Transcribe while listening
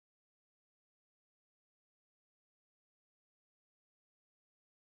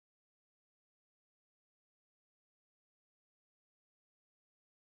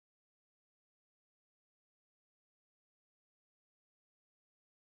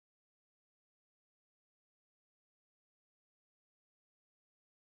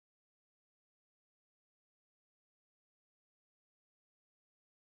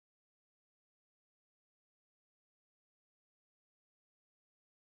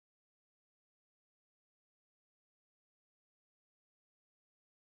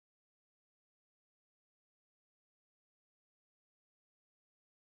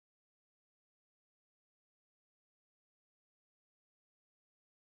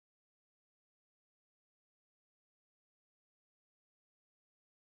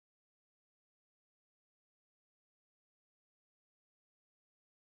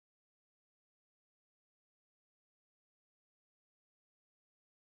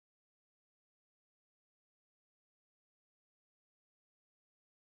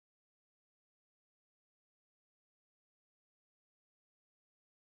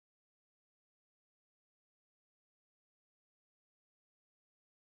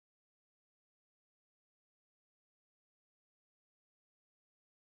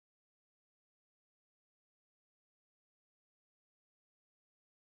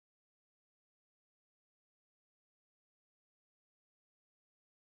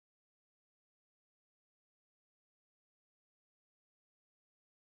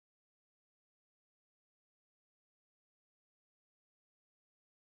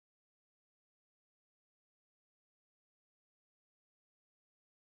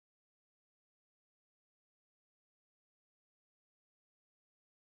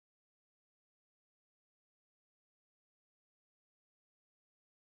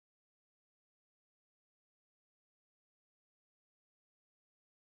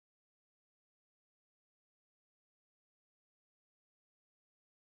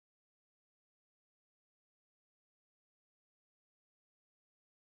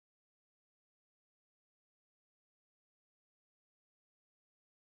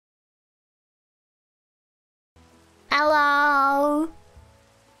Hello.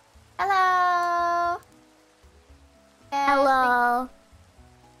 Hello. Hello.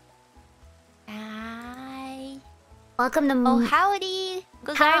 Hi. Welcome to Oh, howdy.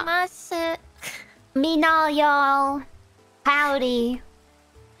 Gozaimasu. Mina, y'all. Howdy.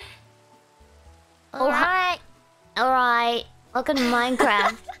 Alright. Alright. Welcome to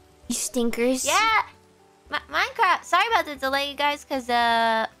Minecraft. You stinkers. Yeah. Minecraft. Sorry about the delay, guys, because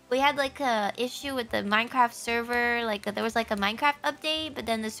we had like a issue with the Minecraft server. Like there was like a Minecraft update, but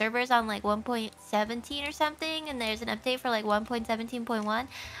then the server's on like 1.17 or something, and there's an update for like 1.17.1.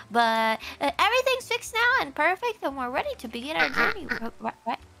 But everything's fixed now and perfect, and we're ready to begin our journey.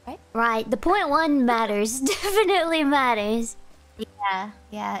 Right? Right. The point one matters. Definitely matters.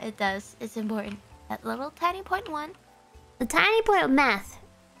 Yeah, it does. It's important. That little tiny point one. The tiny point of math.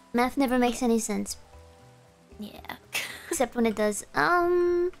 Math never makes any sense. Yeah. Except when it does.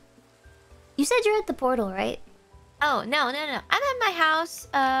 You said you're at the portal, right? Oh, no. I'm at my house.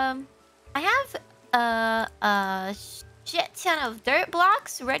 I have a shit ton of dirt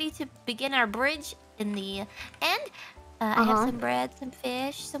blocks ready to begin our bridge in the end. I have some bread, some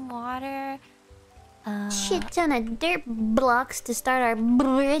fish, some water. Shit ton of dirt blocks to start our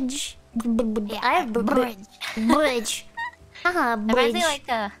bridge. Yeah, I have bridge. Bridge. Bridge. Reminds me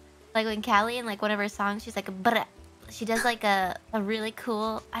like when Callie in like one of her songs, she's like a bruh. She does like a really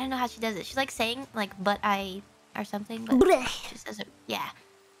cool. I don't know how she does it. She's like saying like "but I" or something. But she says it. Yeah,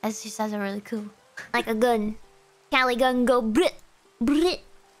 as she says it really cool. Like a gun. Callie gun go brit brit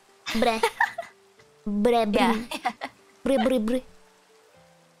breh breh Yeah. breh.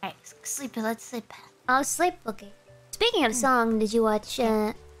 Alright, sleep. Let's sleep. Oh, sleep. Okay. Speaking of song, did you watch?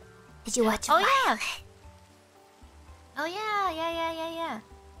 Did you watch? Oh yeah. Oh yeah.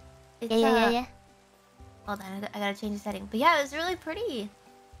 It's, Yeah. Hold on, I gotta change the setting. But yeah, it was really pretty.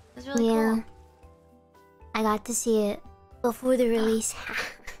 It was really cool. I got to see it before the release.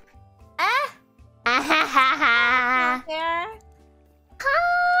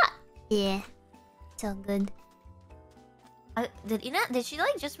 Yeah, so good. Did she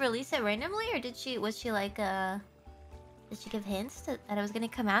like just release it randomly, or was she like did she give hints that it was gonna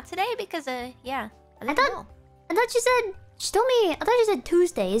come out today? Because yeah, I thought She told me. I thought she said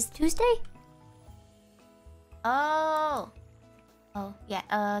Tuesday. Is it Tuesday? Oh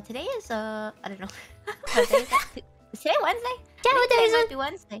yeah. Today is I don't know. What day is that? Is today Wednesday? Yeah, what day is might it? be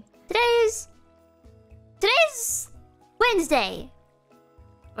Wednesday. Today's Wednesday.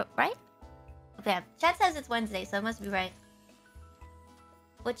 Right? Okay, chat says it's Wednesday, so it must be right.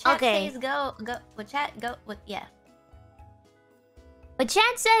 What chat says go. What chat go? What? Yeah. What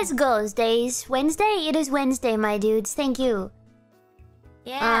chat says goes, days. Wednesday? It is Wednesday, my dudes. Thank you.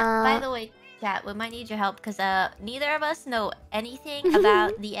 Yeah, by the way, chat, we might need your help because neither of us know anything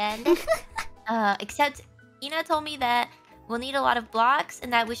about the end. Except Ina told me that we'll need a lot of blocks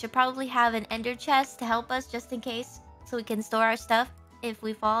and that we should probably have an ender chest to help us just in case, so we can store our stuff if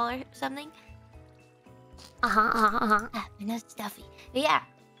we fall or something. No stuffy. But yeah.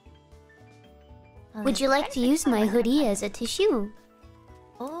 Would you like to use my hoodie as a tissue?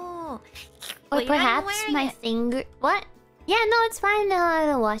 Oh. Or Wait, you're not perhaps wearing my it. finger... What? Yeah, no, it's fine. No, I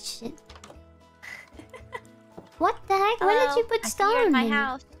don't watch it. What the heck? Why did you put I see you're in stone my in it?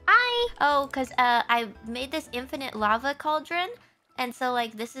 house. Hi! Oh, because I made this infinite lava cauldron. And so,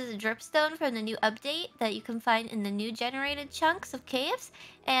 like, this is a dripstone from the new update that you can find in the new generated chunks of caves.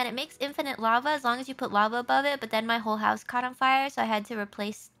 And it makes infinite lava as long as you put lava above it. But then my whole house caught on fire, so I had to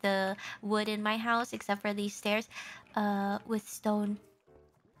replace the wood in my house, except for these stairs, with stone.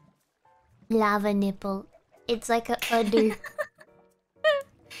 Lava nipple. It's like a udder.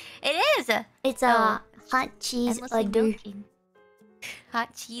 It is! It's a hot cheese endlessly udder. milking.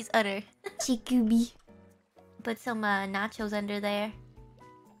 Hot cheese udder. Chikubi. Put some nachos under there.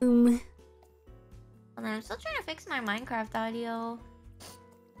 Hold Hold on, I'm still trying to fix my Minecraft audio.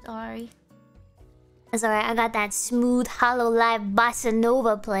 Sorry. That's alright, I got that smooth hololive bossa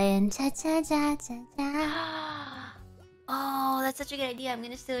nova playing. Cha cha cha cha cha. Oh, that's such a good idea. I'm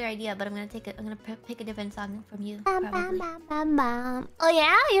gonna steal your idea, but I'm gonna pick a different song from you. Bam, Probably. bam, bam, bam, bam. Oh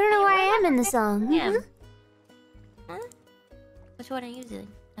yeah? You don't know where I am in the song. Yeah. Huh? Which one are you doing?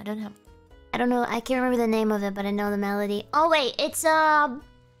 I don't know. I don't know, I can't remember the name of it, but I know the melody. Oh wait, it's oh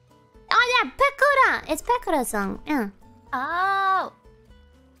yeah, Pekura! It's Pekura's song, yeah. Oh!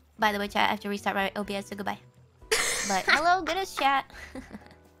 By the way, chat, I have to restart my OBS, so goodbye. But hello, good as chat.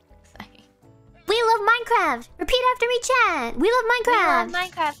 Sorry. We love Minecraft! Repeat after me, chat! We love Minecraft! We love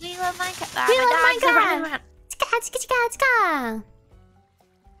Minecraft! We love Minecraft! We Oh, love my dogs are running Minecraft! around. Ska.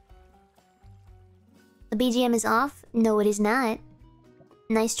 The BGM is off? No, it is not.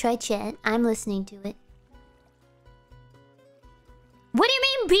 Nice try, chat. I'm listening to it. What do you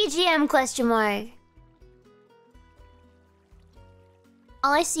mean BGM question mark?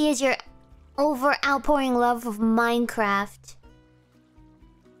 All I see is your over outpouring love of Minecraft.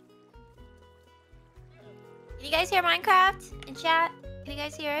 Can you guys hear Minecraft in chat? Can you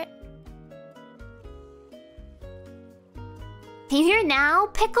guys hear it? Can you hear it now?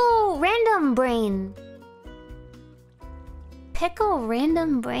 Pickle Random Brain. Pickle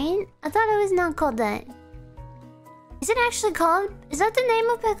Random Brain? I thought it was not called that. Is it actually called? Is that the name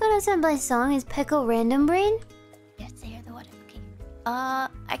of Pickle that's in my song? Is Pickle Random Brain? Yes, I hear the water. Okay.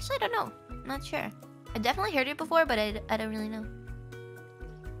 Actually, I don't know. I'm not sure. I definitely heard it before, but I don't really know.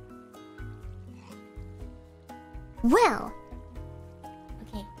 Well.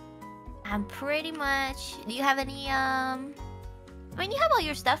 Okay. I'm pretty much... Do you have any, I mean, you have all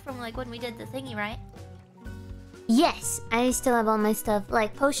your stuff from, like, when we did the thingy, right? Yes, I still have all my stuff.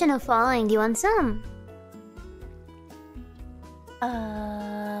 Like, Potion of Falling. Do you want some?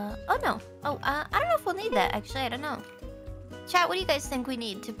 Oh, no. Oh, I don't know if we'll need that, actually. I don't know. Chat, what do you guys think we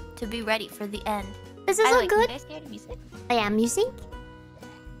need to be ready for the end? Does this look good? Can you guys hear the music? I am music.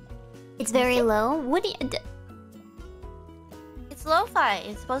 It's very low. What do you... It's lo-fi.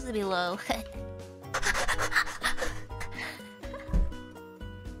 It's supposed to be low.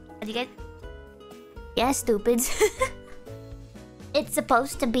 Do you guys... Yeah, stupids. It's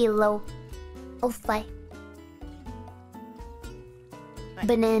supposed to be low. Lo-fi. Right.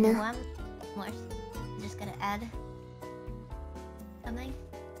 Banana. One more. I'm just gonna add something.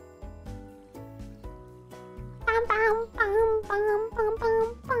 Bum, bum, bum, bum, bum,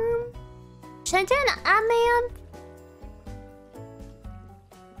 bum, bum. Should I turn Ame on?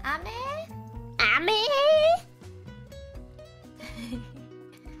 Ame? Ame?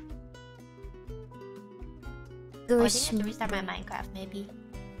 Oh, I think I have to restart my Minecraft, maybe.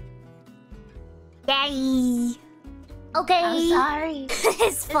 Yay! Okay. I'm sorry.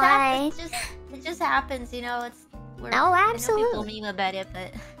 It's fine. It just happens, you know. Oh, I know absolutely. people meme about it,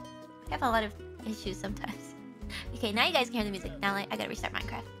 but we have a lot of issues sometimes. Okay, now you guys can hear the music. Now I gotta restart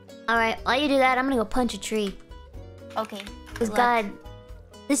Minecraft. Alright, while you do that, I'm gonna go punch a tree. Okay. Because God,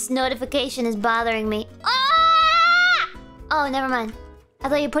 this notification is bothering me. Ah! Oh, never mind. I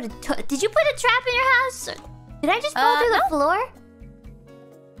thought you put a... Did you put a trap in your house? Or did I just fall through the floor?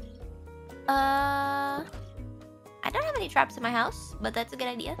 I don't have any traps in my house, but that's a good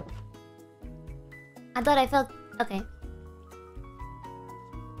idea. I thought I felt... Okay.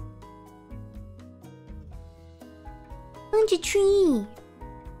 Punch a tree.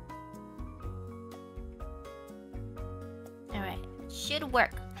 Alright. Should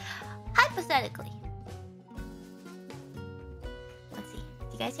work. Hypothetically. Let's see.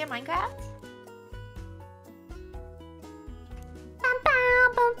 Do you guys hear Minecraft?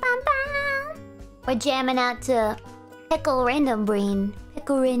 We're jamming out to Pickle Random Brain.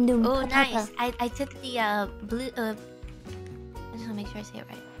 Pickle Random. Oh, nice. I took the blue. I just wanna make sure I say it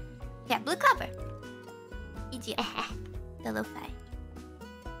right. Yeah, blue cover. EGF. The lo-fi.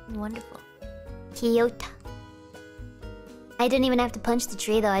 Wonderful. Kyoto. I didn't even have to punch the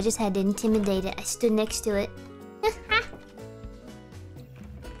tree though. I just had to intimidate it. I stood next to it.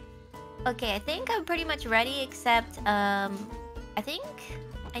 Okay, I think I'm pretty much ready, except I think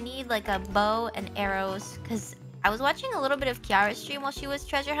I need like a bow and arrows, because I was watching a little bit of Kiara's stream while she was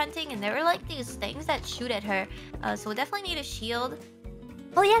treasure hunting, and there were like these things that shoot at her. So we definitely need a shield.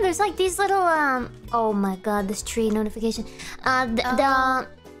 Oh yeah, there's like these little oh my god, this tree notification. They're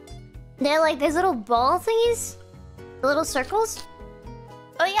like these little ball thingies, the little circles.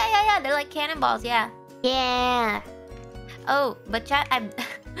 Oh yeah. They're like cannonballs. Yeah. Yeah. Oh, but chat,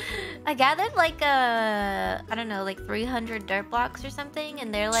 I gathered like I don't know, like 300 dirt blocks or something,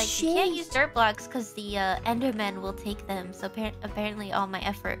 and they're like, you can't use dirt blocks because the Endermen will take them. So apparently all my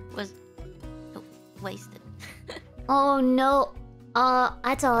effort was wasted. Oh no.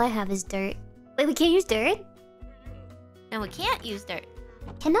 That's all I have is dirt. Wait, we can't use dirt? No, we can't use dirt.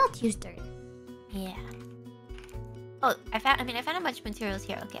 Cannot use dirt. Yeah. Oh, I found a bunch of materials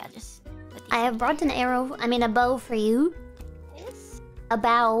here. Okay, I'll just put these. I have brought an arrow. I mean, a bow for you. Yes. A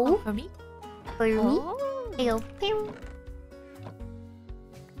bow. Oh, for me? For me. There you go.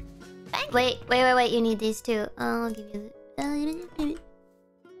 Wait. You need these too. I'll give you the...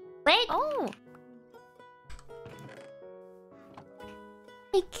 Wait. Oh.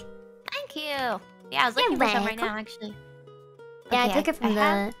 Thank you. Yeah, I was looking for some right now, actually. Yeah, Okay, I took it from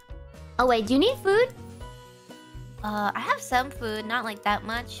the... Oh wait, do you need food? I have some food, not like that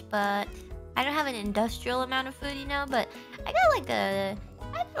much, but I don't have an industrial amount of food, you know, but I got like a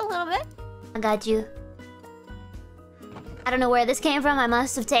little bit. I got you. I don't know where this came from. I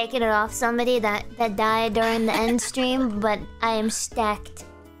must have taken it off somebody that died during the end stream, but I am stacked.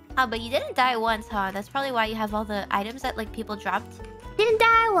 Oh, but you didn't die once, huh? That's probably why you have all the items that like people dropped. Didn't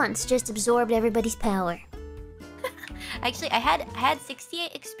die once, just absorbed everybody's power. Actually, I had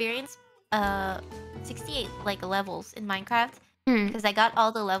 68 experience, 68 like levels in Minecraft because I got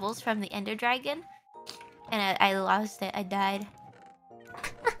all the levels from the Ender Dragon, and I lost it. I died.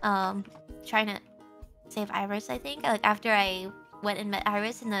 Trying to save Iris, I think. Like after I went and met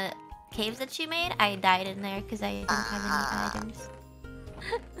Iris in the caves that she made, I died in there because I didn't have any items.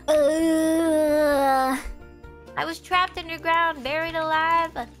 I was trapped underground, buried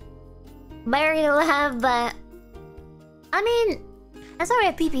alive. Buried alive, but I mean, that's already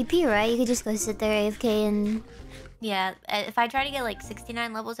a PvP, right? You could just go sit there AFK and... Yeah, if I try to get like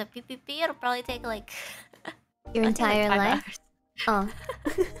 69 levels of PvP, it'll probably take like... Your entire life? Oh.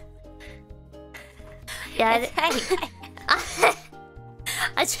 Yeah,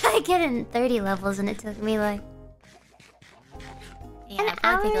 I tried getting 30 levels and it took me like... Yeah, it'll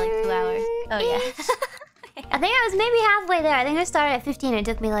probably take like 2 hours. Oh yeah. I think I was maybe halfway there. I think I started at 15 and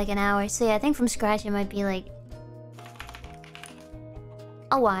it took me like an hour. So yeah, I think from scratch it might be like...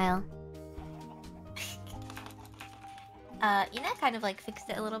 a while. Ina kind of like fixed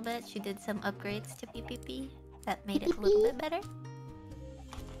it a little bit. She did some upgrades to PvP that made it a little bit better.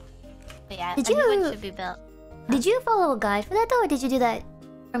 But yeah, a new one should be built. Did you follow a guide for that though, or did you do that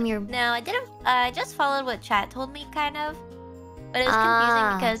from your... No, I didn't. I just followed what chat told me, kind of. But it was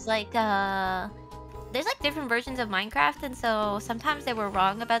confusing because like there's like different versions of Minecraft, and so sometimes they were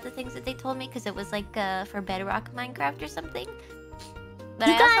wrong about the things that they told me because it was like for Bedrock Minecraft or something. But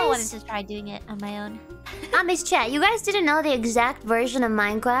I also wanted to try doing it on my own. Miss Chat, you guys didn't know the exact version of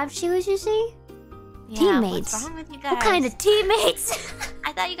Minecraft she was using? Yeah, teammates. What's wrong with you guys? What kind of teammates?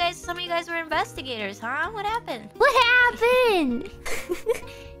 I thought some of you guys were investigators, huh? What happened? What happened?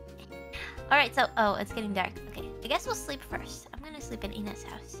 Alright, so... Oh, it's getting dark. Okay, I guess we'll sleep first. I'm gonna sleep in Ina's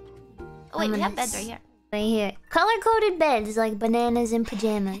house. Oh wait, we have beds right here. Right here. Color-coded beds like bananas in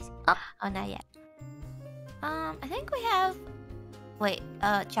pajamas. Oh, not yet. I think we have... Wait,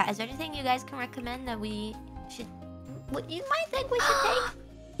 chat, is there anything you guys can recommend that we should... What you might think we should take?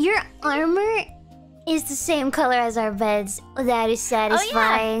 Your armor is the same color as our beds. That is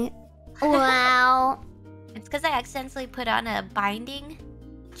satisfying. Oh, yeah. Wow. It's because I accidentally put on a binding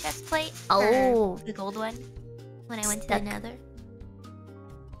chest plate for the gold one when I went to the nether.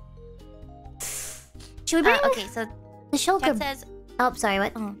 Should we bring okay, so the shulker says... Oh, sorry,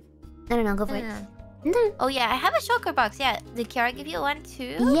 what? Oh. No, go for it. No. Oh yeah, I have a shulker box. Yeah, did Kiara give you one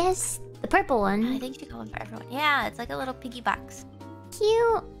too? Yes, the purple one. I think she got one for everyone. Yeah, it's like a little piggy box.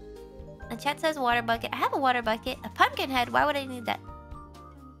 Cute. The chat says water bucket. I have a water bucket. A pumpkin head. Why would I need that?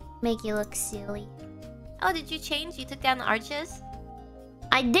 Make you look silly. Oh, did you change? You took down the arches?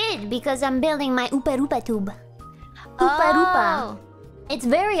 I did, because I'm building my Oopa Roopa tube. Oopa Roopa. It's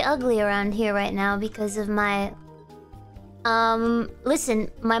very ugly around here right now because of my... listen,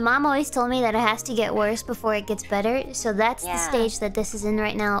 my mom always told me that it has to get worse before it gets better. So that's the stage that this is in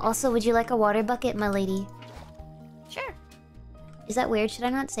right now. Also, would you like a water bucket, my lady? Sure. Is that weird? Should I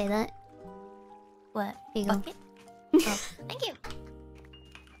not say that? What? Here you bucket? Oh, thank you.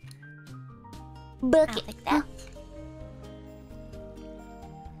 Bucket. I'll take that.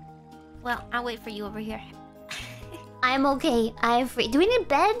 Well, I'll wait for you over here. I'm okay. I'm free. Do we need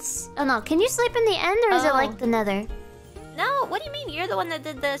beds? Oh no, can you sleep in the end or is it like the nether? No, what do you mean? You're the one that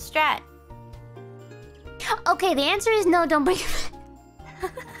did the strat. Okay, the answer is no, don't bring it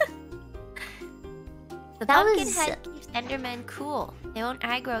back. The pumpkin head keeps Endermen cool. They won't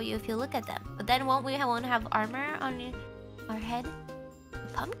aggro you if you look at them. But then won't have armor on our head?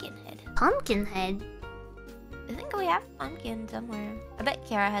 Pumpkin head. Pumpkin head? I think we have pumpkin somewhere. I bet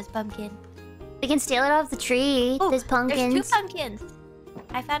Kiara has pumpkin. We can steal it off the tree. Ooh, there's pumpkins. There's 2 pumpkins.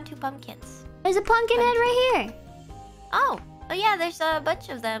 I found 2 pumpkins. There's a pumpkin head right here. Oh yeah, there's a bunch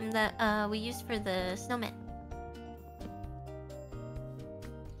of them that we used for the snowman.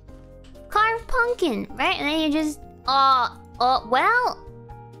 Carved pumpkin, right? And then you just... well...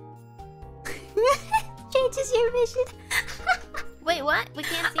 Changes your vision. Wait, what? We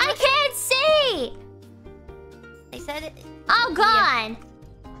can't see I it? can't see! They said it... Oh, God!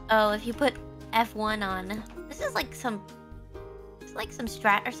 Oh, if you put F1 on... This is like some... It's like some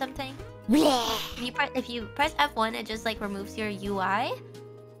strat or something. If you press F1, it just like removes your UI.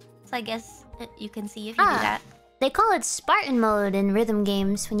 So I guess you can see if you do that. They call it Spartan mode in rhythm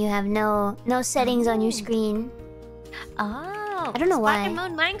games when you have no settings on your screen. Oh, I don't know why. Spartan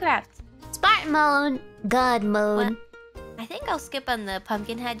mode Minecraft. Spartan mode, God mode. Well, I think I'll skip on the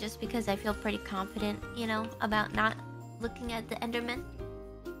pumpkin head just because I feel pretty confident, you know, about not looking at the Enderman?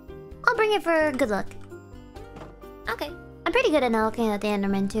 I'll bring it for good luck. Okay. I'm pretty good at not looking at the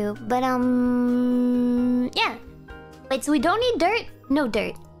Enderman too. But yeah. Wait, so we don't need dirt? No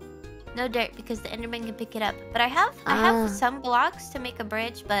dirt. No dirt because the Enderman can pick it up. But I have some blocks to make a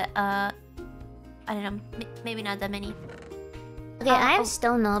bridge, but I don't know, maybe not that many. Okay, I have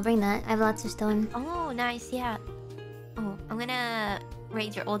stone though. I'll bring that. I have lots of stone. Oh, nice, yeah. Oh, I'm gonna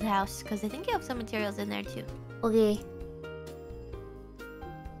raid your old house because I think you have some materials in there too. Okay.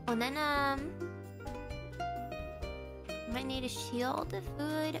 Oh, and then might need a shield,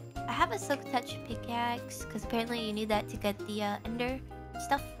 food. I have a silk touch pickaxe because apparently you need that to get the ender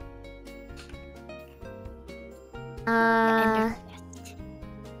stuff. Ender chest.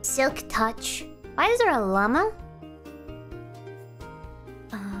 Silk touch. Why is there a llama?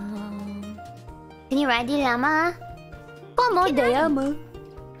 Can you ride the llama? Como de llama?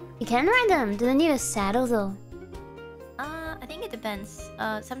 You can ride them. Do they need a saddle though? I think it depends.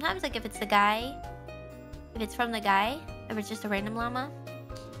 Sometimes like if it's the guy, if it's from the guy, if it's just a random llama,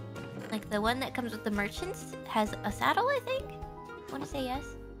 like the one that comes with the merchants has a saddle. I think. I want to say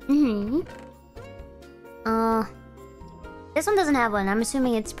yes. This one doesn't have one. I'm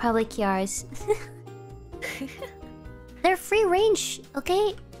assuming it's probably Kiara's. They're free range,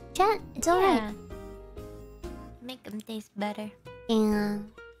 okay? Chat, it's alright. Make them taste better. Yeah.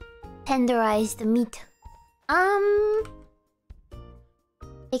 Tenderize the meat.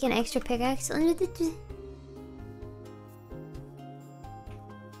 Take an extra pickaxe. What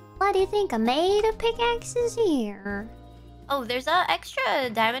do you think? I made a pickaxes here. Oh, there's extra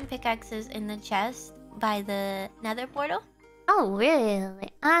diamond pickaxes in the chest by the nether portal. Oh, really?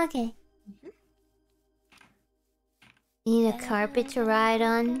 Okay. You need a carpet to ride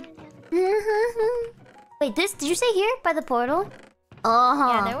on. Wait, this? Did you say here by the portal? Oh.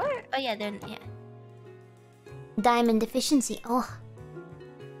 Yeah, there were. Oh yeah, then yeah. Diamond deficiency. Oh.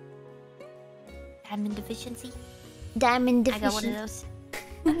 Diamond deficiency. Diamond deficiency. I got one of those.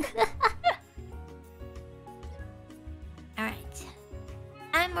 All right.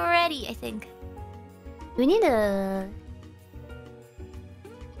 I'm ready. I think. We need a.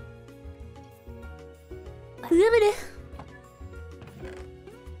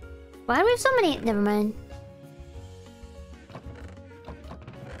 Why do we have so many? Never mind.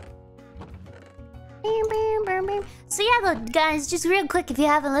 So yeah, look, guys, just real quick, if you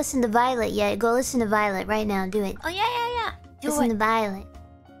haven't listened to Violet yet, go listen to Violet right now. Do it. Oh yeah. Listen to Violet.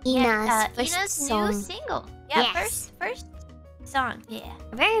 Ina's first song. New single. Yeah, yes. first song. Yeah.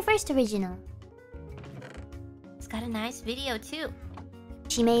 Very first original. It's got a nice video too.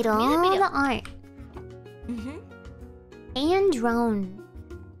 She made all the art. And drone.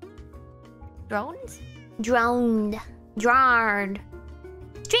 Drones? Droned. Jarred.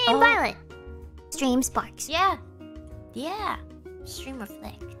 Stream Violet. Stream Sparks. Yeah. Yeah. Stream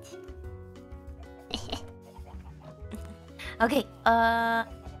Reflect. Okay, I'll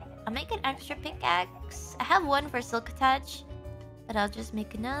make an extra pickaxe. I have one for silk touch, but I'll just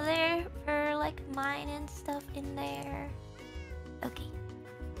make another for like mine and stuff in there. Okay.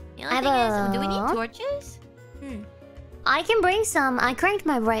 The only thing is, do we need torches? I can bring some. I cranked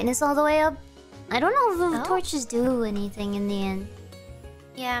my brightness all the way up. I don't know if the torches do anything in the end.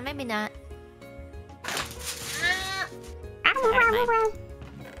 Yeah, maybe not. I don't know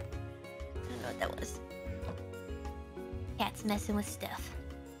what that was. Cat's messing with stuff.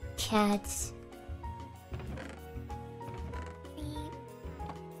 Cats.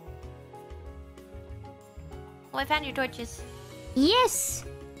 Oh, I found your torches. Yes!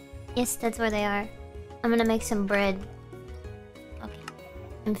 Yes, that's where they are. I'm gonna make some bread. Okay.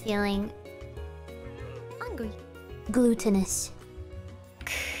 I'm feeling... hungry. Glutinous.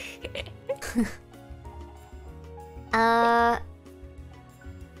 Why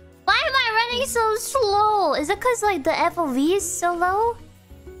am I running so slow? Is it because like the FOV is so low?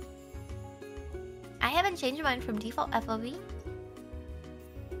 I haven't changed mine from default FOV.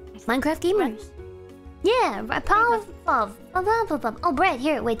 Minecraft gamers. Yeah, power of oh, bread.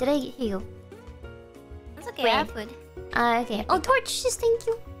 Here, wait, did I hear you? That's okay, I have food. Okay. Oh, torches, thank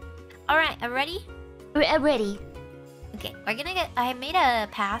you. Alright, I'm ready? Ready. Okay, we're gonna get... I made a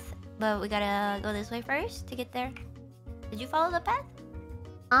path, but we gotta go this way first to get there. Did you follow the path?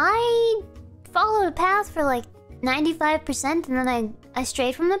 I followed a path for like 95% and then I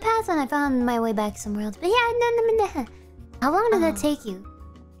strayed from the path and I found my way back somewhere else. But yeah, no. How long did that take you?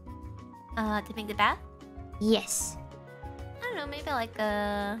 To make the path? Yes. I don't know, maybe like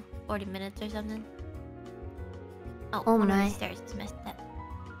 40 minutes or something. Oh, oh one my. of the stairs is messed up.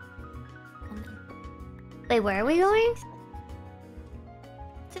 Wait, where are we going?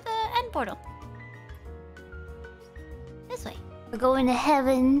 To the end portal. This way. We're going to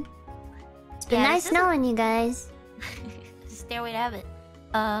heaven. It's been nice knowing you guys. Stairway to heaven.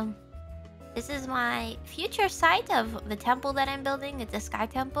 This is my future site of the temple that I'm building. It's a sky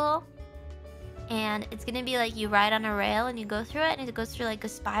temple. And it's gonna be like you ride on a rail and you go through it, and it goes through like a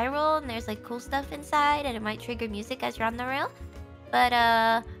spiral, and there's like cool stuff inside, and it might trigger music as you're on the rail. But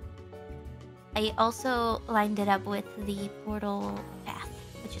I also lined it up with the portal path,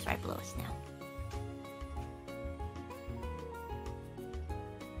 which is right below us now.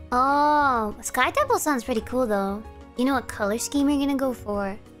 Oh, Sky Temple sounds pretty cool though. You know what color scheme you're gonna go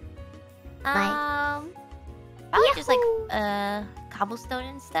for? Probably just like cobblestone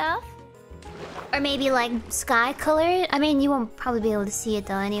and stuff. Or maybe like sky color. I mean, you won't probably be able to see it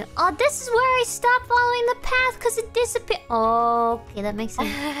though anyway. Oh, this is where I stopped following the path because it disappeared. Oh, okay, that makes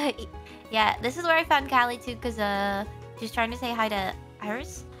sense. Yeah, this is where I found Callie too, because she was trying to say hi to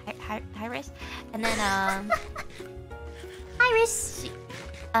Iris. Iris. And then Iris.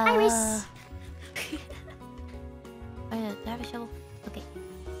 Iris. Oh, yeah, do I have a shovel? Okay.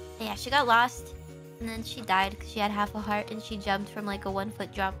 Yeah, she got lost, and then she died because she had half a heart, and she jumped from like a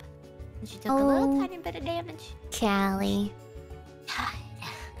 1-foot jump, and she took a little tiny bit of damage. Callie.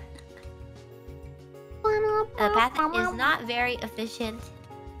 The path is not very efficient.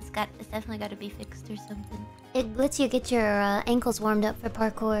 It's definitely got to be fixed or something. It lets you get your ankles warmed up for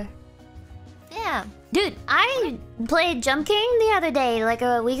parkour. Yeah. Dude, I played Jump King the other day, like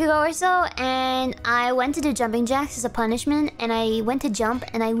a week ago or so, and I went to do jumping jacks as a punishment, and I went to jump,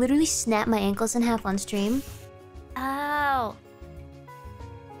 and I literally snapped my ankles in half on stream. Oh.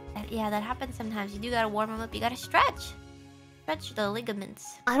 Yeah, that happens sometimes. You do gotta warm them up. You gotta stretch. Stretch the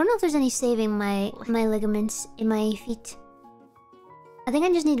ligaments. I don't know if there's any saving my ligaments in my feet. I think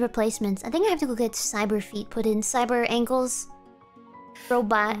I just need replacements. I think I have to go get cyber feet put in. Cyber ankles.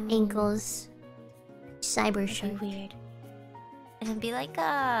 Robot ankles. Cyber shirt. Weird. And it'd be like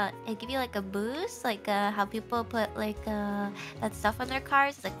it'd give you like a boost, like how people put like that stuff on their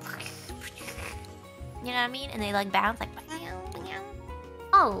cars. It's like, you know what I mean? And they like bounce like.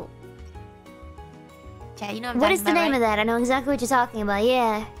 Oh. Yeah, you know what is the name of that? I know exactly what you're talking about.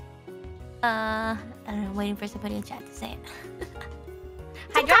 Yeah. I don't know. I'm waiting for somebody in chat to say it.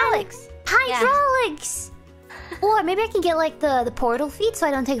 Hydraulics. Hydraulics. Yeah. Or maybe I can get like the portal feet so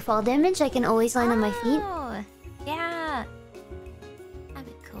I don't take fall damage. I can always land on my feet. Oh, yeah. That'd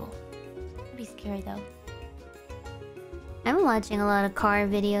be cool. That'd be scary though. I'm watching a lot of car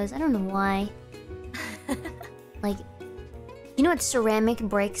videos. I don't know why. Like, you know what ceramic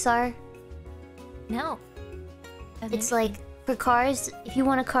brakes are? No. It's like for cars, if you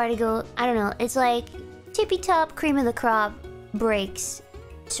want a car to go, I don't know. It's like tippy top, cream of the crop brakes.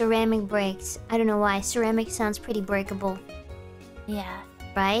 Ceramic brakes. I don't know why. Ceramic sounds pretty breakable. Yeah.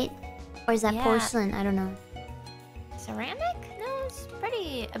 Right? Or is that porcelain? I don't know. Ceramic? No, it's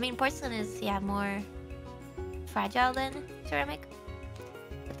pretty... I mean, porcelain is, more fragile than ceramic.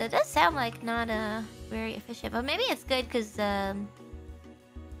 But that does sound like not very efficient. But maybe it's good because, I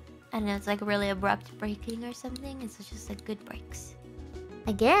don't know, it's like really abrupt braking or something. It's just like good brakes.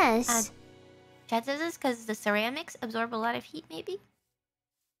 I guess. Chat says this because the ceramics absorb a lot of heat, maybe?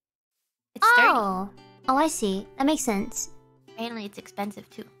 It's sturdy. Oh, I see. That makes sense. Apparently, it's expensive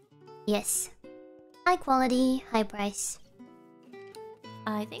too. Yes. High quality, high price.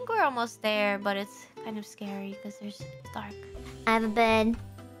 I think we're almost there, but it's kind of scary because it's dark. I have a bed.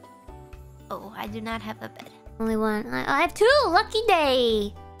 Oh, I do not have a bed. Only one. I have two! Lucky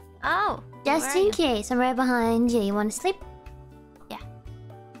day! Oh! Just in case. I'm right behind you. You want to sleep? Yeah.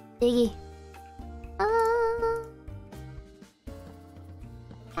 Diggy. Oh,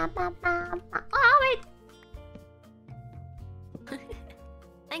 wait!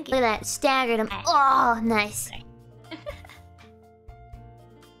 Thank you. Look at that. Staggered him. Oh, nice.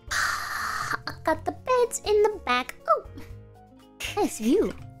 I got the beds in the back. Oh! Nice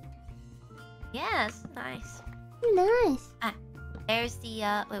view. Yes, nice. Nice. There's the,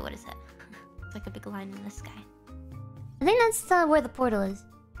 wait, what is that? It's like a big line in the sky. I think that's where the portal is.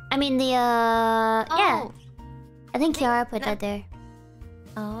 I mean, the, yeah. I think Kiara put that there.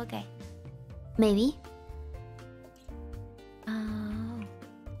 Oh, okay. Maybe. Oh.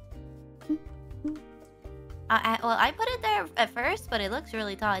 Well, I put it there at first, but it looks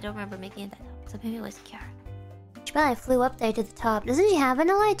really tall. I don't remember making it that tall. So maybe it was Kiara. She probably flew up there to the top. Doesn't she have an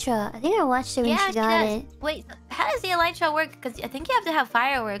Elytra? I think I watched her when she got it. Wait, how does the Elytra work? Because I think you have to have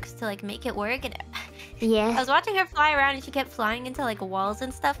fireworks to like make it work. And yeah. I was watching her fly around and she kept flying into like walls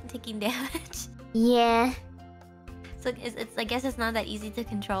and stuff and taking damage. Yeah. So I guess it's not that easy to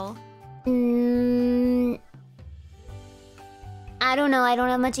control. I don't know. I don't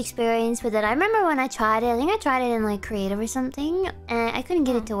have much experience with it. I remember when I tried it. I think I tried it in like creative or something, and I couldn't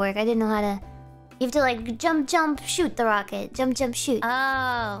get it to work. I didn't know how to. You have to like jump, shoot the rocket. Jump, shoot.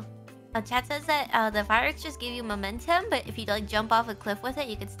 Oh. Chat says that the fireworks just give you momentum, but if you like jump off a cliff with it,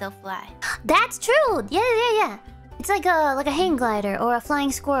 you can still fly. That's true. Yeah. It's like a hang glider or a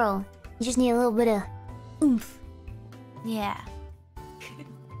flying squirrel. You just need a little bit of oomph. Yeah.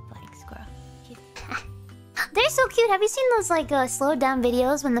 Flying squirrel. Cute. They're so cute. Have you seen those like slowed down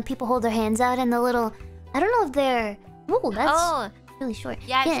videos when the people hold their hands out and the little? I don't know if they're. Ooh, that's really short.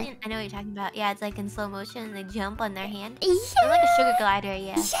 Yeah, I know what you're talking about. Yeah, it's like in slow motion and they jump on their hand. Yeah. They're like a sugar glider,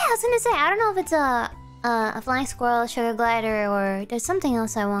 yeah. Yeah, I was gonna say, I don't know if it's a flying squirrel, sugar glider, or there's something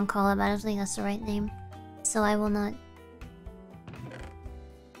else I won't call it, but I don't think that's the right name. So I will not.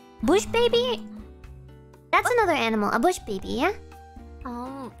 Bush baby? That's another animal. A bush baby, yeah?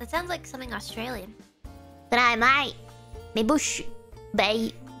 Oh, that sounds like something Australian. But I might. Me bush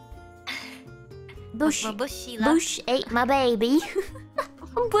baby. Bush. Bush ate my baby.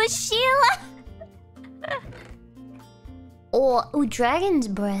 Bush Sheila. Ooh, dragon's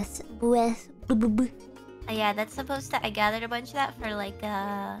breath. Yeah, that's supposed to. I gathered a bunch of that for like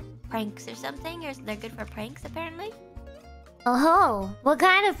pranks or something. Or they're good for pranks apparently. Oh, what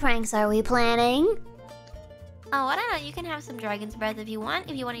kind of pranks are we planning? Oh, I don't know. You can have some dragon's breath if you want.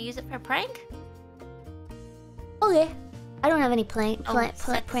 If you want to use it for prank. Okay. I don't have any prank. Set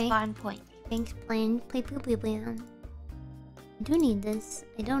spawn point. Thanks, play. I do need this.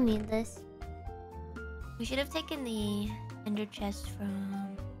 I don't need this. We should have taken the ender chest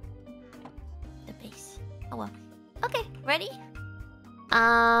from the base. Oh well. Okay, ready?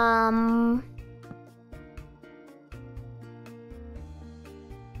 I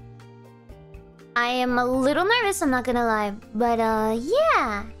am a little nervous, I'm not gonna lie. But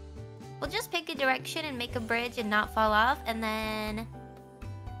yeah. We'll just pick a direction and make a bridge and not fall off, and then.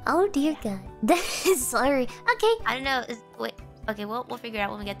 Oh dear God. Sorry. Okay. I don't know. Wait. Okay, we'll figure it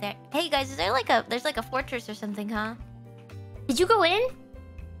out when we get there. Hey guys, is there like a there's like a fortress or something, huh? Did you go in?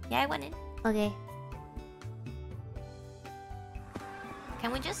 Yeah, I went in. Okay.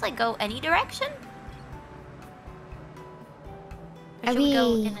 Can we just like go any direction? Or Are should we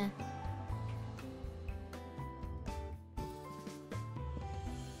go in a...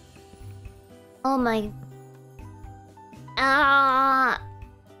 Oh my.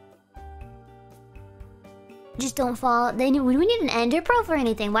 Just don't fall. We need an ender pearl for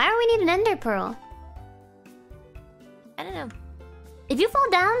anything. Why do we need an ender pearl? I don't know. If you fall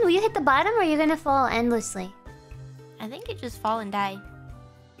down, will you hit the bottom or you're gonna fall endlessly? I think you just fall and die.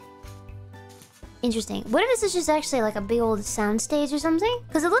 Interesting. What if this is just actually like a big old sound stage or something?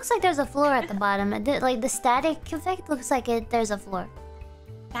 Because it looks like there's a floor at the bottom. Like the static effect looks like there's a floor.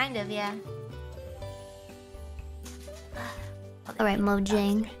 Kind of, yeah. Alright,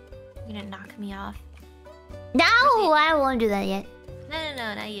 Mojang. You're gonna knock me off. No, I won't do that yet.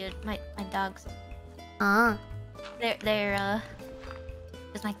 No, not you. My dogs. They're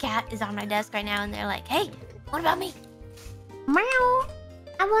because my cat is on my desk right now and they're like, hey, what about me? Meow.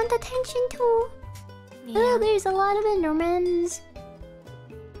 I want attention too. Yeah. Oh, there's a lot of endermans.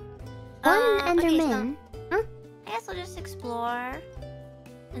 One enderman. Okay, so I guess we'll just explore.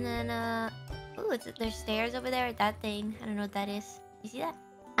 And then ooh, there's stairs over there at that thing. I don't know what that is. You see that?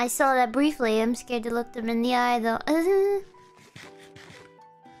 I saw that briefly. I'm scared to look them in the eye though.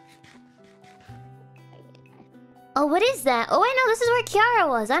 Oh, what is that? Oh, I know. This is where Kiara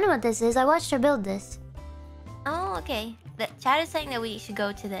was. I know what this is. I watched her build this. Oh, okay. The chat is saying that we should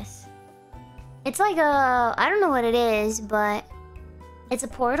go to this. It's like a... I don't know what it is, but... It's a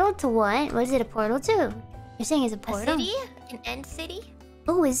portal to what? What is it a portal to? You're saying it's a portal? A city? An end city?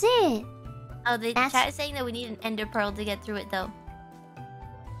 Oh, is it? Oh, the chat is saying that we need an ender pearl to get through it, though.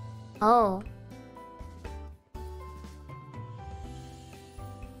 Oh.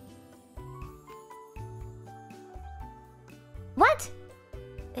 What?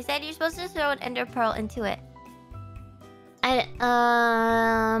 They said you're supposed to throw an ender pearl into it.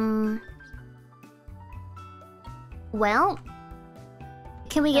 Well...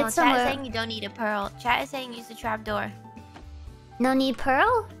 Can we get somewhere? Chat is saying you don't need a pearl. Chat is saying use the trapdoor. No need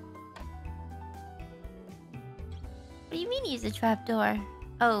pearl? What do you mean use the trapdoor?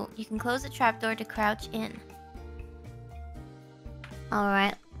 Oh, you can close the trapdoor to crouch in.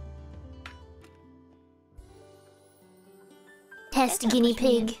 Alright. Test guinea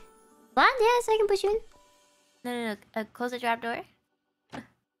pig. What? Yes, I can push you in. No. Close the trapdoor. Oh.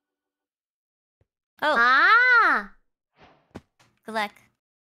 Ah! Collect.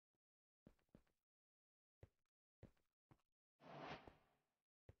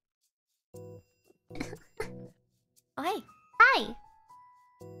 Oh, hey. Hi!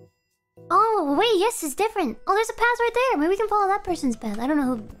 Oh, wait, yes, it's different. Oh, there's a path right there. Maybe we can follow that person's path. I don't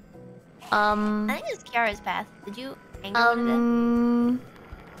know who... I think it's Kiara's path. Did you angle one of them?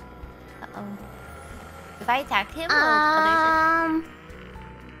 Uh-oh. If I attack him, will others...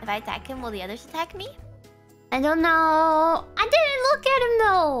 If I attack him, will the others attack me? I don't know. I didn't look at him,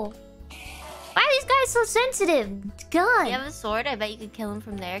 though. Why are these guys so sensitive? God. You have a sword? I bet you could kill him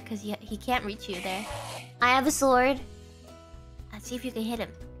from there, because he can't reach you there. I have a sword. Let's see if you can hit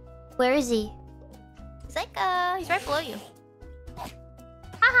him. Where is he? He's like, he's right below you.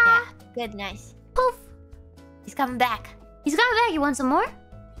 Haha. Yeah, good, nice. Poof. He's coming back. He's coming back. You want some more?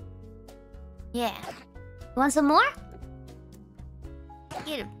 Yeah. You want some more?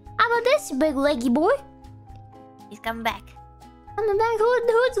 Get him. How about this, big leggy boy? He's coming back. Coming back.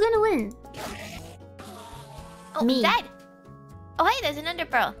 Who's gonna win? Oh, Me. he died. Oh, hey, there's an ender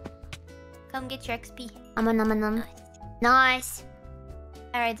pearl. Come get your XP. Nice. Nice.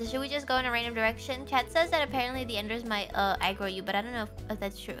 Alright, so should we just go in a random direction? Chat says that apparently the enders might aggro you, but I don't know if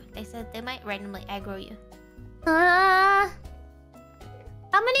that's true. They said they might randomly aggro you. How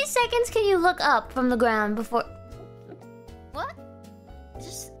many seconds can you look up from the ground before... What?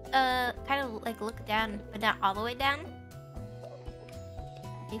 Just kind of like look down, but not all the way down.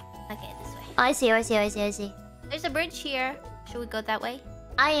 Okay, this way. I see. There's a bridge here. Should we go that way?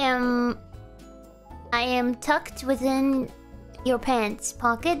 I am tucked within your pants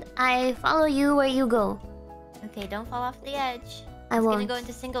pocket. I follow you where you go. Okay, don't fall off the edge. I won't. It's gonna go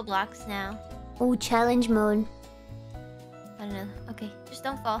into single blocks now. Oh, challenge mode. I don't know. Okay, just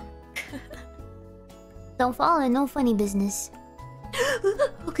don't fall. Don't fall in no funny business.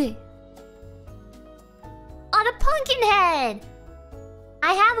 Okay. On a pumpkin head!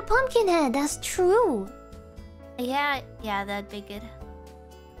 I have a pumpkin head, that's true. Yeah, that'd be good.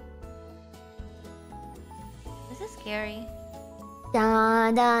 This is scary.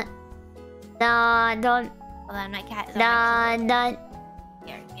 Hold on, Hold on, my cat is on my keyboard.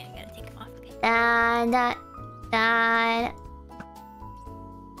 Here, I gotta take him off. Okay.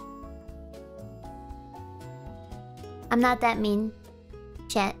 I'm not that mean.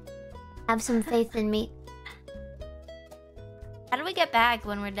 Chat. Have some faith in me. How do we get back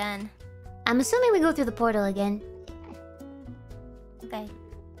when we're done? I'm assuming we go through the portal again. Okay.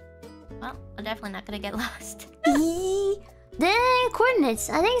 Well, we're definitely not gonna get lost. The coordinates.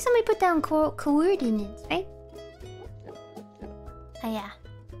 I think somebody put down coordinates, right? Oh, yeah.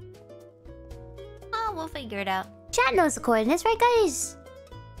 Oh, we'll figure it out. Chat knows the coordinates, right, guys?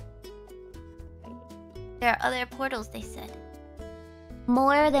 There are other portals, they said.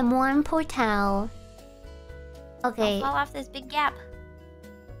 More than one portal. Okay. Don't fall off this big gap.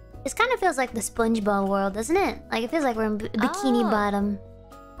 This kind of feels like the SpongeBob world, doesn't it? Like, it feels like we're in Bikini Bottom.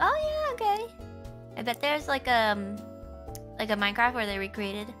 Oh, yeah, okay. I bet there's like a Minecraft where they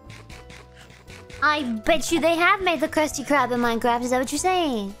recreated. I bet you they have made the Krusty Krab in Minecraft. Is that what you're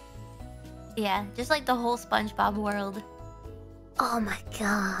saying? Yeah, just like the whole SpongeBob world. Oh my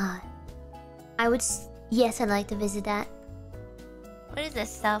god. Yes, I'd like to visit that. What is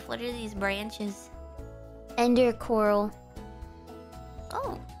this stuff? What are these branches? Ender coral.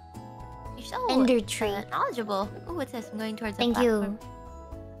 Oh. You're so Ender tree. Knowledgeable. Oh, what's this? I'm going towards the Thank platform. you.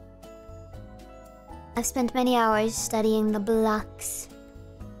 I've spent many hours studying the blocks.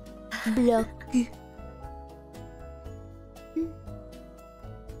 Block.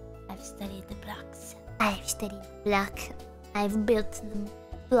 I've studied the blocks. I've studied the block. I've built the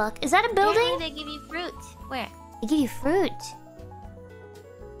block. Is that a building? Apparently they give you fruit. Where? They give you fruit.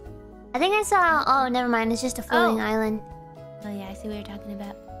 I think I saw... Oh, never mind. It's just a floating island. Oh yeah, I see what you're talking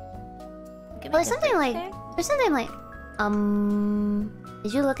about. Well, there's something like... There's something like...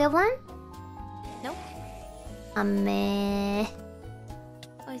 Did you look at one? Nope. Meh.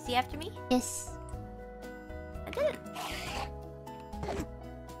 Oh, is he after me? Yes. I didn't.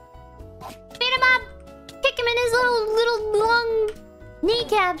 Beat him up! Kick him in his little long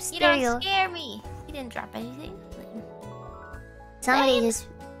kneecaps. You There you don't go. scare me. He didn't drop anything. Somebody just...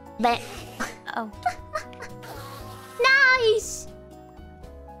 Oh. Nice!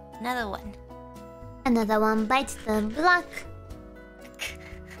 Another one. Another one bites the block.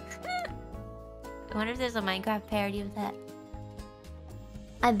 I wonder if there's a Minecraft parody of that.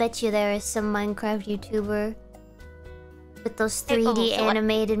 I bet you there is some Minecraft YouTuber with those Capable 3D select-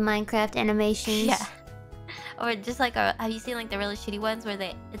 animated Minecraft animations. Yeah. Or just like have you seen like the really shitty ones where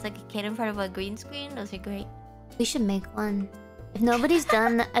it's like a kid in front of a green screen? Those are great. We should make one. If nobody's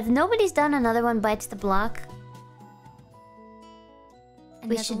done another one bites the block,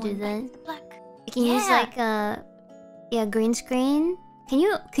 we should do that. We can use like a green screen Can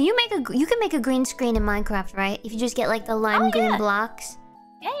you make a... You can make a green screen in Minecraft, right? If you just get like the lime green blocks.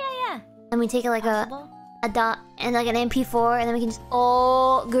 Yeah. And we take it like Possible. a dot and like an MP4 and then we can just...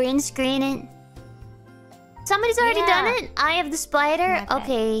 green screen it. Somebody's already done it? Eye of the Spider?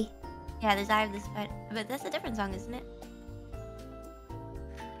 Okay. Yeah, there's Eye of the Spider. But that's a different song, isn't it?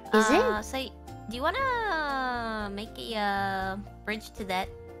 Is it? So, do you wanna make a bridge to that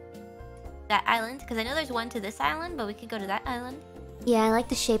island? Because I know there's one to this island, but we could go to that island. Yeah, I like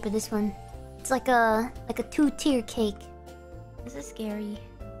the shape of this one. It's like a 2-tier cake. This is scary.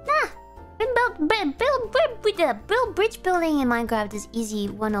 Nah! Build bridge building in Minecraft is easy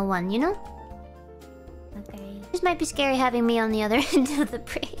 101, you know? Okay. This might be scary having me on the other end of the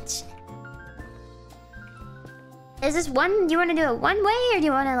bridge. Is this one... Do you want to do it one way, or do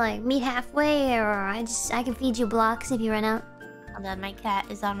you want to like meet halfway, or I can feed you blocks if you run out? Hold on, my cat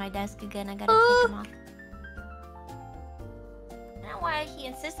is on my desk again. I gotta take him off. I don't know why he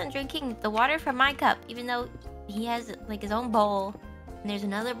insists on drinking the water from my cup, even though he has like his own bowl. And there's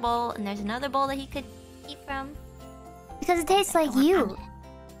another bowl, and there's another bowl that he could eat from. Because it tastes like you.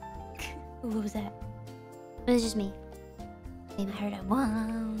 What was that? It was just me. Maybe I heard a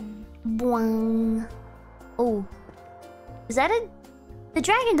boing. Boing. Oh. Is that a... The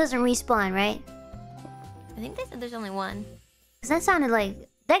dragon doesn't respawn, right? I think they said there's only one. Because that sounded like...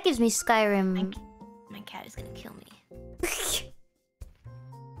 That gives me Skyrim. My cat is gonna kill me.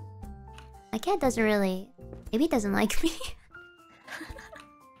 My cat doesn't really... Maybe he doesn't like me.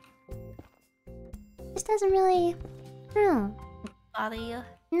 Just doesn't really... No. Bother you?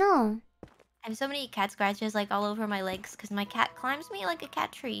 No. I have so many cat scratches like all over my legs because my cat climbs me like a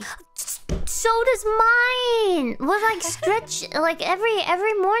cat tree. So does mine! We'll like stretch like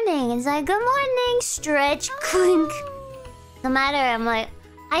every morning. It's like, good morning, stretch, clink. No matter, I'm like,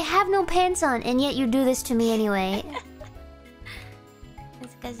 I have no pants on, and yet you do this to me anyway.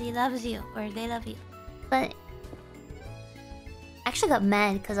 It's because he loves you, or they love you. But I actually got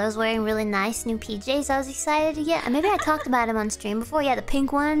mad because I was wearing really nice new PJs I was excited to get. Maybe I talked about them on stream before. Yeah, the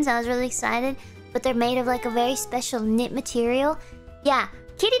pink ones, I was really excited. But they're made of like a very special knit material. Yeah,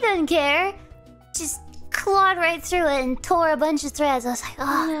 Kitty doesn't care. Just clawed right through it and tore a bunch of threads. I was like,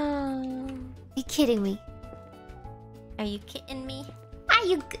 oh, no. Are you kidding me? Are you kidding me? Are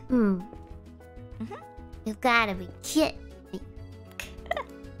you... You gotta be kidding me.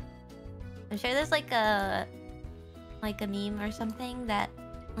 I'm sure there's like a meme or something that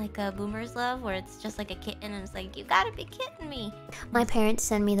like boomers love where it's just like a kitten and it's like, you gotta be kidding me. My parents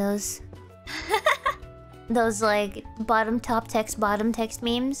send me those. Those like top text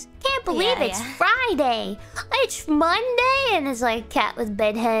memes. Can't believe it's Friday. It's Monday and it's like cat with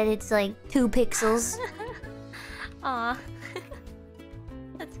bed head. It's like 2 pixels. Aw.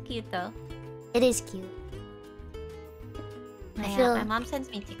 That's cute though. It is cute. My mom sends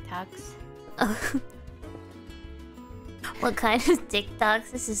me TikToks. Oh. What kind of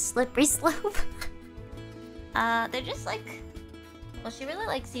TikToks? This is slippery slope. They're just like... Well, she really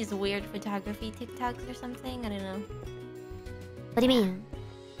likes these weird photography TikToks or something. I don't know. What do you mean?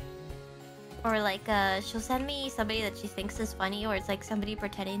 Or like, she'll send me somebody that she thinks is funny, or it's like somebody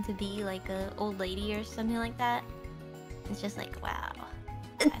pretending to be like an old lady or something like that. It's just like, wow.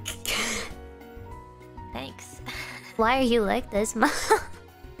 Thanks. Why are you like this, Mom?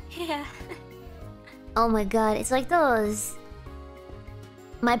 Yeah. Oh my god, it's like those...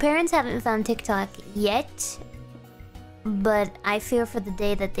 My parents haven't found TikTok yet, but I fear for the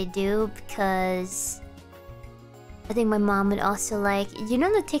day that they do because I think my mom would also like... You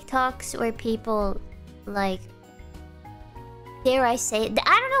know the TikToks where people like... Dare I say it?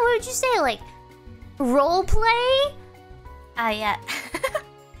 I don't know, what would you say? Like, roleplay? Yeah.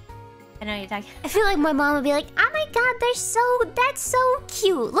 I know what you're talking. I feel like my mom would be like, oh my god, that's so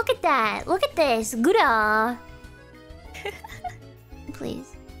cute. Look at that. Look at this. Gura.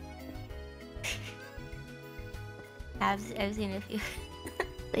 Please. I've seen a few.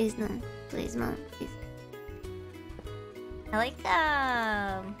 Please, no. Please, Mom. Please. I like,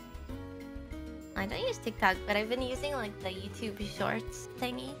 I don't use TikTok, but I've been using, like, the YouTube Shorts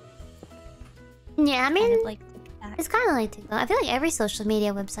thingy. Yeah, I mean... Kind of like TikTok. It's kind of like TikTok. I feel like every social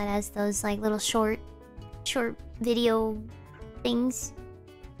media website has those, like, little short video things.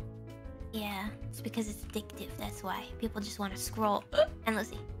 Yeah, it's because it's addictive, that's why. People just want to scroll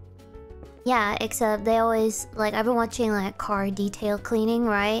endlessly. Yeah, except they always... Like, I've been watching, like, car detail cleaning,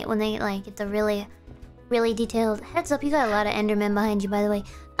 right? When they, like, get the really detailed... Heads up, you got a lot of Endermen behind you, by the way.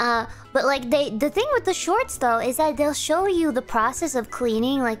 But, like, the thing with the shorts, though, is that they'll show you the process of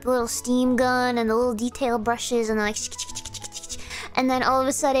cleaning, like, the little steam gun and the little detail brushes and, like... And then all of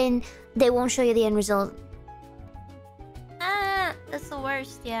a sudden, they won't show you the end result. That's the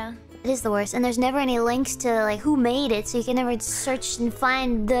worst, yeah. It is the worst, and there's never any links to like who made it, so you can never search and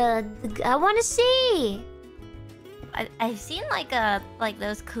find the I want to see. I've seen like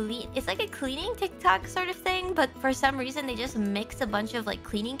those it's like a cleaning TikTok sort of thing, but for some reason they just mix a bunch of like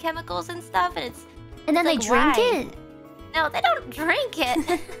cleaning chemicals and stuff, and then they like, drink why? it. No, they don't drink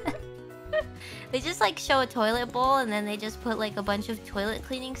it. They just like show a toilet bowl, and then they just put like a bunch of toilet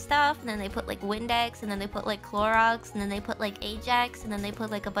cleaning stuff, and then they put like Windex, and then they put like Clorox, and then they put like Ajax, and then they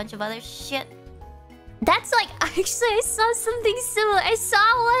put like a bunch of other shit. That's like, actually I saw something similar. I saw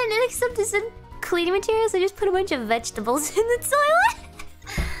one, and except it's in cleaning materials, I just put a bunch of vegetables in the toilet.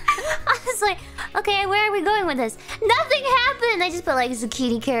 I was like, okay, where are we going with this? Nothing happened. I just put like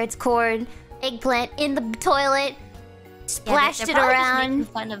zucchini, carrots, corn, eggplant in the toilet, splashed it around. Just making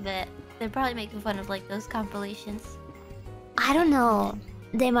fun of it. They're probably making fun of like those compilations. I don't know.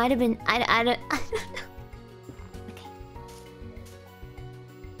 They might have been. I don't know. Okay.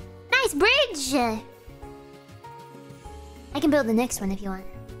 Nice bridge. I can build the next one if you want.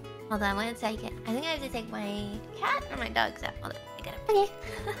 Hold on, I'm gonna take it. I think I have to take my cat or my dog's out. Hold on, I got it.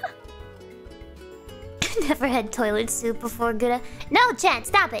 Okay. Never had toilet soup before, Gura. No, Chad,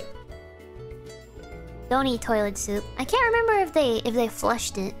 stop it. Don't eat toilet soup. I can't remember if they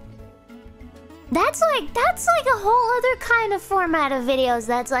flushed it. That's like a whole other kind of format of videos.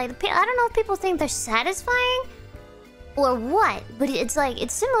 That's like, I don't know if people think they're satisfying or what, but it's like,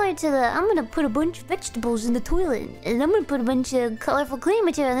 it's similar to the I'm gonna put a bunch of vegetables in the toilet and I'm gonna put a bunch of colorful cleaning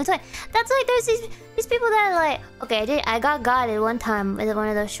material in the toilet. That's like, there's these people that are like, okay, I got gotted one time with one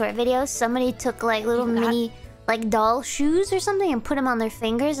of those short videos. Somebody took like little mini like doll shoes or something and put them on their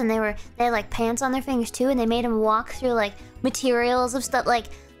fingers, and they had like pants on their fingers too, and they made them walk through like materials of stuff like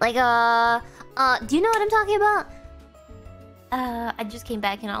do you know what I'm talking about? I just came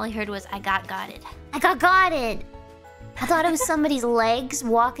back and all I heard was I got gotted. I got gotted. I thought it was somebody's legs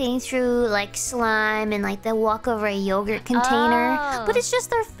walking through like slime, and like they'll walk over a yogurt container. Oh. But it's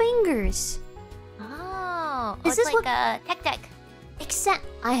just their fingers. Oh. Is this like a tech deck? Except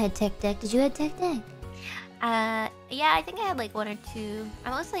I had tech deck. Did you have tech deck? Yeah, I think I had like one or two.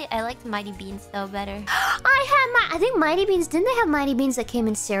 I liked Mighty Beans though better. I think Mighty Beans, didn't they have Mighty Beans that came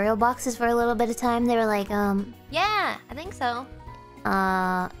in cereal boxes for a little bit of time? They were like, yeah, I think so.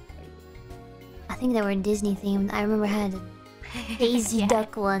 I think they were Disney themed. I remember I had a Daisy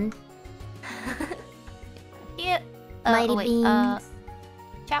Duck one. Yeah. Mighty Beans.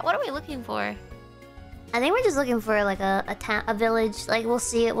 Chat, what are we looking for? I think we're just looking for like a village. Like we'll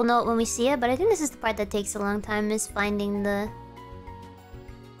see it. We'll know it when we see it. But I think this is the part that takes a long time, is finding the.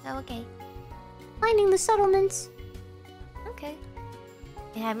 Oh, okay. Finding the settlements. Okay.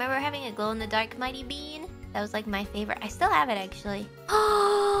 Yeah, I remember having a glow-in-the-dark Mighty Bean. That was like my favorite. I still have it actually.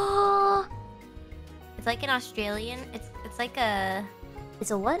 It's like an Australian. It's like a.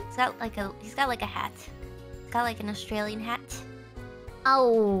 It's a what? He's got like a hat. It's got like an Australian hat.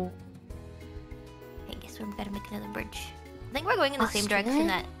 Oh. I guess we're gonna make another bridge. I think we're going in the same direction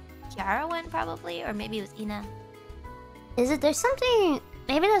that Kiara went, probably, or maybe it was Ina. Is it? There's something.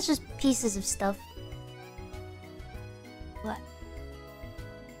 Maybe that's just pieces of stuff. What?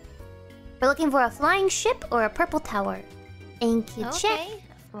 We're looking for a flying ship or a purple tower. Thank you, check. Okay,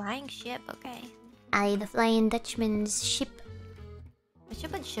 a flying ship. Okay. Aye, the Flying Dutchman's ship. I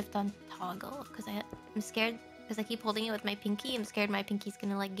should put shift on toggle because I'm scared because I keep holding it with my pinky. I'm scared my pinky's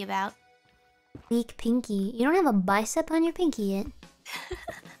gonna like give out. Weak pinky. You don't have a bicep on your pinky yet.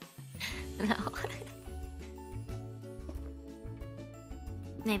 No.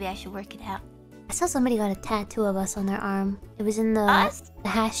 Maybe I should work it out. I saw somebody got a tattoo of us on their arm. It was in the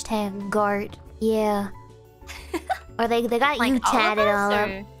hashtag Gawr. Yeah. Or they got like you tatted all up.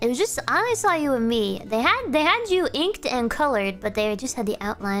 It was just, I only saw you and me. They had you inked and colored, but they just had the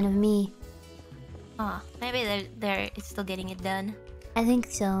outline of me. Oh, maybe they're still getting it done. I think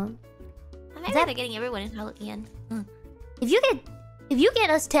so. Maybe they're getting everyone in hololive-EN. If you get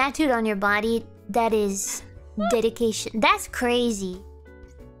us tattooed on your body, that is dedication. That's crazy.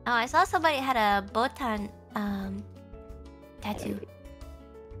 Oh, I saw somebody had a botan tattoo.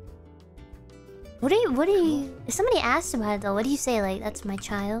 What do you if somebody asked about it though, what do you say, like, that's my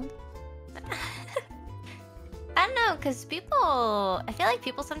child? I don't know, because I feel like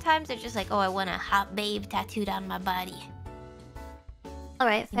people sometimes are just like, oh, I want a hot babe tattooed on my body.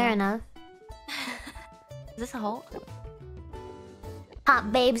 Alright, fair enough. Is this a hole?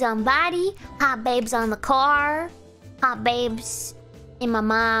 Hot babes on body, hot babes on the car, hot babes in my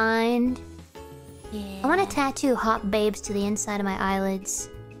mind. Yeah. I want to tattoo hot babes to the inside of my eyelids.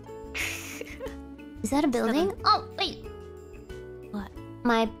 Is that a building? Oh, wait. What?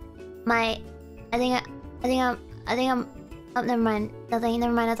 I think I'm Oh, never mind. Nothing.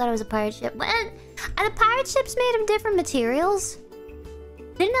 Never mind. I thought it was a pirate ship. What? Are the pirate ships made of different materials?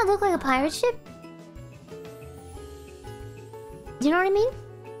 Didn't that look like a pirate ship? Do you know what I mean?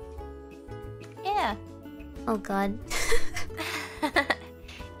 Yeah. Oh god.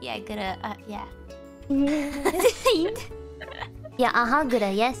 Yeah, Gura. Yeah. Yeah.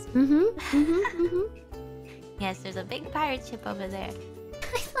 Gura. Yes. Yes, there's a big pirate ship over there.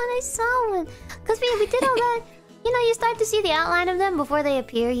 I thought I saw one. Cause we did all that. You know, you start to see the outline of them before they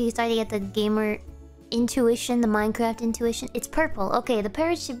appear. You start to get the gamer intuition, the Minecraft intuition. It's purple. Okay, the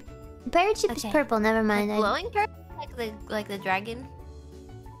pirate ship. The pirate ship is purple. Never mind. Like glowing purple, like the dragon.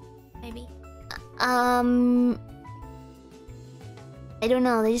 Maybe. I don't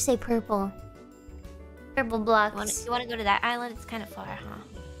know. They just say purple. Purple blocks. You want to go to that island? It's kind of far, huh?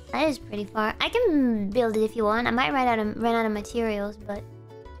 That is pretty far. I can build it if you want. I might run out of materials, but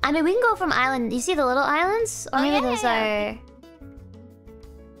I mean, we can go from island. You see the little islands? Or maybe those are. You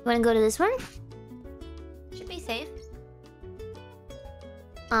want to go to this one? Should be safe.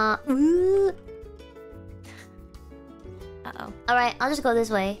 Ooh. Uh-oh. All right, I'll just go this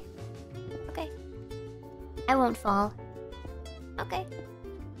way. Okay. I won't fall. Okay.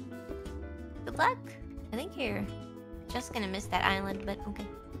 Good luck. I think you're just gonna miss that island, but okay.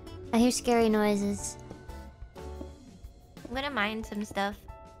 I hear scary noises. I'm gonna mine some stuff.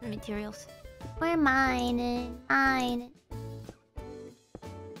 Materials. We're mining.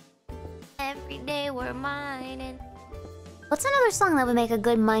 Every day we're mining. What's another song that would make a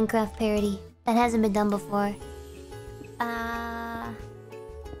good Minecraft parody that hasn't been done before?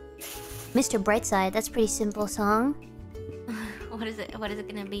 Mr. Brightside. That's a pretty simple song. What is it? What is it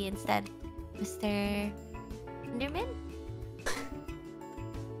gonna be instead? Mr. Enderman?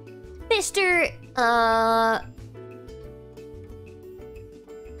 Mr.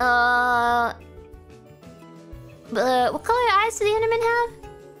 What color eyes do the Enderman have?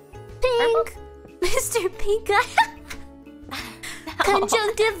 Pink. Purple? Mr. Pink Eye.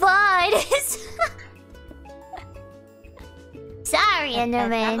 Conjunctivitis. Sorry,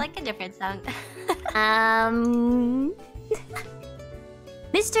 Enderman. I like a different song.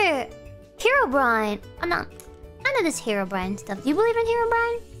 Mr. Herobrine. I'm not. None of this Herobrine stuff. Do you believe in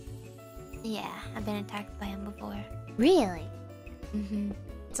Herobrine? Yeah, I've been attacked by him before. Really? Mm-hmm.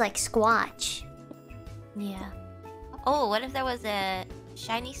 It's like Squatch. Yeah. Oh, what if there was a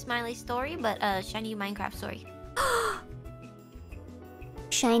shiny smiley story, but a shiny Minecraft story?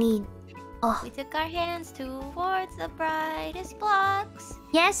 Shiny. Oh. We took our hands towards the brightest blocks.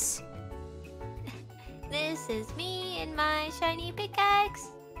 Yes. This is me and my shiny pickaxe.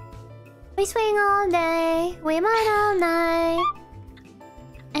 We swing all day, we mine all night.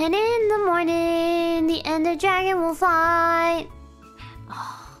 And in the morning, the Ender Dragon will fight.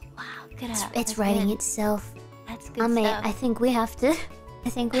 Oh, wow. Good. It's writing itself. That's good stuff. I think we have to... I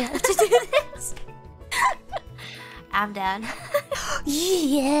think we have to do this. I'm down.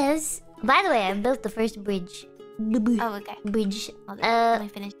 Yes. By the way, I built the first bridge. Oh, okay. Bridge. Let me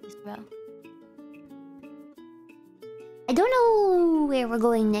finish this row. I don't know where we're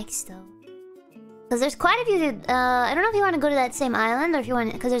going next, though. Because there's quite a few... I don't know if you want to go to that same island, or if you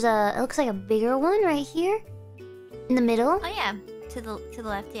want... Because there's a... It looks like a bigger one right here. In the middle. Oh, yeah. To the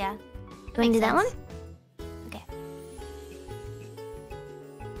left, yeah. You want to do that one? Okay.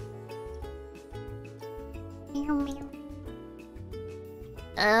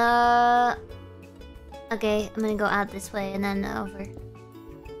 Okay, I'm gonna go out this way and then over.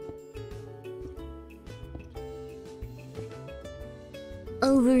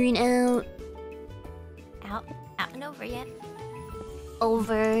 Over and out. Out and over yet.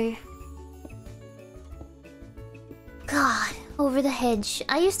 Over. God, over the hedge.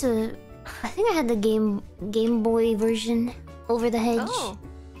 I used to... I think I had the Game Boy version. Over the hedge. Oh.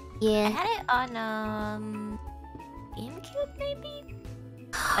 Yeah. I had it on GameCube maybe?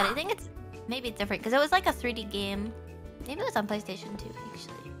 But I think maybe it's different because it was like a 3D game. Maybe it was on PlayStation 2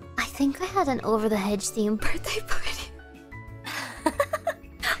 actually. I think I had an over the hedge themed birthday party.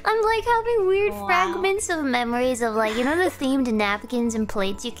 I'm like having weird fragments of memories of like, you know, the themed napkins and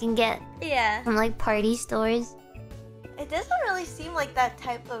plates you can get from like party stores. It doesn't really seem like that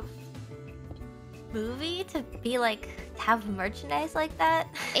type of movie to be like have merchandise like that.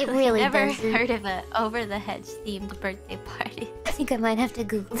 It really I've never doesn't. heard of an over the hedge themed birthday party. I think I might have to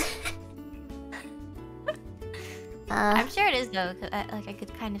Google it. I'm sure it is though. I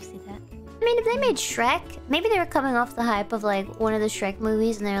could kind of see that. I mean, if they made Shrek, maybe they were coming off the hype of like one of the Shrek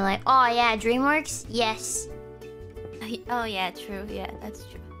movies, and they're like, "Oh yeah, DreamWorks, yes." Oh yeah, true. Yeah, that's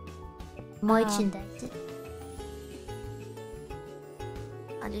true. Merchandise it.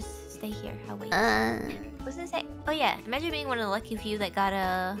 I'll just stay here. I'll wait. What was I say? Oh yeah, imagine being one of the lucky few that got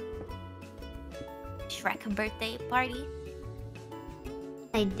a Shrek birthday party.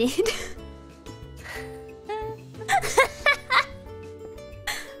 I did.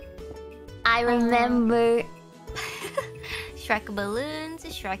 I remember. Shrek balloons,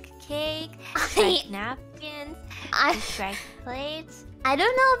 Shrek cake, Shrek napkins, Shrek plates. I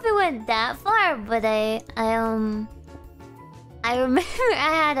don't know if it went that far, but I remember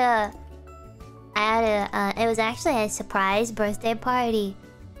I had a it was actually a surprise birthday party.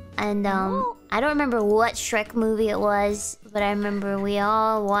 And I don't remember what Shrek movie it was, but I remember we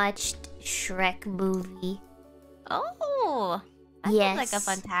all watched Shrek movie. Oh, that sounds like a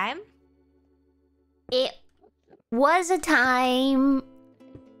fun time. It was a time,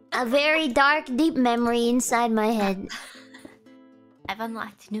 a very dark, deep memory inside my head. I've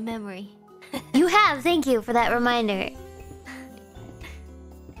unlocked a new memory. You have, thank you for that reminder.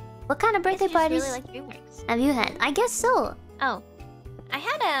 What kind of birthday parties really like DreamWorks. have you had? I guess so. Oh,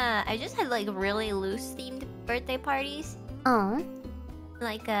 I just had like really loose themed birthday parties. Oh.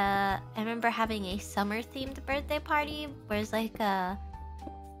 Like I remember having a summer themed birthday party where it's like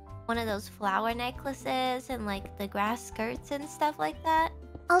one of those flower necklaces and like the grass skirts and stuff like that.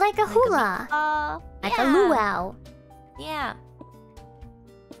 Oh, like a hula. Like a luau. Yeah.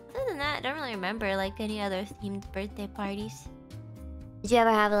 Other than that, I don't really remember like any other themed birthday parties. Did you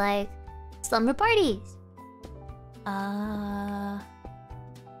ever have like slumber parties?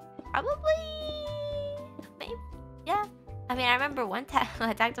 Probably. Maybe. Yeah. I mean, I remember one time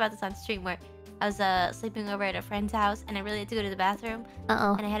I talked about this on stream where I was sleeping over at a friend's house and I really had to go to the bathroom.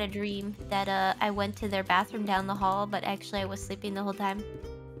 And I had a dream that I went to their bathroom down the hall, but actually I was sleeping the whole time.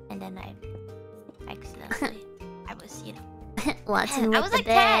 And then I accidentally I was, you know, Watson with was the like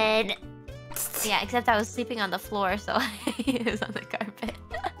bed. 10. Yeah, except I was sleeping on the floor, so it was on the carpet.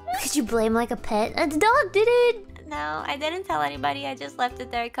 Could you blame like a pet? The dog did it. No, I didn't tell anybody. I just left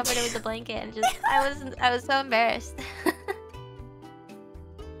it there, covered it with a blanket, and just I was so embarrassed.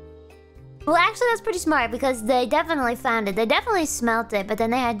 Well, actually, that's pretty smart because they definitely found it. They definitely smelt it, but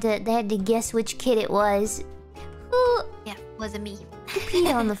then they had to guess which kid it was. Who? Yeah, wasn't me. Who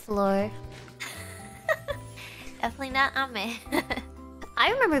peed on the floor? Definitely not on me.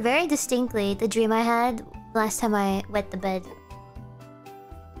 I remember very distinctly the dream I had last time I wet the bed.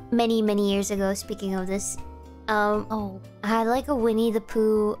 Many, many years ago, speaking of this. I had like a Winnie the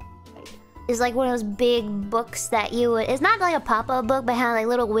Pooh. It's like one of those big books that you would... It's not like a pop-up book, but had like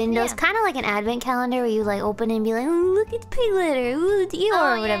little windows. Yeah. Kind of like an advent calendar where you like open it and be like, oh, look at the Piglet, or ooh, the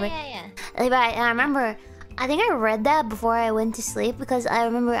Eeyore, or whatever. Yeah. But I remember... I think I read that before I went to sleep because I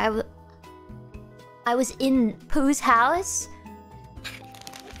remember I was in Pooh's house.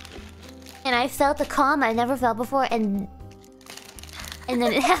 And I felt a calm I never felt before, and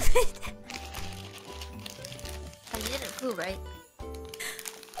then it happened. Oh, you didn't poo, right?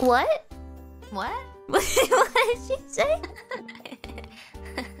 What? What? What did she say?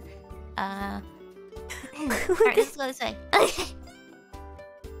 Alright, let's go this way. Okay.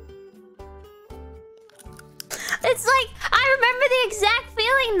 It's like I remember the exact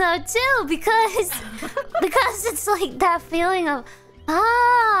feeling though too, because it's like that feeling of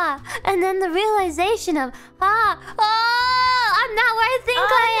and then the realization of I'm not where I think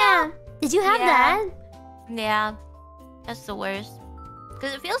I am. Did you have that? Yeah, that's the worst.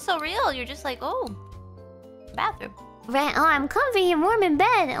 Because it feels so real. You're just like, oh, bathroom. Right. Oh, I'm comfy and warm in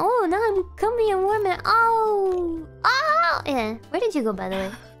bed. Oh, now I'm comfy and warm in... Oh. Yeah. Where did you go, by the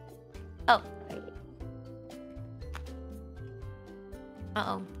way? Oh.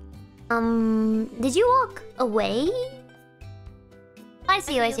 Uh-oh. Did you walk away? I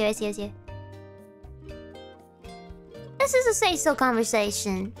see you. This is a say-so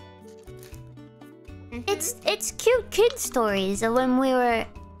conversation. It's cute kid stories of when we were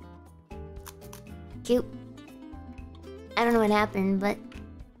cute. I don't know what happened, but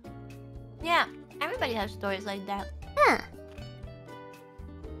yeah, everybody has stories like that. Yeah.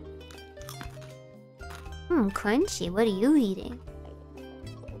 Crunchy. What are you eating?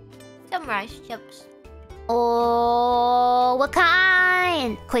 Some rice chips. Oh, what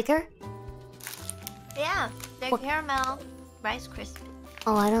kind? Quaker? Yeah, they're caramel Rice Krispies.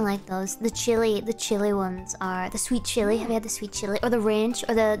 Oh, I don't like those. The chili ones are the sweet chili. Have you had the sweet chili or the ranch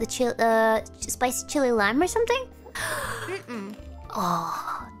or the spicy chili lime or something?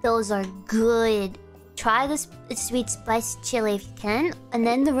 Oh, those are good. Try the sweet spicy chili if you can, and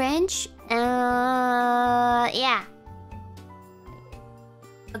then the ranch. Yeah.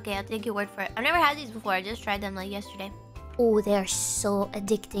 Okay, I'll take your word for it. I've never had these before. I just tried them like yesterday. Oh, they're so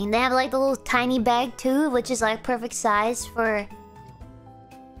addicting. They have like the little tiny bag too, which is like perfect size for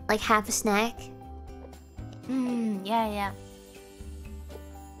like half a snack. Yeah.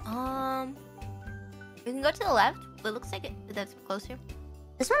 We can go to the left. It looks like that's closer.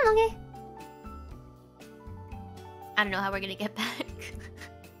 This one, okay. I don't know how we're gonna get back.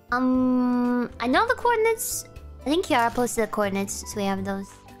 I know the coordinates. I think Kiara posted the coordinates, so we have those.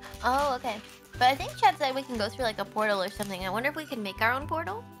 Oh, okay. But I think Chad said we can go through like a portal or something. I wonder if we can make our own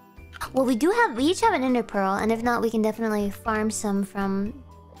portal? Well, we each have an ender pearl, and if not, we can definitely farm some from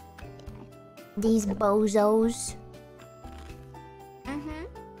these bozos.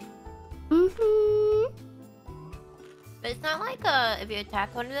 But it's not like if you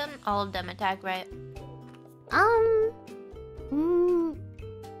attack one of them, all of them attack, right?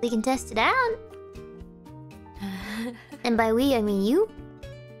 We can test it out. And by we, I mean you.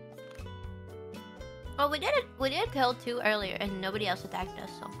 Well, we did kill 2 earlier, and nobody else attacked us,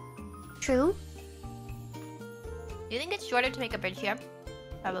 so... True. Do you think it's shorter to make a bridge here?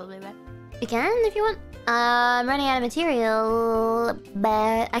 Probably, right? You can, if you want. I'm running out of material,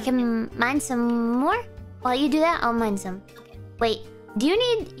 but I can mine some more. While you do that, I'll mine some. Okay. Wait, do you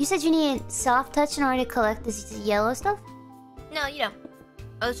need... You said you need soft touch in order to collect this yellow stuff? No, you don't.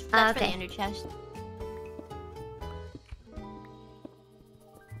 That's for the ender chest.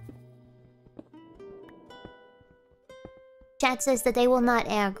 Chat says that they will not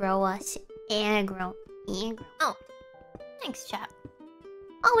aggro us. Aggro. Oh. Thanks, chat.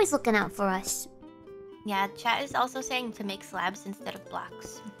 Always looking out for us. Yeah, chat is also saying to make slabs instead of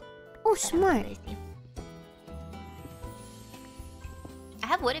blocks. Oh, smart. I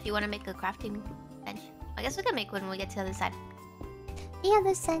have wood if you want to make a crafting bench. I guess we can make one when we get to the other side. The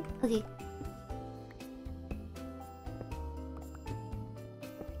other side. Okay.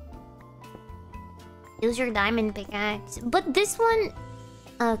 Use your diamond pickaxe. But this one...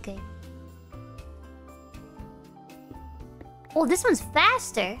 Okay. Oh, this one's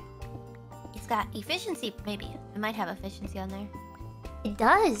faster. It's got efficiency, maybe. It might have efficiency on there. It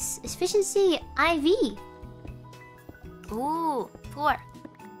does. Efficiency IV. Ooh, 4.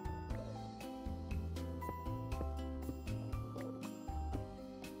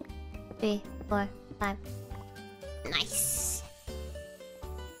 Three, 4, 5. Nice.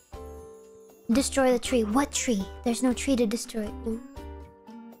 Destroy the tree. What tree? There's no tree to destroy. Ooh.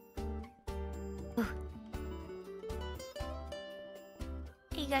 Ooh.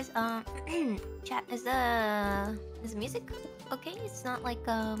 Hey guys, chat, is the music okay? It's not like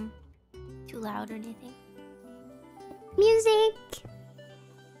too loud or anything. Music.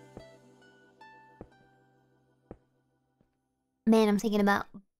 Man, I'm thinking about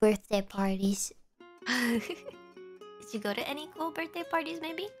birthday parties. Did you go to any cool birthday parties,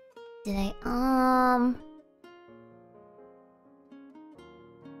 maybe? Did I?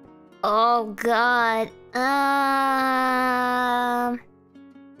 Oh God.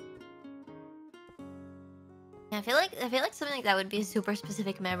 Yeah, I feel like something like that would be a super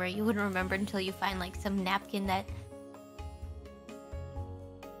specific memory. You wouldn't remember until you find like some napkin that.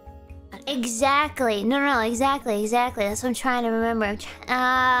 Exactly. No, exactly. That's what I'm trying to remember.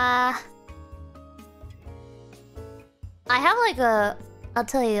 I have like a... I'll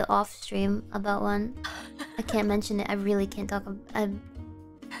tell you off stream about one. I can't mention it. I really can't talk about...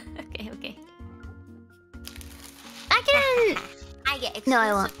 Okay. I can... I get exclusive No,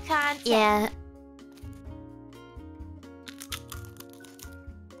 I won't. content. Yeah.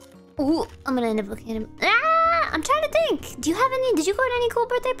 Ooh, I'm gonna end up looking at him. Ah! I'm trying to think. Do you have any... Did you go to any cool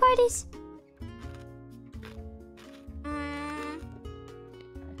birthday parties? I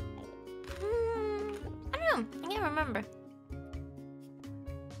don't know. I can't remember.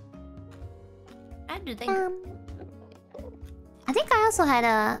 I had to think. I think I also had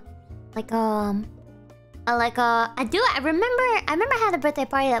I remember I had a birthday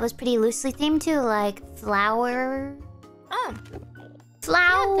party that was pretty loosely themed too, like flower. Oh.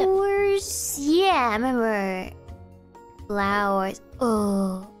 Flowers. Yeah, I remember. Flowers.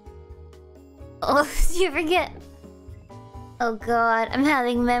 Oh, you forget. Oh God, I'm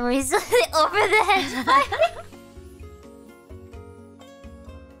having memories of the over the hedge party.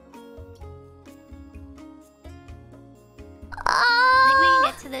 I think we can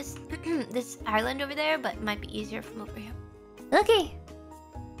get to this this island over there, but it might be easier from over here. Okay.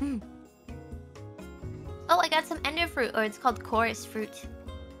 Oh, I got some ender fruit, or it's called chorus fruit.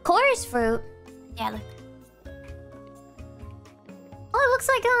 Chorus fruit. Yeah, look. Oh, it looks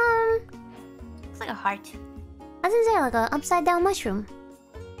like a heart. I was gonna say like a upside down mushroom.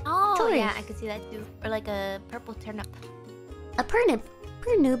 Oh, Chorus. yeah, I could see that too. Or like a purple turnip. A pernip.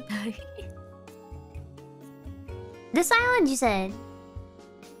 Pernoop. This island, you said?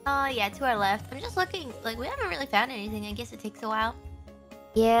 Oh, yeah, to our left. I'm just looking. Like, we haven't really found anything. I guess it takes a while.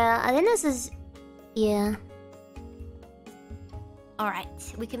 Yeah, I think this is... Yeah.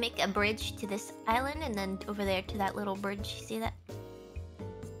 Alright, we can make a bridge to this island and then over there to that little bridge. See that?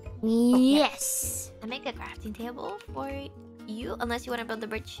 Yes! I make a crafting table for you, unless you want to build the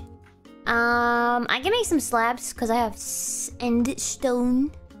bridge. I can make some slabs because I have and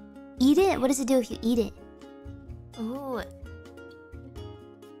stone. Eat it? What does it do if you eat it? Ooh. Am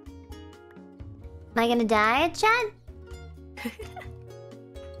I gonna die, Chad?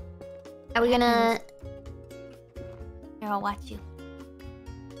 Are we gonna... Here, I'll watch you.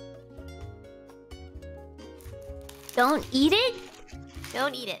 Don't eat it?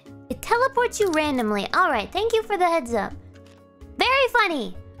 Don't eat it. It teleports you randomly. Alright, thank you for the heads up. Very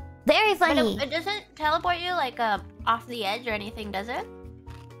funny! Very funny! But it doesn't teleport you, like, off the edge or anything, does it?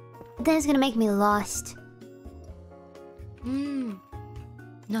 Then it's gonna make me lost. No,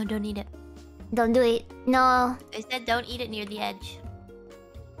 don't eat it. Don't do it. No. I said don't eat it near the edge.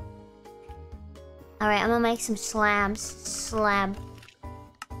 Alright, I'm gonna make some slabs. Slab.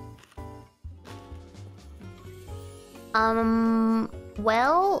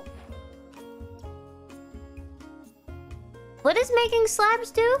 Well... What does making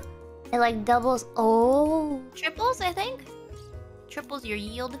slabs do? It like doubles... Oh... Triples, I think? Triples your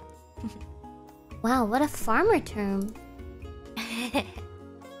yield. Wow, what a farmer term. I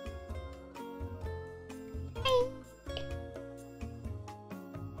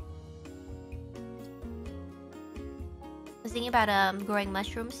was thinking about growing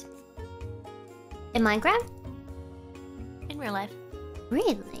mushrooms. In Minecraft? In real life.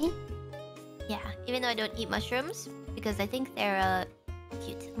 Really? Yeah, even though I don't eat mushrooms, because I think they're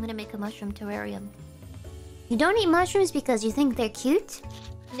cute. I'm gonna make a mushroom terrarium. You don't eat mushrooms because you think they're cute?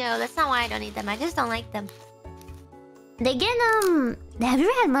 No, that's not why I don't eat them. I just don't like them. They get, have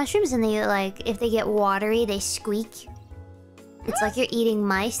you ever had mushrooms and they, like, if they get watery, they squeak? It's like you're eating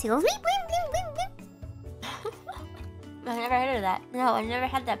mice. They go... Weep, weep, weep, weep, weep. I've never heard of that. No, I've never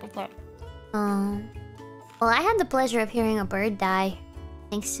had that before. Well, I had the pleasure of hearing a bird die.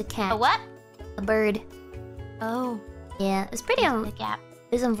 Thanks to cat. A what? A bird. Oh. Yeah, it's pretty, The gap.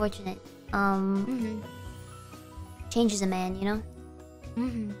 it was unfortunate. Changes a man, you know?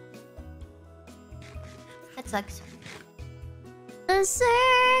 That sucks. A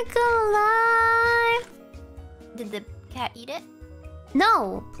circle life. Did the cat eat it?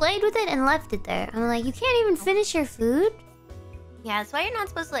 No, played with it and left it there. I'm like, you can't even finish your food? Yeah, that's why you're not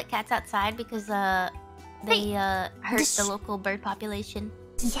supposed to let cats outside because they hurt the local bird population.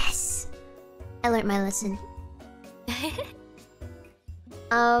 Yes! I learned my lesson.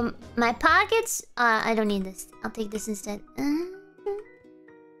 My pockets... I don't need this. I'll take this instead.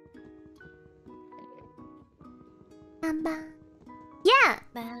 Yeah!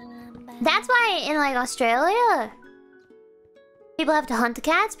 That's why in, like, Australia... people have to hunt the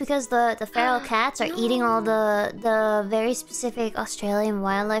cats because the feral cats are eating all the very specific Australian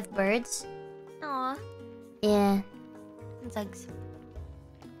wildlife birds. Aw. Yeah. That sucks.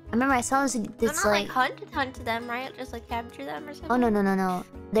 I remember I saw this Not like hunt them, right? Just like capture them or something? Oh no.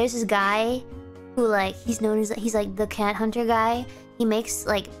 There's this guy who like he's known as he's like the cat hunter guy. He makes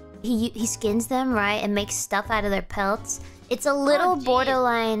like he skins them, right, and makes stuff out of their pelts. It's a little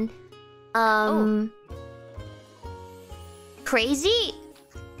borderline crazy.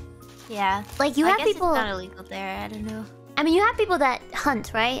 Yeah. Like you I have guess people it's not illegal there, I don't know. I mean you have people that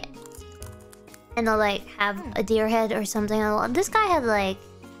hunt, right? And they'll like have a deer head or something. This guy had like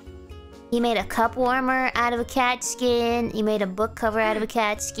he made a cup warmer out of a cat skin. He made a book cover out of a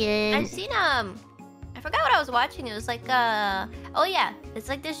cat skin. I've seen I forgot what I was watching. It was like oh yeah, it's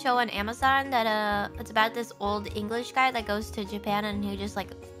like this show on Amazon that it's about this old English guy that goes to Japan and he just like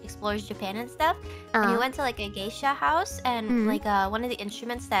explores Japan and stuff. And he went to like a geisha house and like one of the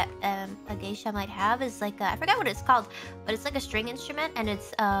instruments that a geisha might have is like I forgot what it's called, but it's like a string instrument and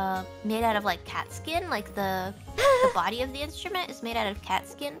it's made out of like cat skin. Like the body of the instrument is made out of cat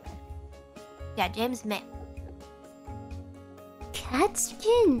skin. Yeah, James May. Cat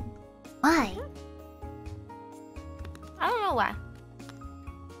skin? Why? I don't know why.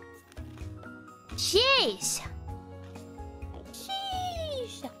 Jeez.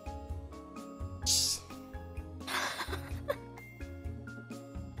 Sheesh.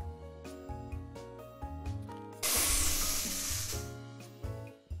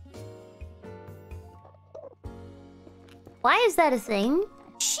 Why is that a thing?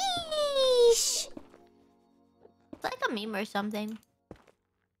 Sheesh. It's like a meme or something.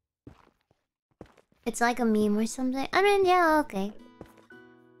 It's like a meme or something. I mean, yeah, okay.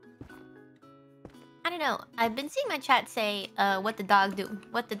 I don't know. I've been seeing my chat say, what the dog do?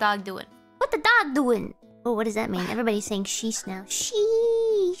 What the dog doing? What the dog doing? Oh, what does that mean? Everybody's saying sheesh now.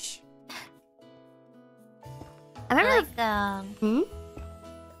 Sheesh. I remember.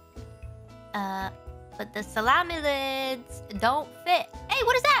 Like, but the salami lids don't fit. Hey,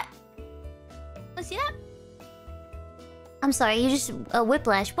 what is that? Let's see that. I'm sorry, you just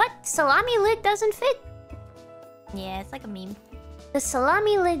whiplash. What? Salami lid doesn't fit? Yeah, it's like a meme. The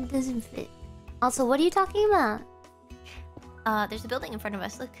salami lid doesn't fit. Also, what are you talking about? There's a building in front of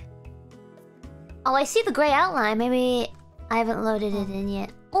us. Look. Oh, I see the gray outline. Maybe I haven't loaded it in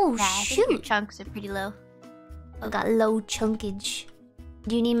yet. Oh, Yeah, I think your shoot! chunks are pretty low. I got low chunkage.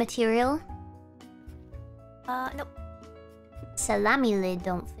 Do you need material? Nope. Salami lid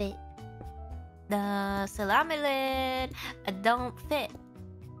don't fit. The salami lid don't fit.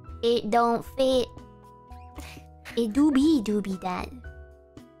 It don't fit. It doobie that.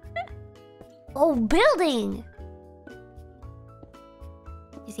 Oh, building!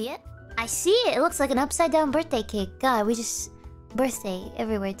 You see it? I see it. It looks like an upside down birthday cake. God, we just birthday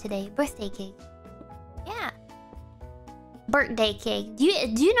everywhere today. Birthday cake. Yeah. Birthday cake. Do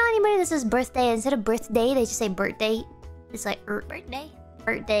you know anybody that says birthday instead of birthday? They just say birthday. It's like Birthday.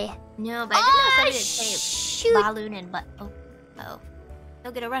 birthday. No, but I didn't know somebody would say shoot! balloon and butt. Oh, uh-oh.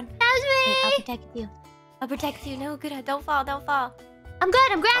 No, good, run. That was me. Wait, I'll protect you. I'll protect you. No, good, don't fall, don't fall. I'm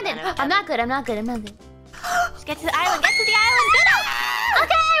good. I'm grounded. Oh, I'm not good. I'm not good. I'm not good. Just get to the island. Get to the island. Good.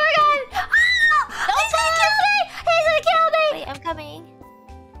 Okay, we're good. Oh, he's gonna kill me. He's gonna kill me. Wait, I'm coming.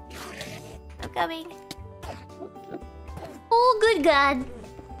 I'm coming. Oh, good God.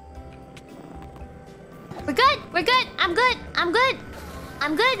 We're good. We're good. I'm good. I'm good.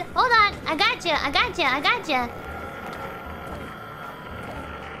 I'm good. Hold on. I got you. I got you. I got you.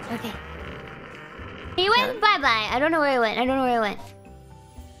 Okay. He went bye-bye. I don't know where he went. I don't know where he went.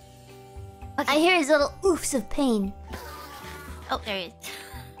 Okay. I hear his little oofs of pain. Oh, there he is.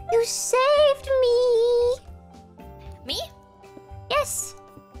 You saved me. Me? Yes.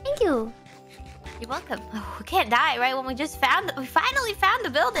 Thank you. You're welcome. Oh, we can't die, right? When we finally found the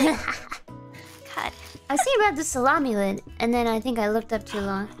building. God. I was thinking about the salami lid, and then I think I looked up too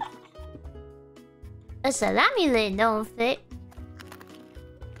long. The salami lid don't fit.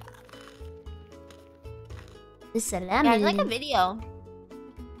 The salami Yeah, lid. it's like a video.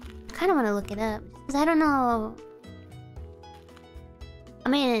 I kind of want to look it up because I don't know. I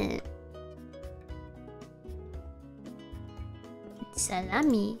mean,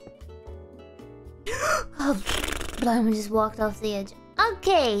 salami. Oh, I just walked off the edge.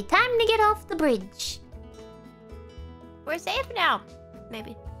 Okay, time to get off the bridge. We're safe now.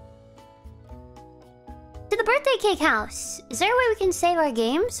 Maybe. To the birthday cake house. Is there a way we can save our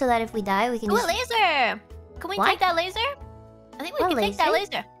game so that if we die, we can Ooh, just... a laser! Can we What? take that laser? I think we can take that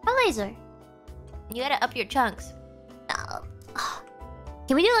laser. A laser. You gotta up your chunks.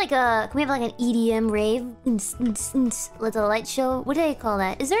 Can we do like a... Can we have like an EDM rave? Let the light show? What do they call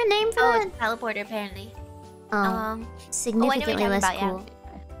that? Is there a name for that? It's a teleporter apparently. Significantly less cool.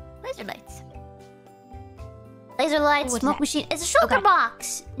 Laser lights. Laser lights, smoke machine. It's a shulker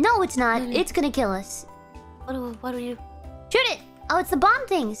box! No, it's not. It's gonna kill us. What do we do? Shoot it! Oh, it's the bomb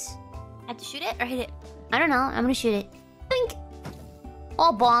things. I have to shoot it or hit it? I don't know. I'm gonna shoot it. Blink!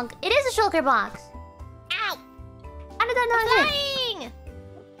 Oh, bonk. It is a shulker box. Ow! How did that not hit? Flying!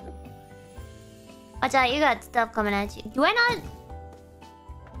 Watch out, you got stuff coming at you. Do I not?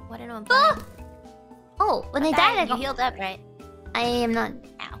 What did I flying? Oh, when they died, I You healed up, right? I am not.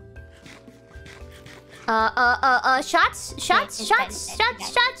 Ow. Shots.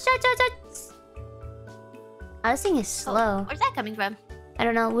 Oh, this thing is slow. Where's that coming from? I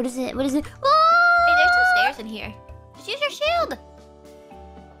don't know. What is it? What is it? Hey, Oh! there's some stairs in here. Just use your shield!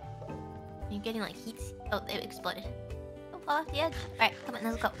 You're getting like heat. Oh, it exploded. Oh, fall off the edge. Alright, come on,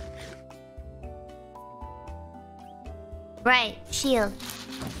 let's go. Right, shield.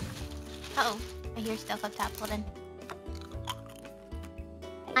 Uh oh, I hear stuff up top. Hold on.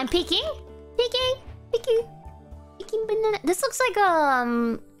 I'm peeking. Peeking banana. This looks like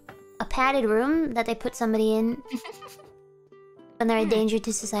a padded room that they put somebody in when they're a danger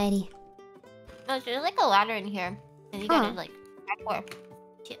to society. No, there's like a ladder in here. And you gotta like parkour.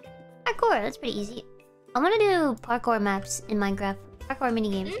 Shit. Parkour, that's pretty easy. I want to do parkour maps in Minecraft. Parkour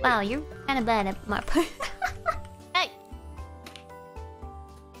minigames. Wow, you're kind of bad at my part. Hey!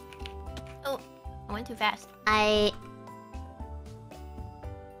 Oh, I went too fast. I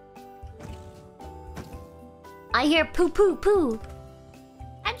hear poo poo poo.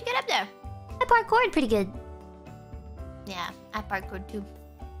 How'd you get up there? I parkoured pretty good. Yeah, I parkoured too.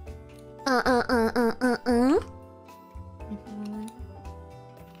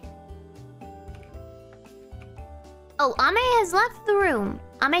 Oh, Ame has left the room.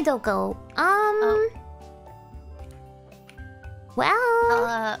 Ame Doko.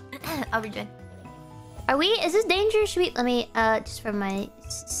 Well, I'll rejoin. are we? Is this dangerous? Should we? Let me. Just for my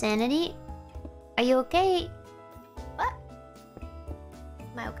sanity. Are you okay? What?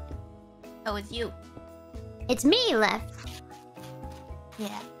 Am I okay? Oh, it's you. It's me left.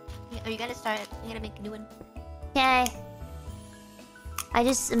 Yeah. Oh, you gotta start. You gotta make a new one. Okay. I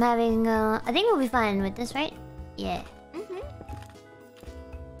just am having. I think we'll be fine with this, right? Yeah.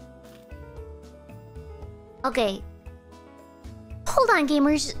 Okay. Hold on,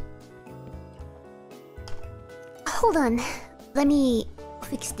 gamers. Hold on. Let me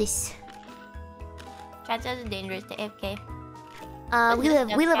fix this. Chat says it's dangerous to AFK.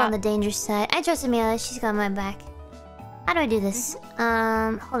 We live on the dangerous side. I trust Amelia. She's got my back. How do I do this?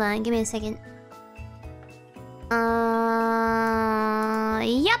 Hold on. Give me a second.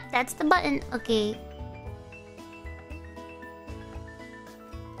 Yep, that's the button. Okay.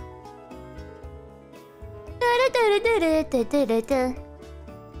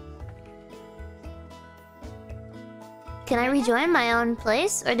 Can I rejoin my own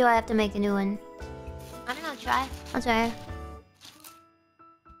place, or do I have to make a new one? I don't know, try. I'll try.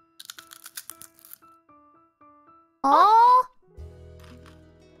 Oh!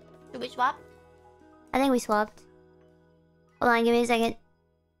 Did we swap? I think we swapped. Hold on, give me a second.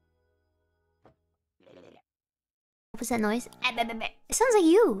 What was that noise? It sounds like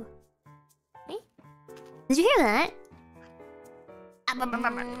you. Me? Did you hear that?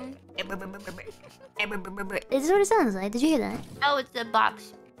 Is this what it sounds like? Did you hear that? Oh, it's the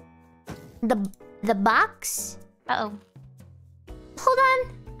box. The box? Uh-oh. Hold on.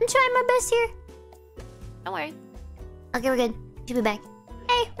 I'm trying my best here. Don't worry. Okay, we're good. Should be back.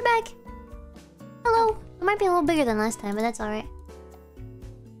 Hey, we're back. Hello. It might be a little bigger than last time, but that's alright.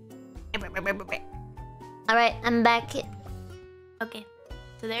 Alright, I'm back. Okay.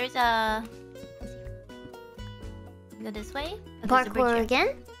 So there's a... Go this way. Oh, Parkour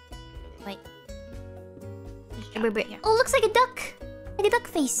again? Wait. Oh, looks like a duck. Like a duck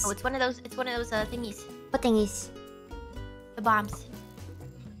face. Oh, it's one of those thingies. What thingies? The bombs.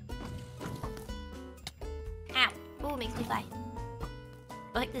 Ow. Ooh, makes me fly.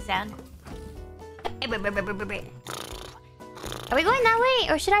 I like the sound. Are we going that way,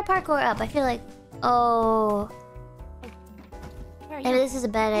 or should I parkour up? I feel like... Oh... Maybe this is a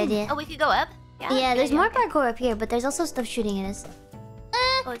bad idea. Oh, we could go up? Yeah, there's more parkour up here, but there's also stuff shooting at us.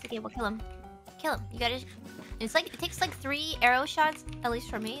 Oh, it's okay. We'll kill him. Kill him. You gotta... It's like... It takes like 3 arrow shots, at least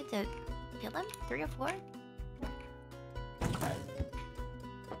for me, to kill them. 3 or 4.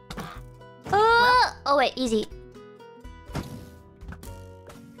 Oh, wait. Easy.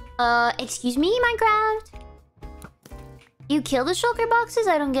 Excuse me, Minecraft? You kill the shulker boxes?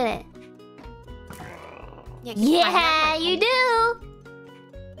 I don't get it. Yeah, you do!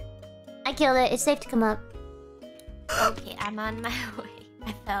 I killed it. It's safe to come up. Okay, I'm on my way.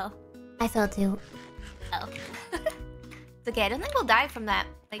 I fell. I fell too. Oh. It's okay. I don't think we'll die from that.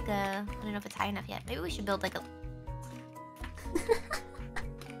 Like, I don't know if it's high enough yet. Maybe we should build like a...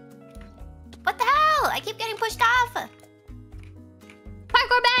 What the hell? I keep getting pushed off!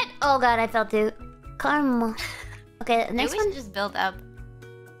 Parkour bat! Oh god, I fell too. Karma. Okay, the next Maybe we one... should just build up.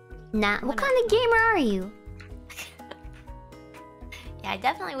 Nah, what kind of gamer are you? Yeah, I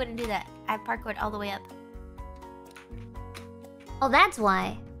definitely wouldn't do that. I parkoured all the way up. Oh, that's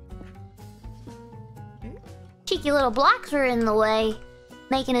why. Cheeky little blocks were in the way,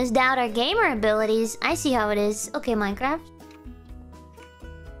 making us doubt our gamer abilities. I see how it is. Okay, Minecraft.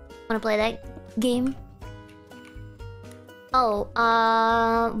 Wanna play that game? Oh,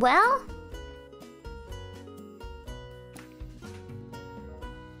 well...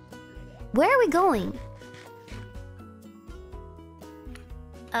 Where are we going?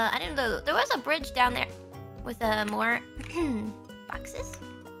 I didn't know. There was a bridge down there with more boxes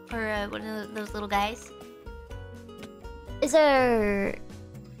for one of those little guys. Is there...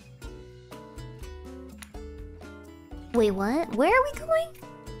 Wait, what? Where are we going?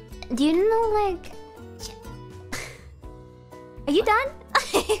 Do you know, like... Are you done?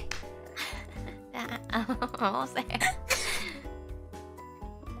 Almost there.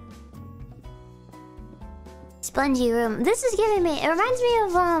 Spongy room. This is giving me... It reminds me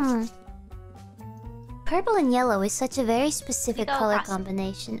of, purple and yellow is such a very specific color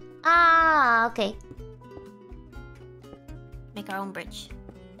combination. Ah, okay. Make our own bridge.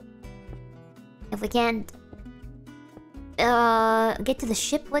 If we can't... get to the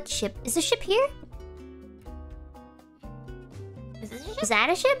ship? What ship? Is the ship here? Is this a ship? Is that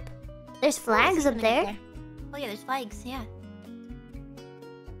a ship? There's flags up there. Oh yeah, there's flags, yeah.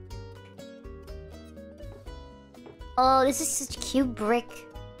 Oh, this is such cute brick.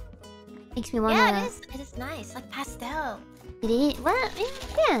 Makes me wanna... Yeah, it is. It is nice. Like pastel. Did he? What?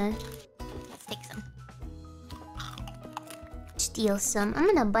 Yeah. Let's take some. Steal some. I'm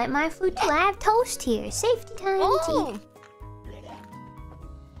gonna bite my food too. I have toast here. Safety time. Oh!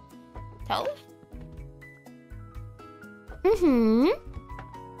 Toast? Mm-hmm.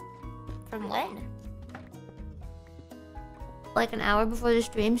 From when? Like an hour before the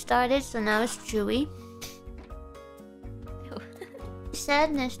stream started, so now it's chewy.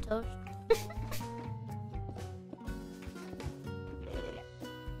 Sadness toast.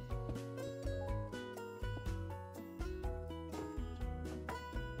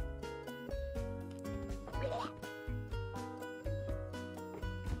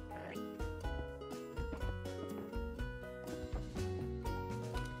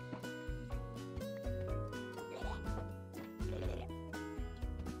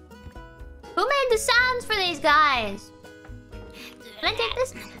 Who made the sounds for these guys? Can I take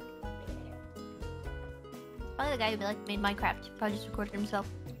this? Probably the guy who like made Minecraft. Probably just recorded himself.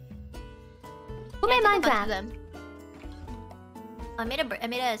 Who made I took a bunch of Minecraft? them. I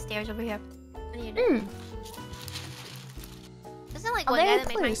made a stairs over here. What are you Hmm. doing? Isn't like Oh, one guy very that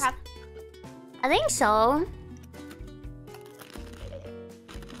made pleased. Minecraft? I think so.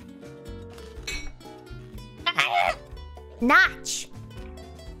 Notch.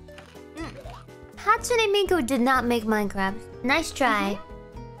 Hatsune Miku did not make Minecraft. Nice try.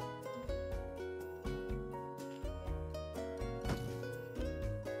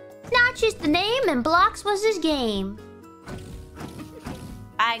 Notch is the name and Blocks was his game.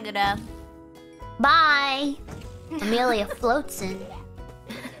 I'm gonna. Bye. Amelia floats in.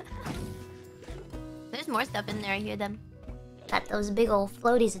 There's more stuff in there. I hear them. Got those big old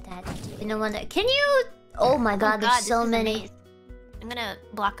floaties attached. You know wonder. Can you? Oh my God! There's so this is a many. maze. I'm gonna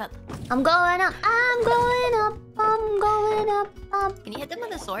block up. I'm going up. I'm going up. I'm going up. Up. Can you hit them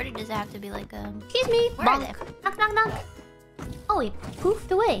with a sword, or does it have to be like Excuse me. Where are they? Bonk. Knock, knock, knock. Oh, he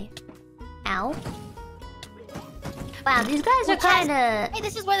poofed away. Ow. Wow, these guys are kind of. Hey,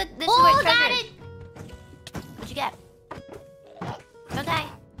 this is where this Oh, is where got treasure it. is. What'd you get? Don't die.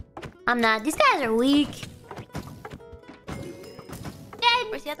 I'm not. These guys are weak. Dead.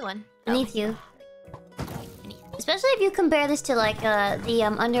 Where's the other one? Beneath you. Beneath. Especially if you compare this to like the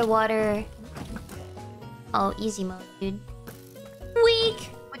underwater. Oh, easy mode, dude. Weak.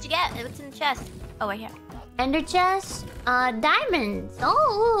 What'd you get? What's in the chest? Oh, right here. Ender chest. Diamonds.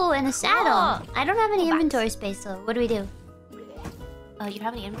 Oh, and a saddle. Oh. I don't have any Oh, inventory space though. What do we do? You don't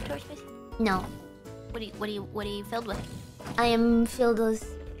have any inventory space? No, What are you filled with? I am filled with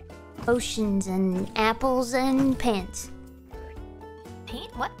potions and apples and pants.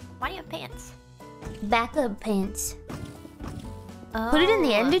 Paint? What? Why do you have pants? Backup pants. Oh. Put it in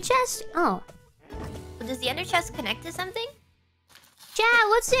the ender chest? Oh. Does the ender chest connect to something? Chat,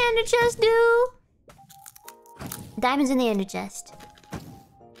 what's the ender chest do? Diamonds in the ender chest.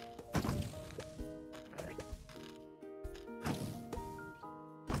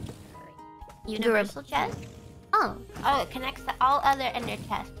 Universal chest? Oh. Oh, it connects to all other ender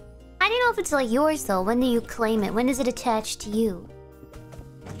chests. How do you know if it's like yours though? When do you claim it? When is it attached to you?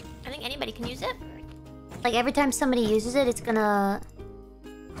 I think anybody can use it. Like every time somebody uses it, it's gonna...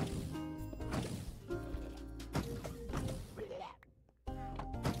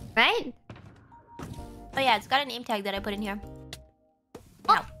 Right? Oh yeah, it's got a name tag that I put in here.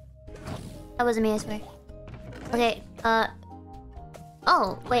 Oh. That wasn't me, I swear. Okay,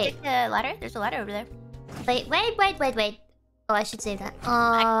 oh, wait. Take the ladder. There's a ladder over there. Wait. Oh, I should save that.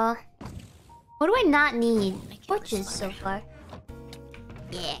 What do I not need? Torches so far.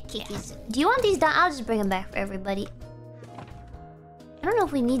 Yeah, kickies. Do you want these I'll just bring them back for everybody. I don't know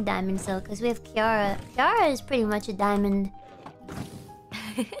if we need diamonds though, because we have Kiara. Kiara is pretty much a diamond.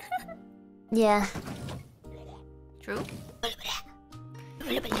 Yeah. True.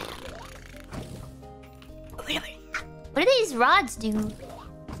 What do these rods do?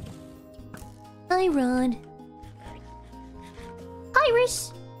 Hi, Rod.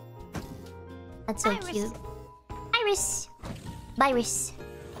 Iris. That's so Iris. cute. Iris. Virus.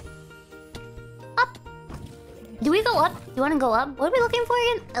 Up. Do we go up? Do you want to go up? What are we looking for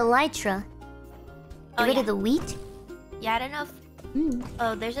again? Elytra. Get rid of the wheat? Yeah, I don't know if...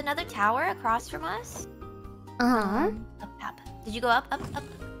 Oh, there's another tower across from us. Uh-huh. Up. Did you go up? Up.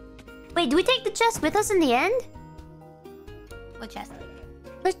 Wait, do we take the chest with us in the end? What chest?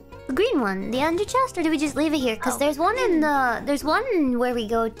 The green one. The under chest? Or do we just leave it here? Because there's one in the... There's one where we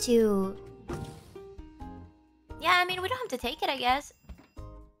go to... Yeah, I mean, we don't have to take it, I guess.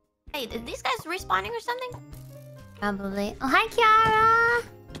 Hey, did these guys respawning or something? Probably. Oh, hi, Kiara!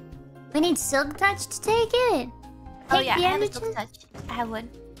 We need Silk Touch to take it. Oh Take yeah, the I have ender a silk chest? touch. I have one.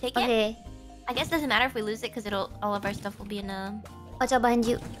 Take it. Okay. I guess it doesn't matter if we lose it because all of our stuff will be in a. Watch out behind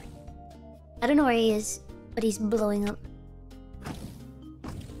you. I don't know where he is, but he's blowing up.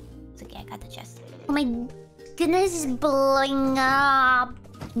 It's okay, I got the chest. Oh my goodness, he's blowing up.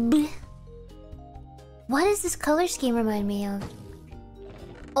 What does this color scheme remind me of?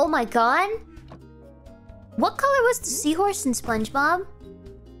 Oh my god. What color was the seahorse in SpongeBob?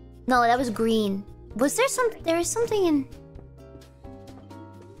 No, that was green. Was there some... There was something in...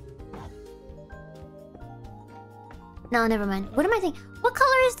 No, never mind. What am I thinking? What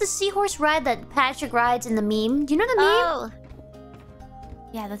color is the seahorse ride that Patrick rides in the meme? Do you know the meme? Oh.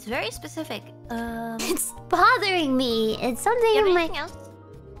 Yeah, that's very specific. It's bothering me. It's something in my... anything else?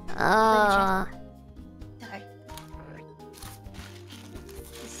 Sorry.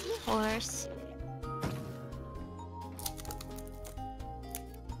 The seahorse.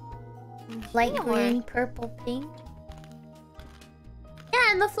 Light green, purple, pink.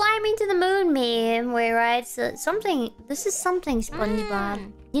 Yeah, and the Fly Me to the Moon meme where he rides something. This is something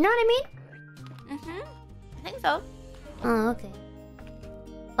SpongeBob. You know what I mean? I think so. Oh, okay.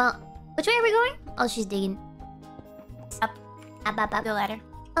 Well, which way are we going? Oh, she's digging. Up. Up. The ladder.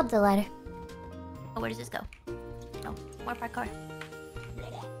 Up the ladder. Oh, where does this go? Oh, more parkour.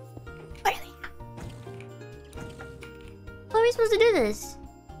 How are we supposed to do this?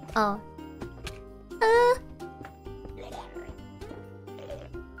 Oh.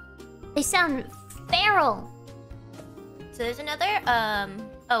 They sound feral. So there's another,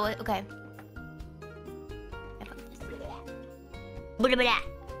 oh, okay.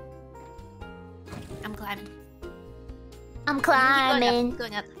 I'm climbing. I'm climbing. Keep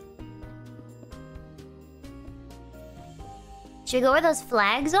going up. Should we go where those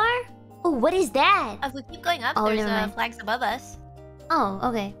flags are? Oh, what is that? If we keep going up, Oh, there's never mind. flags above us. Oh,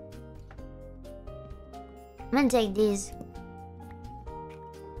 okay. I'm gonna take these.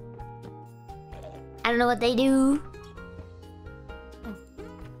 I don't know what they do.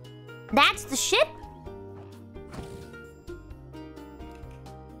 That's the ship?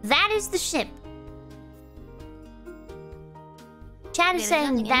 That is the ship. Chat is Okay, there's saying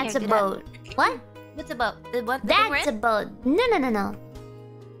nothing in that's a here. Get out. boat. What? What's a boat? The one That's a boat. No.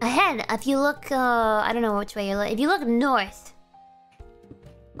 Ahead, if you look, I don't know which way you're looking. If you look north.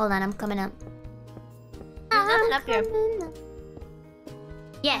 Hold on, I'm coming up. There's nothing up here. Coming up.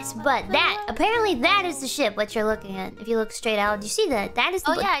 Yes, but that, apparently that is the ship, what you're looking at. If you look straight out, do you see that? That is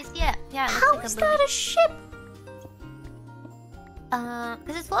the Oh boat. yeah, I see it. Yeah, it looks How like is a that a ship?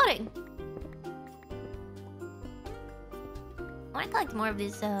 because it's floating. I want to collect more of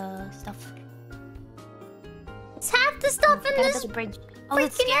this stuff. It's half the stuff in Gotta this. build a bridge. Oh,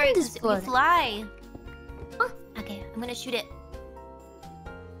 it's freaking scary end is 'cause you floating. fly. Huh? Okay, I'm gonna shoot it.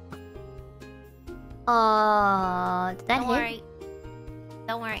 Oh, did that Don't hit? worry.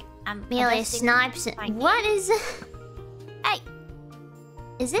 Don't worry. Amelia adjusting snipes it. my- What is it? Hey!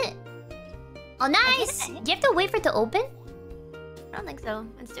 Is it? Oh, nice! it. Do you have to wait for it to open? I don't think so.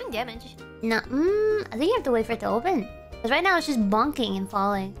 It's doing damage. No, I think you have to wait for it to open. Because right now it's just bonking and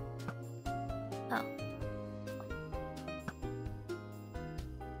falling. Oh.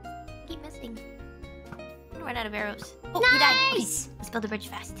 Keep missing. I'm gonna run out of arrows. Oh, he died. Okay, Nice! let's build the bridge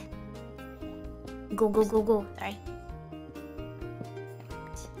fast. Go. Sorry.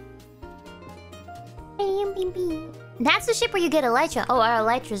 That's the ship where you get Elytra. Oh, our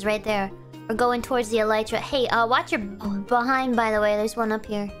Elytra's right there. We're going towards the Elytra. Hey, watch your behind, by the way. There's one up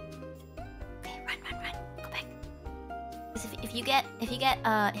here. Okay, run. Go back. 'Cause if you get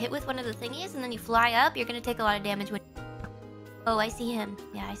hit with one of the thingies and then you fly up, you're gonna take a lot of damage when. Oh, I see him.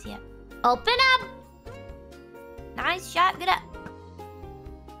 Yeah, I see it. Open up! Nice shot. Good up.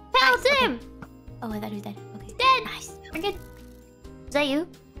 Pounce Nice, him! Oh, I thought he was dead. Okay. Dead! Nice. We're good. Is that you?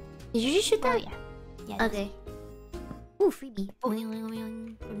 Did you just shoot Oh that? yeah. Yeah. Okay. Ooh, freebie.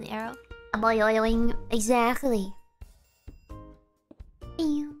 From the arrow. Boing. Exactly.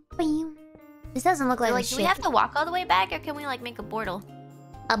 This doesn't look like So, a like, ship. do we have to walk all the way back, or can we like make a portal?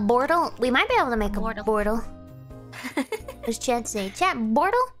 A portal? We might be able to make a Portal. portal. What's Chat say? Chat,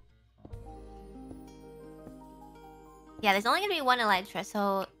 portal? Yeah, there's only gonna be one Elytra,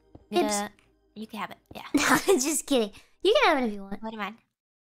 so Hips. you can have it. Yeah. No, just kidding. You can have it if you want. What am I?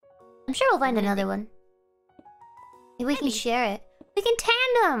 I'm sure we'll find another one. Maybe we can Maybe. share it. We can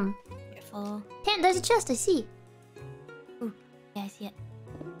tandem! Careful. There's a chest, I see. Ooh, yeah, I see it.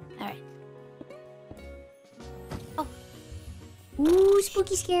 All right. Ooh,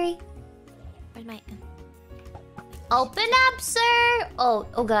 spooky scary. Where's my? Open up, sir! Oh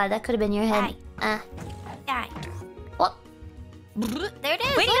god, that could have been your head. Die. What? There it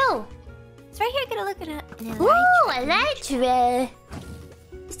is. Where'd Look. you go? It's right here. Get a look at it. Ooh, Elytra!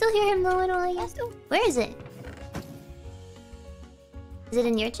 You still hear him though, I don't like it. Where is it? Is it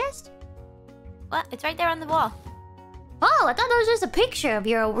in your chest? What? It's right there on the wall. Oh, I thought that was just a picture of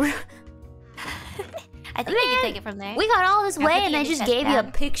your... I think we can take it from there. We got all this way and I just gave you a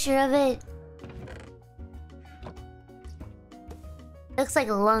picture of it. Looks like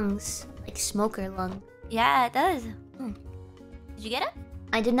lungs. Like smoker lung. Yeah, it does. Did you get it?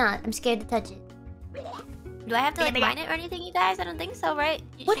 I did not. I'm scared to touch it. Do I have to like mine it or anything, you guys? I don't think so, right?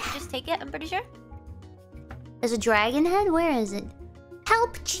 You should just take it, I'm pretty sure. There's a dragon head? Where is it?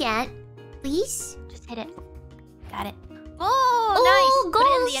 Help, chat. Please? Just hit it. Got it. Oh, nice! Put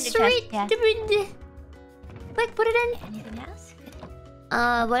it in the under chest. Yeah. Quick, put it in. Okay, anything else?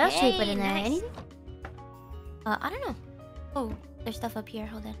 What else should we put in there? Anything? I don't know. Oh, there's stuff up here.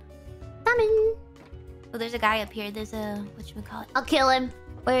 Hold on. Coming. Oh, there's a guy up here. There's a... whatchamacallit? I'll kill him.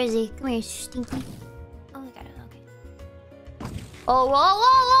 Where is he? Come here, stinky. Oh, we got it. Okay. Oh, whoa,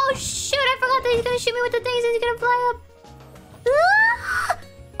 whoa, whoa! Shoot! I forgot that he's gonna shoot me with the things and he's gonna fly up. Ah!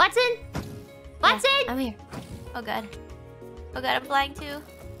 Watson! Watson! Yeah, I'm here. Oh god. Oh god, I'm flying too.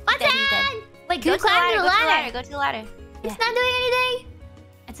 Watson! He's dead. Wait, can we climb the ladder? Go to the ladder. It's not doing anything.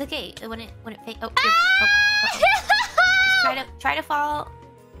 It's okay. When it fades. Oh, Ah! Just try to fall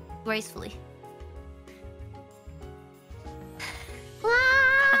gracefully.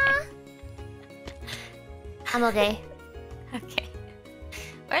 Ah! I'm okay. Okay.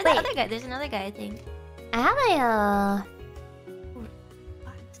 Where's the other guy? There's another guy, I think. I have a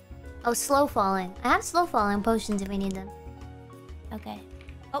oh, slow falling. I have slow falling potions if we need them. Okay.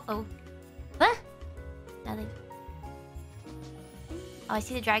 Oh. What? Nothing. Oh, I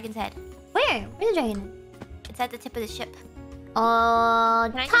see the dragon's head. Where? Where's the dragon? It's at the tip of the ship. Oh,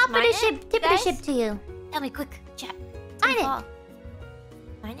 Can I top of just the ship. Tip of the ship to you. Tell me quick, chat. Mine it.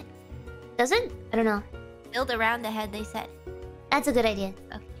 Mine it. Does it? I don't know. Build around the head, they said. That's a good idea.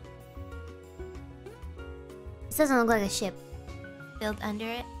 Okay. This doesn't look like a ship. Build under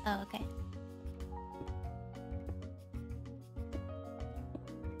it? Oh, okay.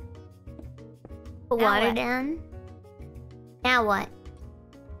 Put water down. Now what?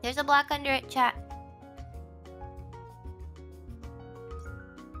 There's a block under it, chat.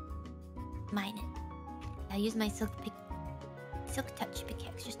 Mine it. I'll use my silk touch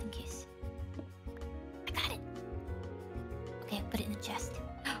pickaxe just in case. I got it. Okay, put it in the chest.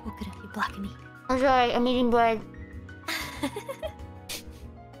 Oh, good. You're blocking me. I'm sorry. I'm eating bread.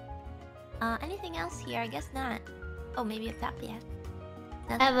 Anything else here? I guess not. Oh, maybe up top, yeah.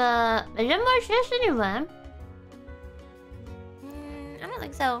 I have a... Is there more chest anywhere? I don't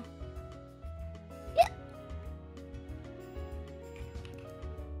think so. Yeah.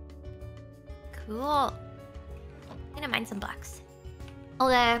 Cool. I'm gonna mine some blocks.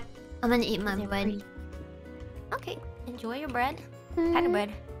 Okay. I'm gonna eat my bread. Okay. Enjoy your bread. What kind of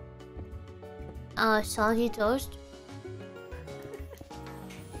bread? Soggy toast.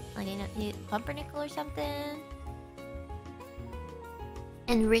 Like, you pumpernickel or something?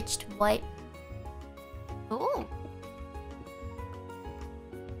 Enriched white. Oh.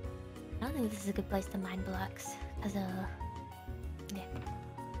 I don't think this is a good place to mine blocks. As a... yeah.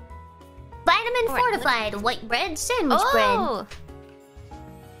 Vitamin fortified white bread sandwich bread.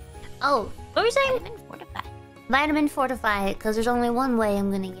 Oh, what were you saying? Vitamin fortified. Vitamin fortified, because there's only one way I'm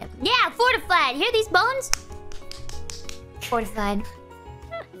gonna get. Yeah, fortified. Hear these bones? Fortified.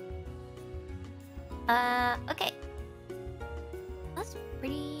 Okay. That's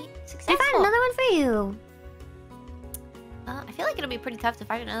pretty successful. I found another one for you. I feel like it'll be pretty tough to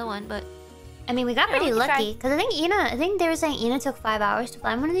find another one, but I mean, we got pretty lucky because I think they were saying Ina took 5 hours to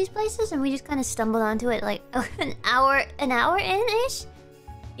find one of these places, and we just kind of stumbled onto it like an hour in ish.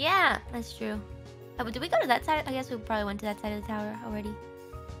 Yeah, that's true. Oh, but did we go to that side? I guess we probably went to that side of the tower already.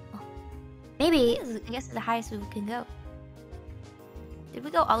 Oh. Maybe. I guess it's the highest we can go. Did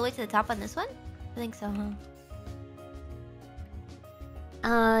we go all the way to the top on this one? I think so, huh?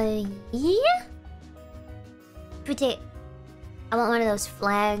 Yeah. If we take... I want one of those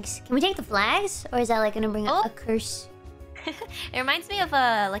flags. Can we take the flags? Or is that like gonna bring up a curse? It reminds me of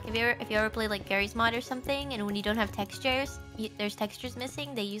like if you ever play like Gary's mod or something, and when you don't have textures, there's textures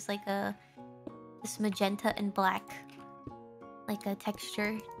missing. They use like this magenta and black, like a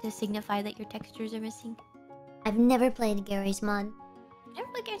texture to signify that your textures are missing. I've never played Gary's mod. Never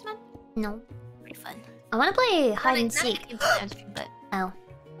played Gary's mod? No. Pretty fun. I want to play hide and seek. But oh.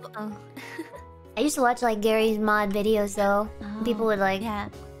 I used to watch like Gary's mod videos though. People would like... Yeah.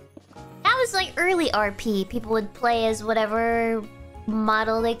 That was like early RP. People would play as whatever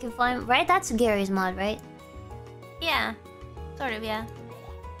model they could find. Right? That's Gary's mod, right? Yeah. Sort of, yeah.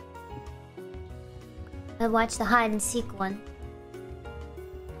 I watched the hide and seek one.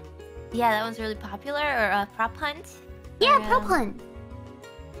 Yeah, that one's really popular. Or prop hunt. Yeah, or, prop hunt.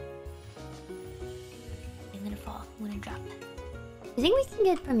 I'm gonna fall. I'm gonna drop. You think we can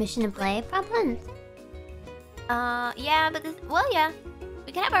get permission to play prop hunt? Yeah, but yeah.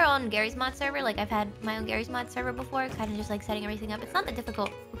 We can have our own Gary's Mod server. Like, I've had my own Gary's Mod server before. Kind of just, like, setting everything up. It's not that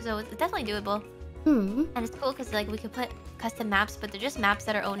difficult. So, it's definitely doable. Hmm. And it's cool because, like, we could put custom maps, but they're just maps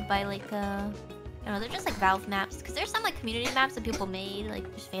that are owned by, like, I don't know, they're just, like, Valve maps. Because there's some, like, community maps that people made. Like,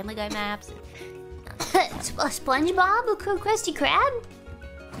 there's Family Guy maps. A SpongeBob? A Krusty Krab?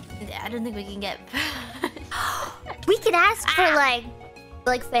 I don't think we can get... We could ask for,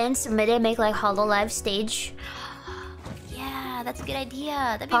 like, fans submitted, make, like, Hololive stage. Yeah, that's a good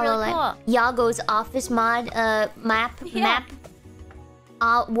idea. That'd be really cool. Yago's office mod, map.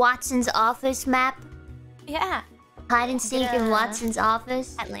 Watson's office map. Yeah. Hide and seek in Watson's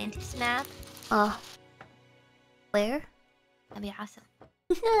office. Atlantis map. Where? That'd be awesome.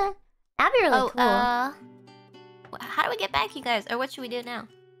 That'd be really cool. How do we get back, you guys? Or what should we do now?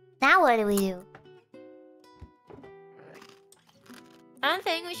 Now what do we do? I don't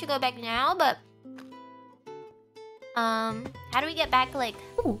think we should go back now, but... how do we get back, like...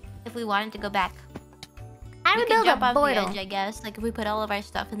 If we wanted to go back? How do we build jump a off portal? the edge, I guess. Like, if we put all of our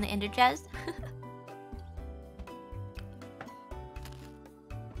stuff in the ender chest.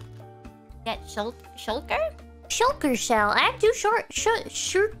 Get shulker? Shulker shell. I have two short.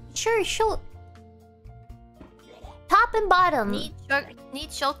 Top and bottom. Need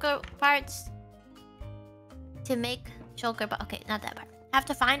shulker parts to make shulker. Okay, not that part. Have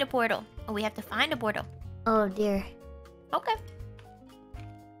to find a portal. Oh, we have to find a portal. Oh dear. Okay.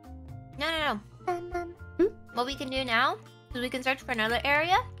 No. What we can do now is we can search for another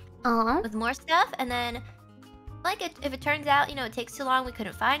area with more stuff, and then, like, if it turns out, you know, it takes too long, we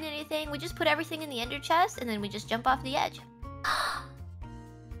couldn't find anything, we just put everything in the ender chest, and then we just jump off the edge.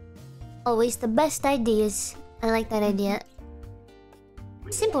 Always the best ideas. I like that idea.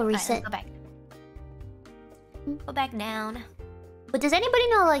 Simple reset. Right, let's go back. Go back down. But does anybody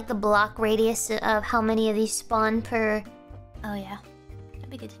know, like, the block radius of how many of these spawn per... Oh, yeah. That'd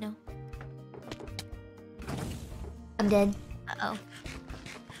be good to know. I'm dead. Uh-oh.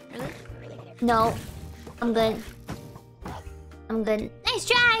 Really? No. I'm good. I'm good. Nice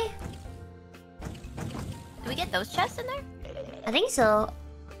try! Did we get those chests in there? I think so.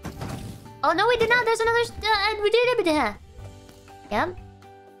 Oh, no, we did not. There's another... we did it. Yep.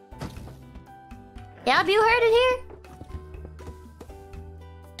 Yep, you heard it here.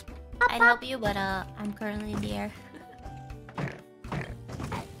 I'd help you, but I'm currently in the air.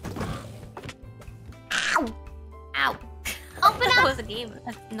 Ow! Ow! Open up! That was a game.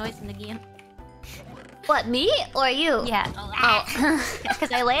 A noise in the game. What, me or you? Yeah. Oh.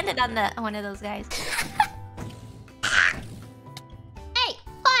 Because I landed on one of those guys. Hey!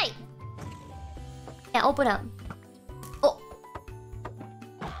 Fight! Yeah, open up. Oh.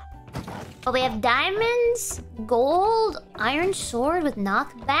 Oh, we have diamonds, gold, iron sword with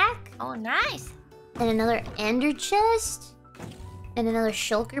knockback. Oh, nice. And another ender chest. And another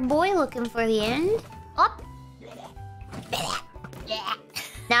shulker boy looking for the end. Up. Yeah.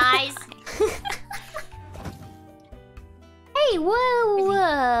 Nice. Hey,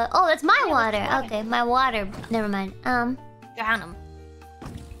 whoa. Oh, that's my water. Okay, my water. Never mind. Drown him.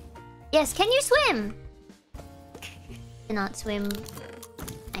 Yes, can you swim? Cannot swim.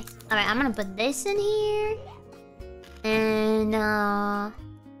 Nice. Alright, I'm gonna put this in here. And,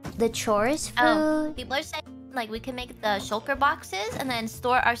 the chores food. Oh, people are saying, like, we can make the shulker boxes and then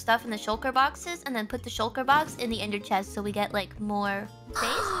store our stuff in the shulker boxes and then put the shulker box in the ender chest so we get, like, more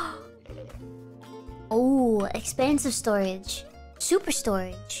space. Oh, expansive storage. Super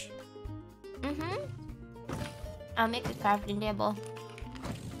storage. Mm-hmm. I'll make a crafting table.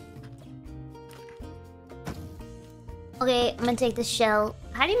 Okay, I'm gonna take the shell.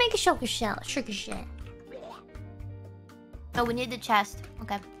 How do you make a shulker shell? Shulker shell. Oh, we need the chest.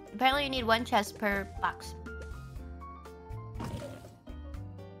 Okay. Apparently you need one chest per box.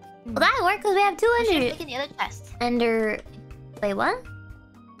 Well, that'll work because we have two We should ender... make the other chest. Ender... Wait, what?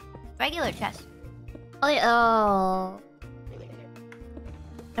 Regular chest. Oh, yeah. Oh.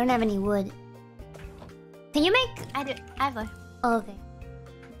 I don't have any wood. Can you make... I do. I have one. Oh, okay.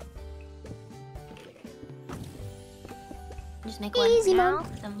 Just make Easy one now, mode.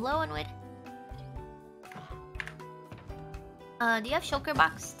 'cause I'm low on wood. Do you have shulker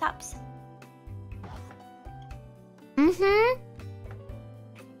box tops? Mm-hmm.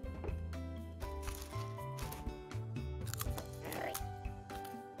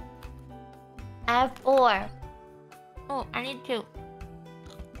 I have 4. Oh, I need 2.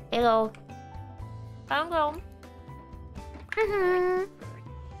 There you go. I'm going. Mm-hmm.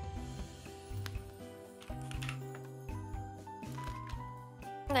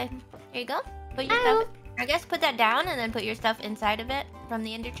 Okay, here you go. Put your stuff. I guess put that down and then put your stuff inside of it from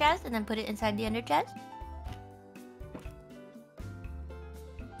the ender chest, and then put it inside the ender chest.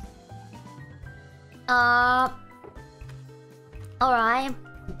 Alright.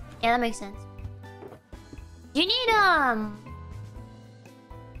 Yeah, that makes sense. You need,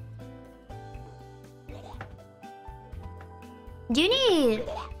 Do you need...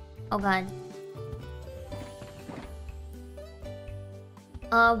 Oh god.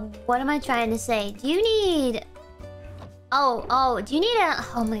 What am I trying to say? Do you need... Oh, do you need a...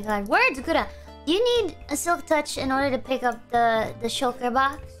 Oh my god, words, Gura. Do you need a silk touch in order to pick up the shulker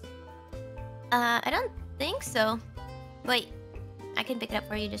box? I don't think so. Wait, I can pick it up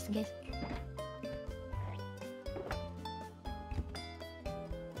for you just in case.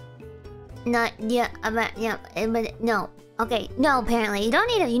 Not, yeah, but no. Okay, no, apparently. You don't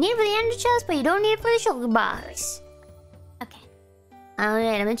need it. You need it for the ender chest, but you don't need it for the shulker box. Okay.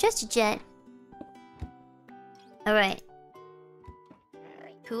 Alright, I'm interested, Jet. Alright.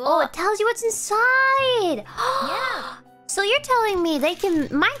 Cool. Oh, it tells you what's inside! Yeah. So you're telling me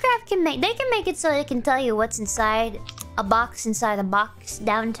Minecraft can make it so they can tell you what's inside a box inside a box,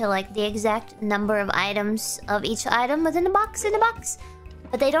 down to like the exact number of items of each item within the box in the box,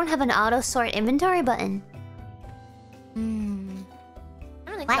 but they don't have an auto sort inventory button. I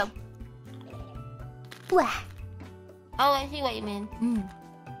don't think What? so. What? Oh, I see what you mean.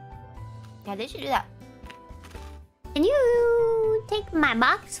 Yeah, they should do that. Can you take my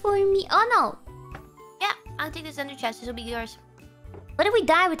box for me? Oh no! Yeah, I'll take this ender chest. This will be yours. What if we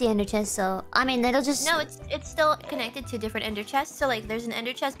die with the ender chest? So I mean, it'll just... No, it's still connected to different ender chests. So like, there's an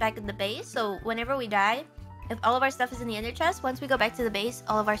ender chest back at the base. So whenever we die, if all of our stuff is in the ender chest, once we go back to the base,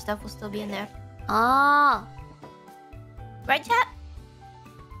 all of our stuff will still be in there. Oh. Right, chat?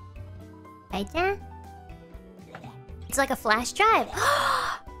 Right there? It's like a flash drive.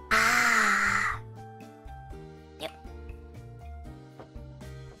 Ah. Yep.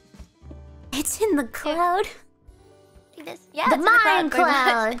 It's in the cloud. Take this. Yeah, The it's mine in the cloud.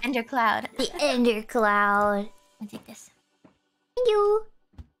 cloud. The ender cloud. The ender cloud. I'll take this. Thank you.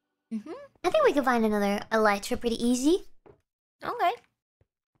 Mm-hmm. I think we can find another Elytra pretty easy. Okay.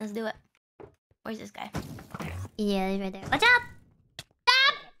 Let's do it. Where's this guy? Yeah, he's right there. Watch out!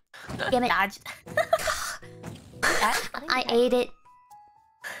 Stop! Damn it. Dodged. I ate it.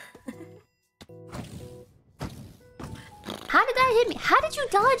 How did that hit me? How did you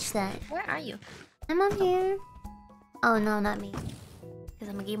dodge that? Where are you? I'm up here. Oh no, not me. Because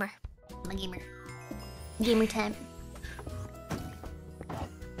I'm a gamer. I'm a gamer. Gamer time.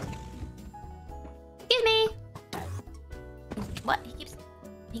 Excuse me. What?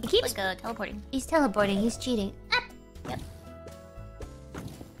 He keeps like teleporting. He's teleporting. He's cheating. Ah. Yep.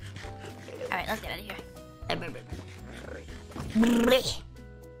 Alright, let's get out of here.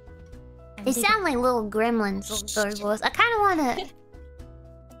 They sound like little gremlins, little gargoyles. I kind of want to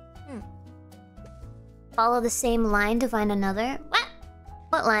follow the same line to find another. What?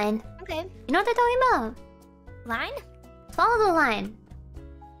 What line? Okay. You know what they're talking about? Line? Follow the line.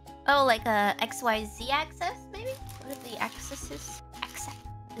 Oh, like a XYZ axis, maybe? What if the axis is... Axis?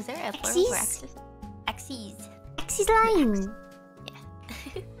 Is there a plural for axis? Axes. Axis line.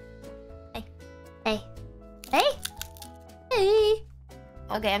 Yeah. Hey. Hey. Hey? Hey.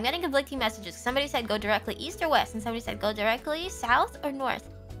 Okay, I'm getting conflicting messages. Somebody said go directly east or west, and somebody said go directly south or north.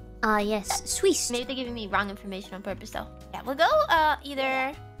 Yes. Swiss. Maybe they're giving me wrong information on purpose, though. Yeah, we'll go,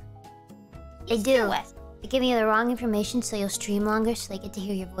 either... They east do. or west. They give you the wrong information so you'll stream longer, so they get to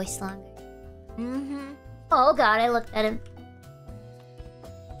hear your voice longer. Mm-hmm. Oh god, I looked at him.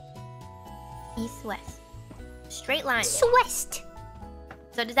 East-west. Straight line. Swist.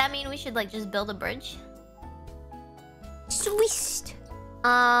 So does that mean we should, like, just build a bridge? Swist.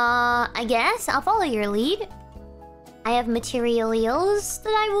 I guess. I'll follow your lead. I have materials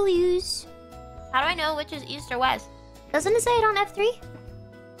that I will use. How do I know which is east or west? Doesn't it say it on F3?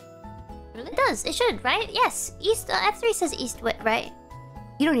 Really? It does. It should, right? Yes. East. F3 says east, right?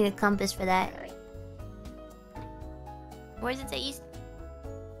 You don't need a compass for that. Where does it say east?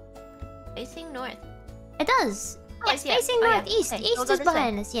 Facing north. It does. Oh, I Yes, see it. facing Oh, yeah. northeast. Okay, East we'll go is this way.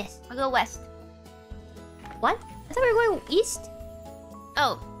 behind us. Yes. I'll go west. What? I thought we were going east.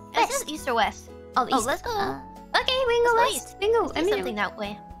 Oh, West. is this east or west? Oh, east. let's go. Okay, we can go Let's go west. east. We can go. Let's I do mean, something that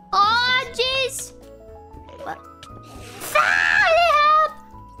way. oh, jeez. What? Help!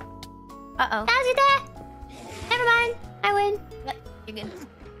 Uh-oh. How's it there? Never mind. I win. Yep, you're good.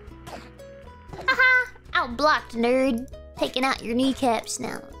 Haha. Outblocked, nerd. Taking out your kneecaps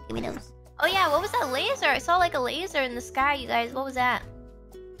now. Give me those. Oh yeah, what was that laser? I saw like a laser in the sky, you guys. What was that?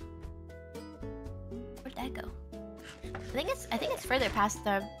 Where'd that go? I think it's further past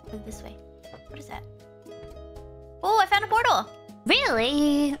the this way. What is that? Oh, I found a portal.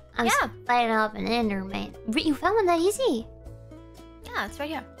 Really? I'm Yeah. fighting off an Enderman. You found one that easy? Yeah, it's right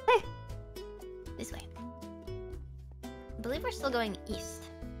here. Hey. This way. I believe we're still going east.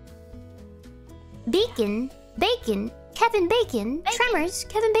 Bacon, Bacon, Kevin Bacon, Tremors,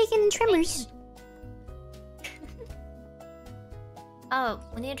 Kevin Bacon and Tremors. Oh,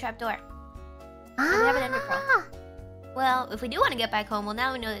 we need a trapdoor. Ah. We have an ender pearl. Well, if we do want to get back home, well,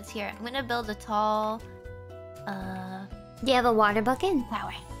 now we know it's here. I'm gonna build a tall, Do you have a water bucket?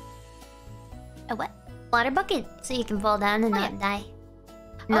 tower. A what? Water bucket, so you can fall down and not die.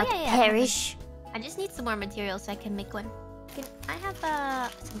 Not yeah. perish. I just need some more materials so I can make one. I have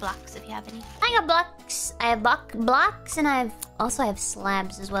some blocks if you have any. I got blocks. I have blocks, and I have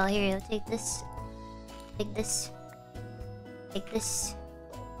slabs as well. Here, you take this. Take this. Take this.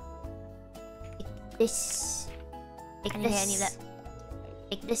 Take this. Take I didn't this. get any of that.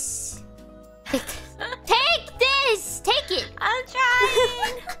 Take this. Take this. Take this! Take it! I'm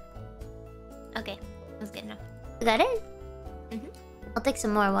trying! Okay, that's good enough. You got it? Mm-hmm. I'll take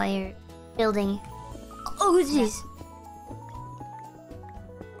some more while you're building. Oh, jeez.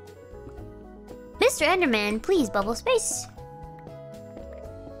 Mr. Enderman, please bubble space.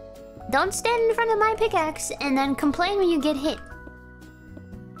 Don't stand in front of my pickaxe and then complain when you get hit.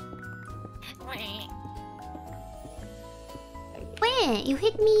 Wait, you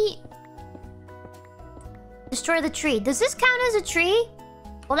hit me. Destroy the tree. Does this count as a tree?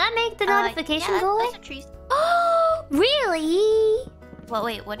 Will that make the notification go away? Those are trees. Oh, really? Well,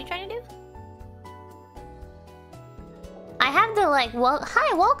 wait, what are you trying to do? I have the like, well,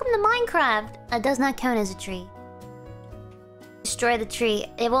 hi, welcome to Minecraft. That does not count as a tree. Destroy the tree.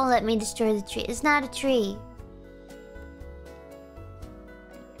 It won't let me destroy the tree. It's not a tree.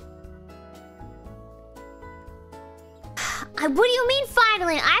 What do you mean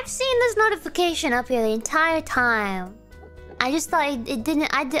finally? I've seen this notification up here the entire time. I just thought it didn't.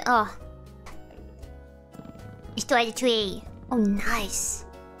 Oh. Destroy the tree. Oh, nice.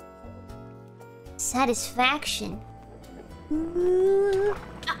 Satisfaction.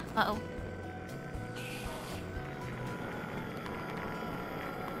 Uh-oh.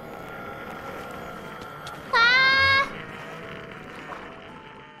 Ah!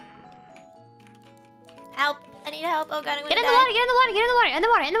 Help! I need help. Oh god, I'm gonna Get in die. the water, get in the water, get in the water, in the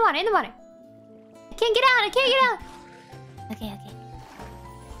water, in the water, in the water. I can't get out, I can't get out. Okay.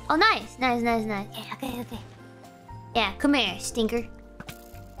 Oh, nice, nice. Okay. Yeah, come here, stinker.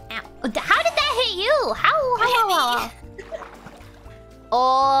 Ow. How did that hit you? How?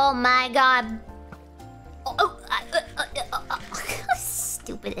 Oh my god.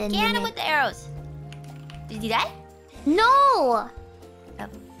 Stupid enemy. Get him with the arrows. Did you die? No! Oh,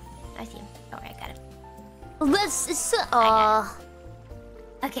 I see him. Alright, I got him.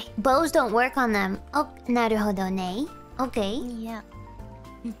 Okay. Bows don't work on them. Oh, naruhodo ne. Okay. Yeah.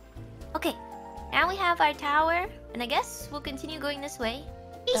 Okay. Now we have our tower, and I guess we'll continue going this way,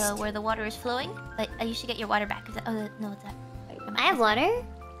 where the water is flowing. But you should get your water back. Is that? Oh no, it's that. I have water.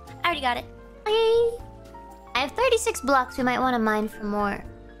 I already got it. Okay. I have 36 blocks. We might want to mine for more.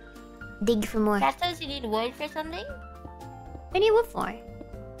 Dig for more. That says you need wood for something. What do you need wood for?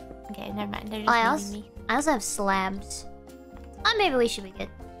 Okay, never mind. They're just needing me. I also have slabs. Oh, maybe we should be good.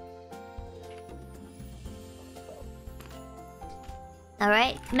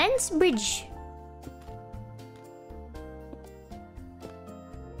 Alright, commence bridge.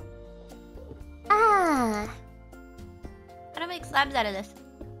 Ah. How do I make slabs out of this?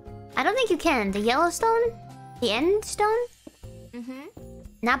 I don't think you can. The yellow stone? The end stone? Mm-hmm.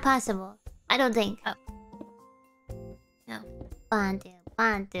 Not possible. I don't think. Oh. No. One, two.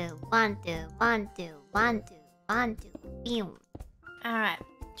 Boom. Alright.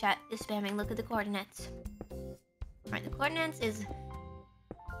 Chat is spamming. Look at the coordinates. Alright, the coordinates is...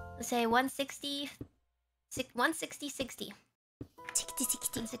 Let's say 160... 160, 60. 60,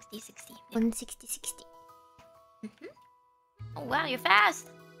 60. 160, 60. 160, 60. Mm-hmm. Oh wow, you're fast!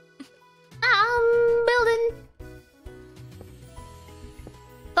 I'm building.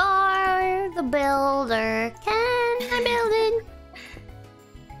 For the builder, can I build it?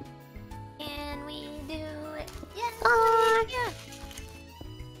 Can we do it? Yes! For... Yeah!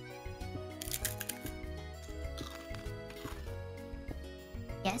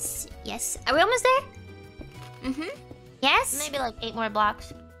 Yes, yes. Are we almost there? Mm-hmm. Yes? Maybe like 8 more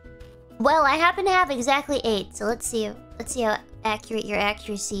blocks. Well, I happen to have exactly 8, so let's see how accurate your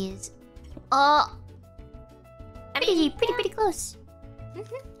accuracy is. Oh, pretty close.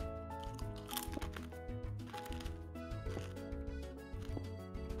 Mm-hmm.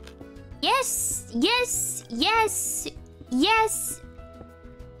 Yes, yes, yes. Yes!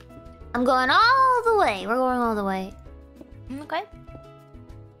 I'm going all the way. We're going all the way. Okay.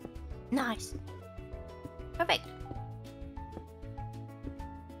 Nice. Perfect.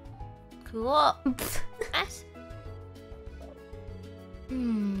 Cool. Nice.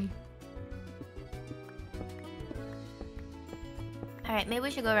 Alright, maybe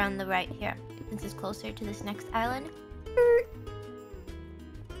we should go around the right here, since it's closer to this next island.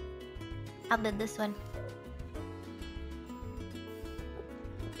 I'll build this one.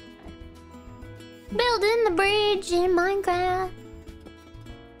 Building the bridge in Minecraft.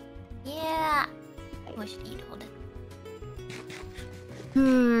 Yeah. I should eat. Hold it.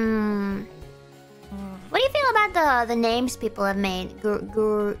 What do you feel about the names people have made?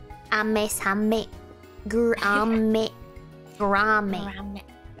 Gurame.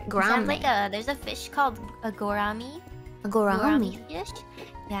 Sounds like there's a fish called a gourami. A gourami fish.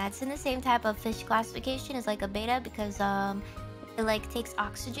 Yeah, it's in the same type of fish classification as like a beta because it like takes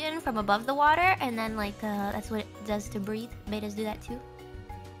oxygen from above the water and then like that's what it does to breathe. Betas do that too.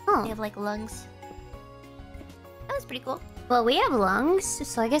 Oh. They have like lungs. That was pretty cool. Well, we have lungs,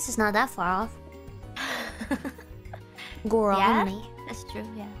 so I guess it's not that far off. Gourami. Yeah, that's true.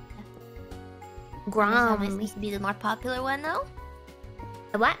 Yeah. Gourami needs to be the more popular one though.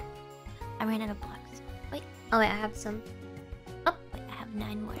 The what? I ran out of blocks. Wait. Oh wait, I have some. Oh, wait, I have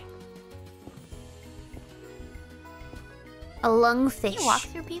 9 more. A lungfish. Can you walk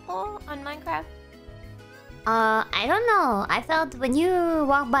through people on Minecraft? I don't know. I felt when you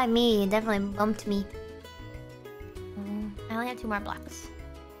walked by me, it definitely bumped me. I only have 2 more blocks.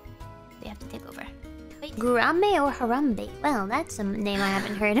 They have to take over. Wait. Gurame or Harambe? Well, that's a name I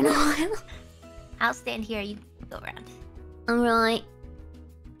haven't heard in a while. I'll stand here. You go around. Alright.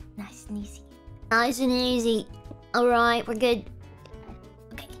 Nice and easy. Nice and easy. Alright, we're good.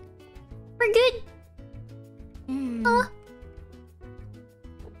 Okay. We're good.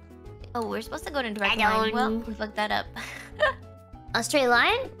 Oh, we're supposed to go in a direct line. Well, we fucked that up. A straight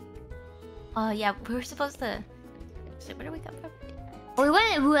line? Oh, yeah. We were supposed to... So where do we come from? We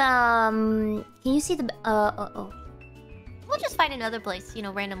went, can you see the... We'll just find another place, you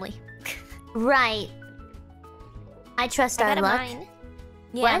know, randomly. Right. I trust our luck. Mine.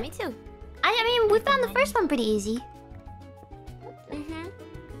 Yeah, what? Me too. I mean, we found the first one pretty easy. Hey,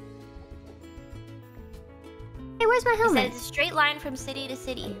 where's my helmet? It said it's a straight line from city to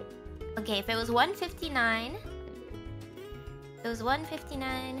city. Okay, if it was 159... It was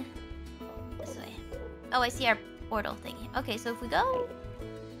 159... This way. Oh, I see our portal thingy. Okay, so if we go...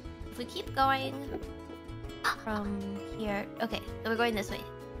 If we keep going... From here... Okay, so we're going this way.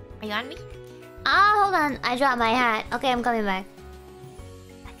 Are you on me? Hold on. I dropped my hat. Okay, I'm coming back.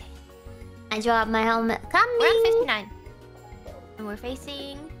 Okay. I dropped my helmet. Coming! We're on 59. And we're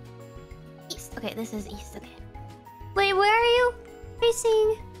facing... East. Okay, this is east. Okay. Wait, where are you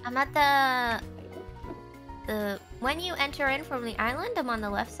facing? I'm at the... When you enter in from the island, I'm on the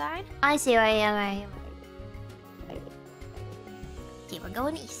left side. I see where I am. Okay, we're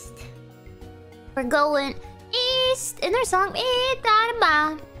going east. We're going east. In their song, East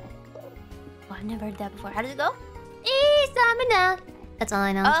Amina. Oh, I've never heard that before. How does it go? East Amina. That's all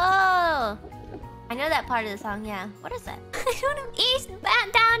I know. Oh! I know that part of the song, yeah. What is that? I don't know. East,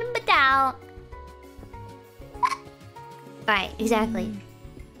 down, and down. Right, exactly.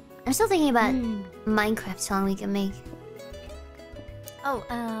 I'm still thinking about Minecraft song we can make. Oh,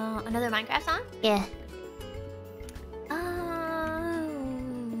 another Minecraft song? Yeah.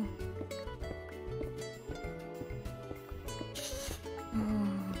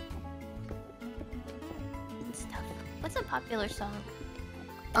 Stuff. What's a popular song?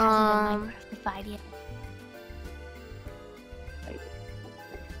 Minecraft yet.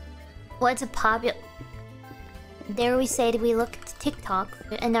 What's a popular... There we say that we look at TikTok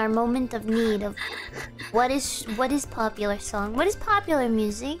in our moment of need of what is popular song? What is popular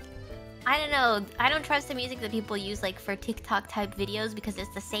music? I don't know. I don't trust the music that people use like for TikTok type videos because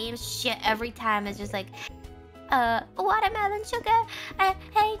it's the same shit every time. It's just like watermelon sugar.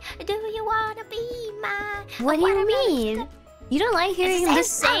 Hey, do you wanna be my What do you mean? Sugar? You don't like hearing the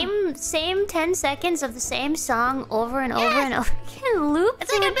same same 10 seconds of the same song over and over and over again? Loop.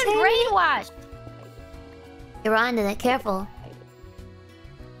 It's like I've been brainwashed. You're on to that. Careful.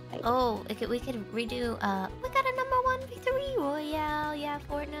 Oh, we could redo. We got a #1 victory royale. Yeah,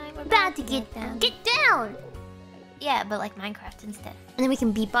 Fortnite. We're About to get down. Get down. Yeah, but like Minecraft instead. And then we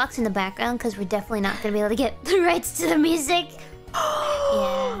can beatbox in the background because we're definitely not gonna be able to get the rights to the music.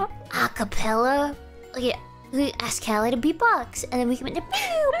 Yeah. Acapella. Like, we ask Callie to beatbox, and then we can make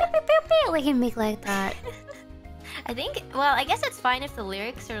we can make like that. I think. Well, I guess it's fine if the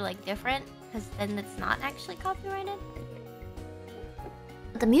lyrics are like different, because then it's not actually copyrighted.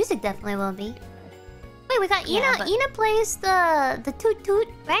 The music definitely will be. Wait, we got Yeah, Ina. but- Ina plays the toot toot,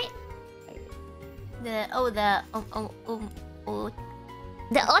 right? The The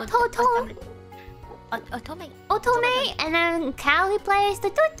otome, Otome. and then Callie plays the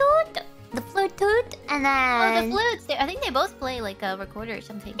toot toot, the flute toot, and Oh, then the flutes. I think they both play like a recorder or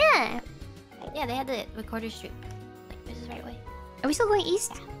something. yeah. Yeah, they had the recorder stream. Like, this is right away. Are we still going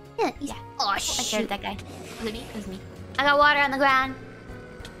east? Yeah, east. Yeah. Oh I scared shoot! that guy. Was it me? It was me. I got water on the ground.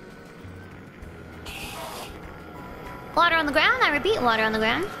 Water on the ground. I repeat, water on the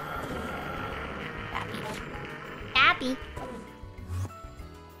ground. Happy.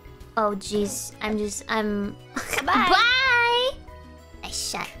 Oh jeez, I'm. Bye. Bye. Nice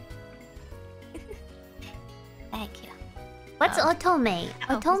shot. Thank you. What's otome?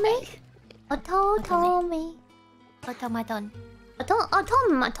 Oh, Otome? Otome. Automaton.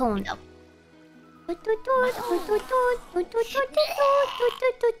 Automaton. No. Are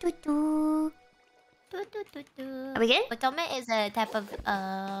we good? Otome is a type of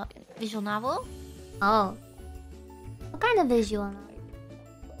visual novel. Oh. What kind of visual novel?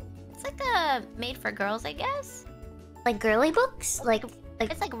 It's like made for girls, I guess. Like girly books? Like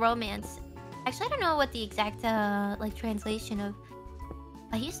It's like romance. Actually, I don't know what the exact like translation of.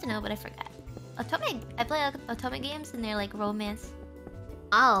 I used to know, but I forgot. Otome. I play Otome games, and they're like romance.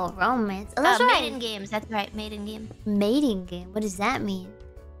 oh, romance. Oh, that's right. Maiden games. That's right, maiden game. Mating game. What does that mean?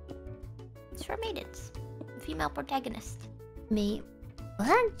 It's for maidens. Female protagonist. Me.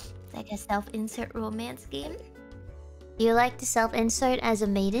 What? It's like a self-insert romance game. Do you like to self-insert as a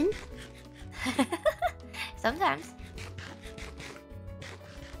maiden? Sometimes.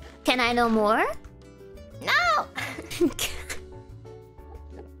 Can I know more? No.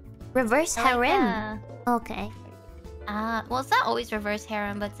 Reverse I like, harem. Okay. well, it's not always reverse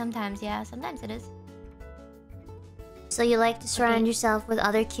harem, but sometimes, yeah, sometimes it is. So you like to surround yourself with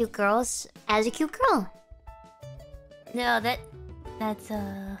other cute girls as a cute girl? No, that's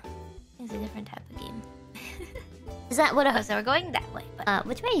a different type of game. Is that what Oh, so we're going that way, but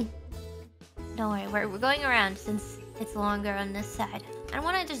which way? don't worry, we're going around since it's longer on this side. I don't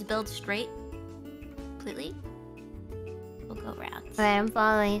want to just build straight completely. We'll go around. Alright, I'm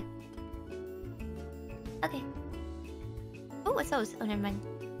following. Okay. Oh, what's those? Oh, never mind.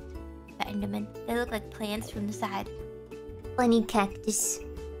 The Enderman. They look like plants from the side. Funny cactus.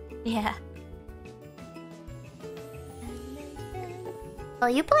 Yeah. Well,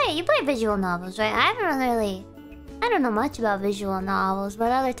 you play visual novels, right? I don't know much about visual novels.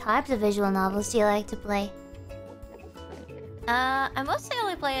 What other types of visual novels do you like to play? I mostly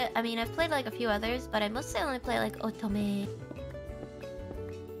only play. I mean, I've played like a few others, but I mostly only play like Otome.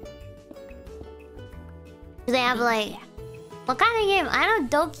 Do they have like Yeah. what kind of game? I know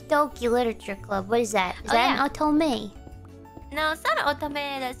Doki Doki Literature Club. What is that? Is Oh, that yeah. an otome? No, it's not an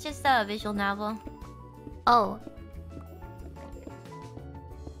Otome. That's just a visual novel. Oh,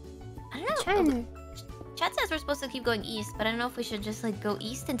 I don't know. trying to... Chat says we're supposed to keep going east, but I don't know if we should just like go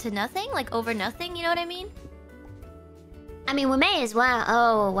east into nothing, like over nothing. You know what I mean? I mean, we may as well.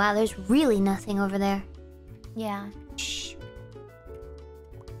 Oh wow, there's really nothing over there. Yeah. Shh.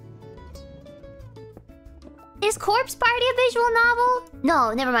 Is Corpse Party a visual novel?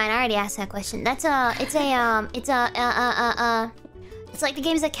 No, never mind. I already asked that question. It's like the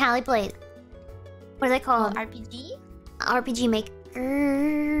games that Callie played. What are they Oh, called? RPG. RPG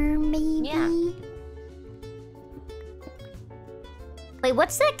Maker, maybe? Yeah. Wait,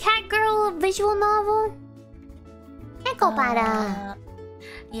 what's that cat girl visual novel? Para.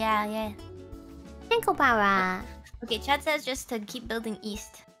 Yeah. Para. Okay, chat says just to keep building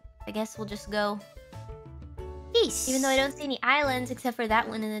east. I guess we'll just go. Peace. Even though I don't see any islands except for that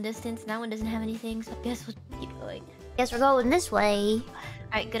one in the distance. That one doesn't have anything, so I guess we'll keep going. Guess we're going this way.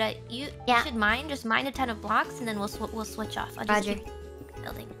 Alright, good. You should mine. Just mine a ton of blocks, and then we'll switch off. I'll just Roger. keep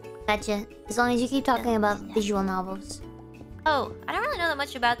building. Gotcha. As long as you keep talking about Yeah. visual novels. Oh, I don't really know that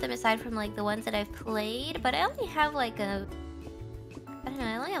much about them aside from like the ones that I've played, but I only have like I don't know,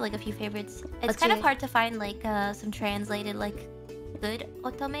 I only have like a few favorites. It's What's kind of your- hard to find like some translated like good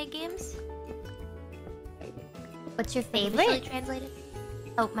Otome games. What's your Like, officially favorite? translated.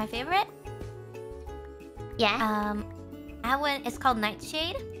 Oh, my favorite? Yeah. That one is called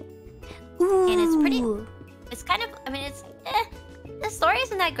Nightshade. Ooh. and it's pretty- It's kind of, I mean, it's the story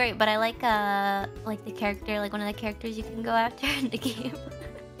isn't that great, but I like the character, like one of the characters you can go after in the game.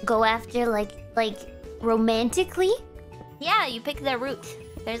 Go after like romantically? Yeah, you pick their route.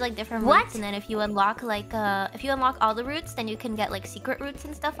 There's like different What? routes, and then if you unlock all the routes, then you can get like secret routes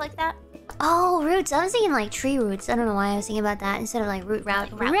and stuff like that. Oh, roots. I was thinking like tree roots. I don't know why I was thinking about that instead of like route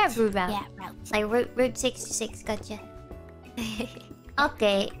route. Like routes. Route route. Yeah, routes. Like route 66. Gotcha.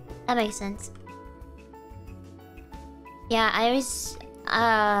 Okay, that makes sense. Yeah, I was...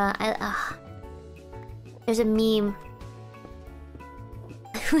 there's a meme.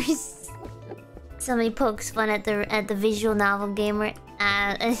 Somebody pokes fun at the visual novel gamer.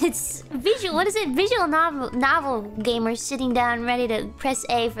 And it's visual. What is it? Visual novel gamer sitting down ready to press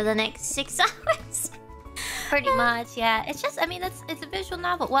A for the next 6 hours. Pretty much, yeah. It's just, I mean, it's a visual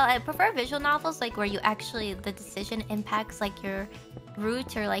novel. Well, I prefer visual novels like where you actually the decision impacts like your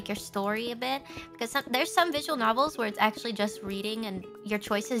route or like your story a bit. Because there's some visual novels where it's actually just reading and your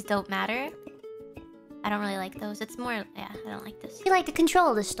choices don't matter. I don't really like those. It's more, yeah, I don't like this. You like to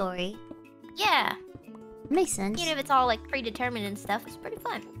control the story. Yeah. Makes sense. Even if it's all like predetermined and stuff, it's pretty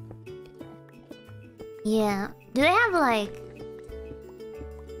fun. Yeah. Do they have like...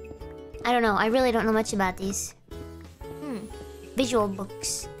 I don't know. I really don't know much about these. Visual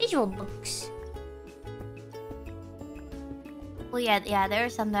books. Visual books. Well, yeah, there are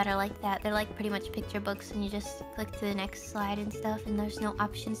some that are like that. They're like pretty much picture books and you just click to the next slide and stuff and there's no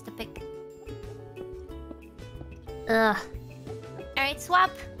options to pick. Ugh. Alright,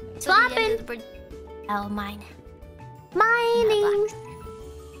 swap. Swapping! Oh, mine. Mining!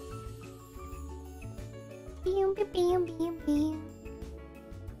 You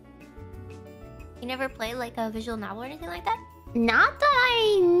never played like a visual novel or anything like that? Not that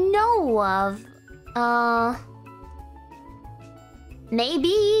I know of.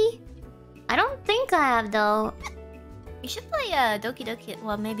 Maybe? I don't think I have though. You should play Doki Doki.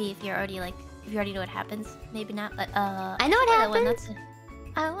 Well, maybe if you're already like, if you already know what happens. Maybe not, but I know what happens.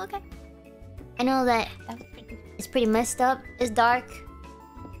 Oh, okay. I know that it's pretty messed up. It's dark.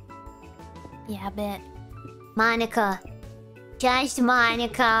 Yeah, a bit. Monica. Just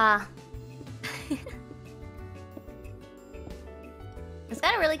Monica. It's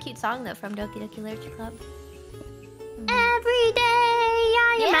got a really cute song though from Doki Doki Literature Club. Every day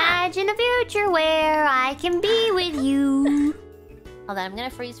I imagine a future where I can be with you. Hold on, I'm gonna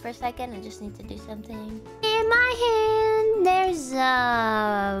freeze for a second. I just need to do something. In my hand there's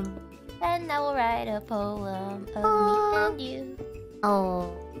a... And I will write a poem of me and you.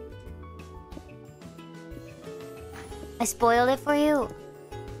 Oh. I spoiled it for you.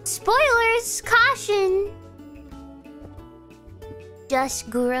 Spoilers! Caution! Just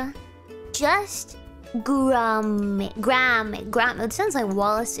Gura. Just Gromit. Gromit. It sounds like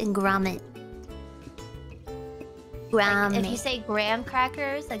Wallace and Gromit. Gromit. Like if you say graham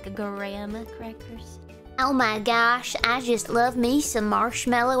crackers, like a graham crackers. Oh my gosh, I just love me some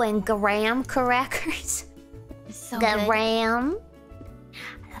marshmallow and graham crackers. So graham.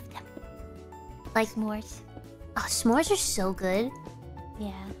 I love them. Like s'mores. Oh, s'mores are so good.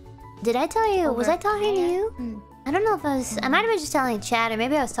 Yeah. Did I tell you? Was I talking to you? I don't know if I was... I might have been just telling chat, or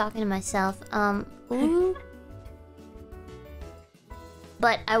maybe I was talking to myself. Ooh.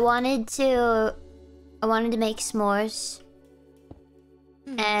 But I wanted to make s'mores.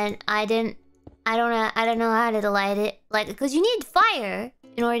 And I don't know how to light it. Like, because you need fire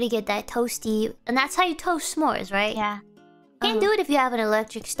in order to get that toasty... And that's how you toast s'mores, right? Yeah. You can't do it if you have an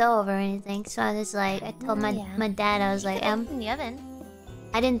electric stove or anything. So I was like... I told my dad, I was like... in the oven.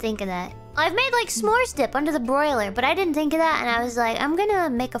 I didn't think of that. I've made like s'mores dip under the broiler, but I didn't think of that, and I was like, I'm gonna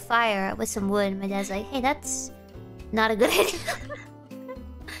make a fire with some wood. My dad's like, hey, that's not a good idea.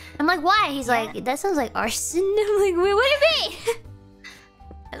 I'm like, why? He's like, that sounds like arson. I'm like, wait, what do you mean?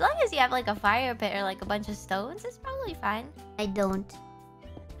 As long as you have like a fire pit or like a bunch of stones, it's probably fine. I don't.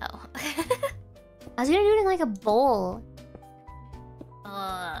 Oh. I was gonna do it in like a bowl.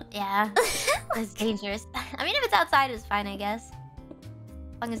 Yeah. It's dangerous. I mean, if it's outside, it's fine, I guess.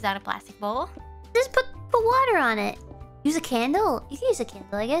 As long as it's not a plastic bowl. Just put water on it. Use a candle. You can use a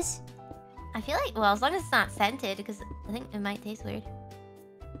candle, I guess. I feel like, well, as long as it's not scented, because I think it might taste weird.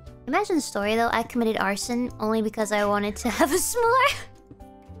 Imagine the story though. I committed arson only because I wanted to have a s'more.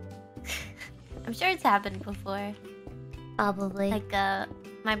 I'm sure it's happened before. Probably. Like,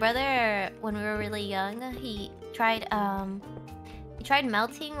 my brother, when we were really young, he tried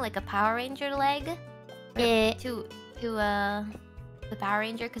melting like a Power Ranger leg. Yeah. To the Power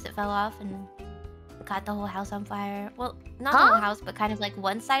Ranger because it fell off and got the whole house on fire. Well, not the whole house, but kind of like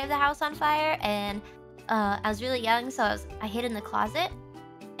one side of the house on fire. And I was really young, so I hid in the closet.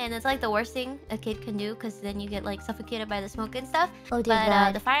 And it's like the worst thing a kid can do because then you get like suffocated by the smoke and stuff. Oh, dear but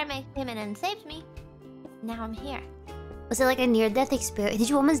God. the fireman came in and saved me. Now I'm here. Was it like a near-death experience? Did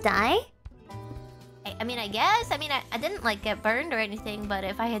you almost die? I mean, I guess. I mean, I didn't like get burned or anything, but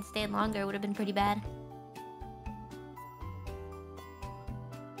if I had stayed longer, it would have been pretty bad.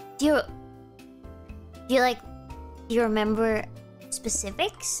 Do you remember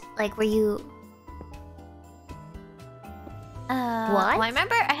specifics? Like, were you... What? Well, I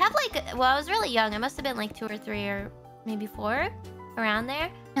remember I have like... Well, I was really young. I must have been like 2 or 3 or maybe 4. Around there.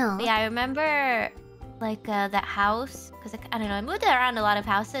 No. But yeah, I remember like that house. Because I don't know, I moved around a lot of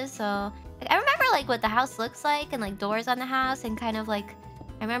houses. So like, I remember like what the house looks like. And like doors on the house. And kind of like...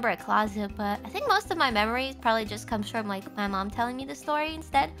 I remember a closet. But I think most of my memories probably just comes from like my mom telling me the story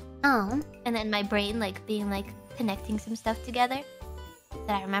instead. Oh. And then my brain like being like connecting some stuff together.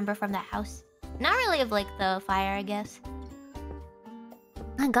 That I remember from that house. Not really of like the fire, I guess.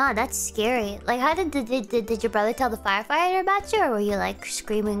 My god, that's scary. Like, how did your brother tell the firefighter about you, or were you like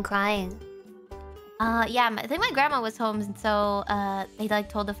screaming, crying? Yeah, I think my grandma was home, and so they like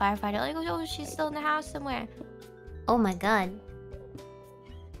told the firefighter like, oh, she's still in the house somewhere. Oh my god,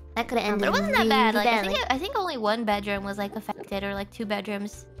 that could have ended. But it wasn't that bad. Like badly. I think only 1 bedroom was like affected, or like 2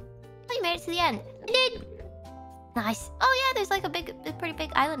 bedrooms. Oh, you made it to the end. You did. Nice. Oh yeah, there's like a pretty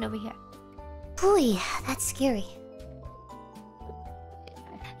big island over here. Ooh, that's scary.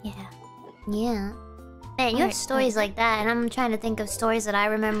 Yeah. Yeah. Man, you have stories like that, and I'm trying to think of stories that I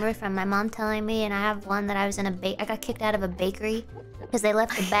remember from my mom telling me, and I have one that I was in I got kicked out of a bakery because they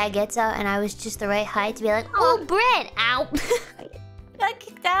left the baguettes out, and I was just the right height to be like, oh, bread! Ow! Got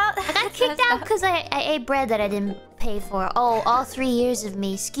kicked out? I got kicked out because I ate bread that I didn't pay for. Oh, all 3 years of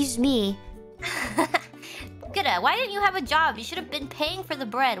me. Excuse me. Gura, why didn't you have a job? You should have been paying for the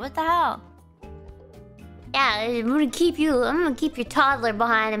bread. What the hell? Yeah, I'm gonna keep your toddler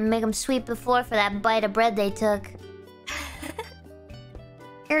behind and make him sweep the floor for that bite of bread they took.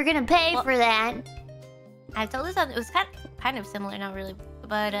 You're gonna pay for that. I told this on... It was kind of similar, not really.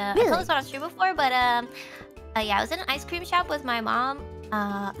 But, Really? I told this on stream before, but, yeah, I was in an ice cream shop with my mom.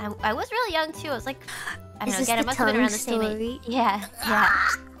 I was really young, too. I was like... I don't know, again, I must have been around the same age. Yeah, yeah.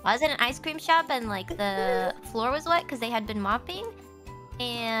 I was in an ice cream shop, and, like, the floor was wet because they had been mopping.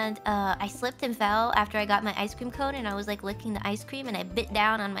 And I slipped and fell after I got my ice cream cone, and I was like licking the ice cream, and I bit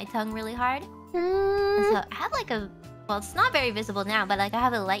down on my tongue really hard. And so I have like a... Well, it's not very visible now, but like I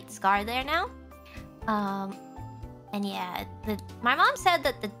have a light scar there now. And yeah, my mom said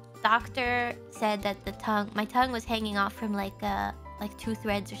that the doctor said that my tongue was hanging off from like 2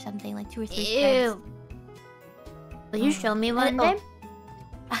 threads or something, like 2 or 3 threads. Will you show me one day?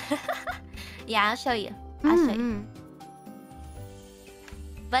 Yeah, I'll show you. I'll show you.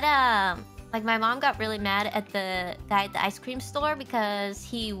 But like my mom got really mad at the guy at the ice cream store because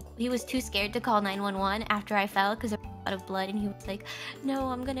he was too scared to call 911 after I fell because there was a lot of blood, and he was like, "No,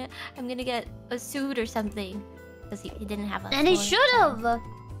 I'm gonna get sued or something," because he didn't have a. And he should have.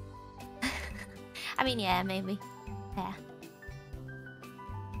 I mean, yeah, maybe, yeah.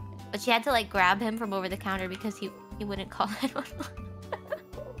 But she had to like grab him from over the counter because he wouldn't call 911.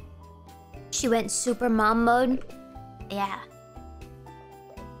 She went super mom mode. Yeah.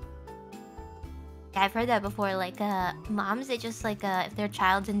 Yeah, I've heard that before. Like, moms, they just like, if their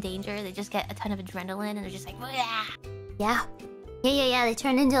child's in danger, they just get a ton of adrenaline, and they're just like, yeah. Yeah. Yeah. They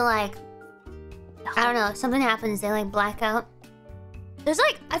turn into like, I don't know, something happens, they like black out. There's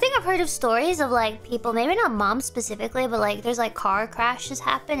like, I think I've heard of stories of like people, maybe not moms specifically, but like there's like car crashes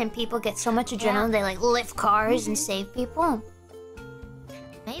happen, and people get so much adrenaline, they like lift cars and save people.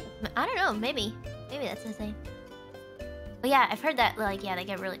 Maybe, I don't know, maybe that's the thing. But yeah, I've heard that, like, yeah, they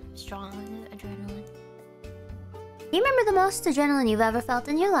get really strong with adrenaline. Do you remember the most adrenaline you've ever felt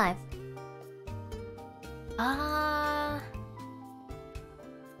in your life? I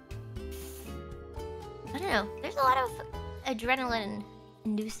don't know. There's a lot of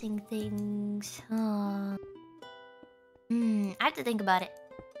adrenaline-inducing things. I have to think about it.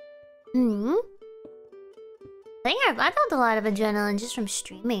 I think I felt a lot of adrenaline just from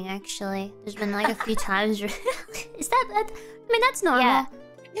streaming, actually. There's been like a few times where... Is that... I mean, that's normal. Yeah.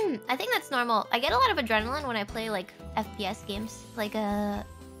 I think that's normal. I get a lot of adrenaline when I play like FPS games. Like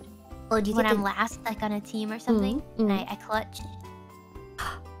Oh, do you when get I'm last like on a team or something. And I clutch.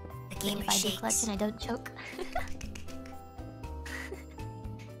 The game if I do clutch and I don't choke.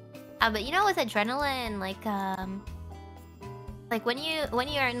 But you know, with adrenaline, like when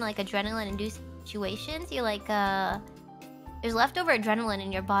you're in like adrenaline-induced situations, you like there's leftover adrenaline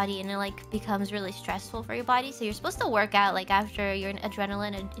in your body, and it like becomes really stressful for your body. So you're supposed to work out like after you're in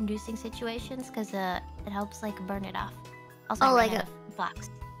adrenaline-inducing situations, because it helps like burn it off. Also, oh, like a box.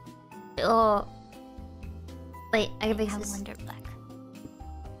 Oh, wait, I can fix this. Wonder Black.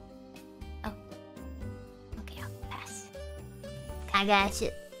 Oh, okay, I'll pass. I got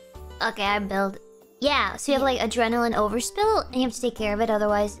you. Okay, I build. Yeah, so you have like adrenaline overspill, and you have to take care of it,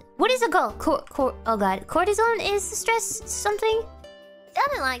 otherwise... What is it called? Oh god, cortisone is the stress something?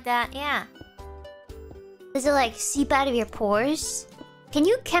 Something like that, yeah. Does it like seep out of your pores? Can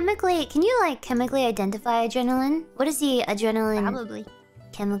you like chemically identify adrenaline? What is the adrenaline Probably.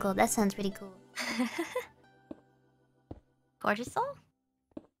 chemical? That sounds pretty cool. Cortisol?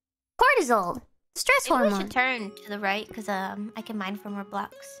 Cortisol! Stress Maybe hormone. we should turn to the right, because I can mine for more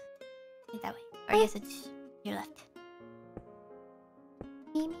blocks. Like that way. Or I guess it's your left.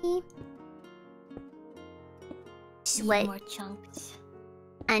 Maybe. Need Sweat. more chunks.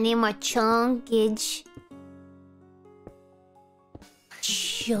 I need more chunkage.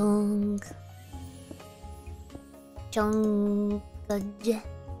 Chunk. Chunkage.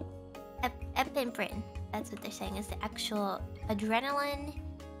 Epinephrine. That's what they're saying is the actual adrenaline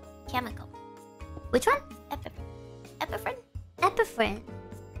chemical. Which one? Epinephrine? Epinephrine.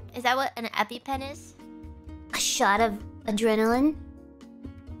 Is that what an EpiPen is? A shot of adrenaline?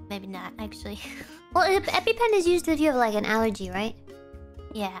 Maybe not, actually. Well, EpiPen is used if you have like an allergy, right?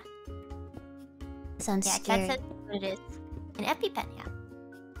 Yeah. That sounds scary. That's what it is. An EpiPen, yeah.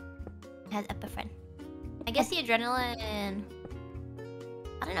 It has epinephrine. I guess the adrenaline...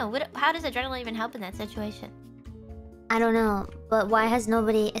 I don't know. How does adrenaline even help in that situation? I don't know, but why has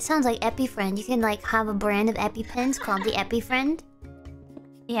nobody... It sounds like EpiFriend. You can like have a brand of EpiPens called the EpiFriend.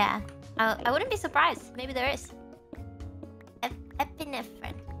 Yeah. I wouldn't be surprised. Maybe there is.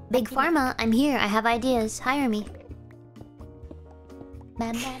 Epinephrine. Big Pharma, I'm here. I have ideas. Hire me.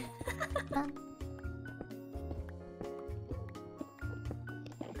 Bam, bam, bam.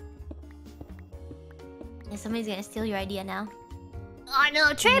 Yeah, somebody's gonna steal your idea now. Oh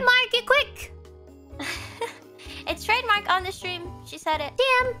no, trademark it quick! It's trademark on the stream. She said it.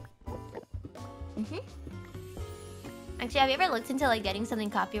 Damn! Actually, have you ever looked into like getting something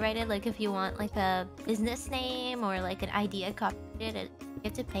copyrighted? Like if you want like a business name or like an idea copyrighted, you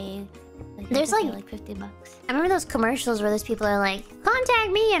have to pay. There's like $50. I remember those commercials where those people are like,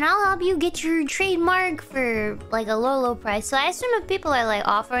 contact me and I'll help you get your trademark for like a low price. So I assume if people are like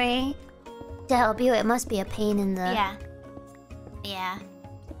offering to help you, it must be a pain in the... Yeah.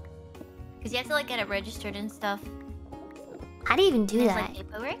 Because you have to like get it registered and stuff. How do you even do There's, that? like,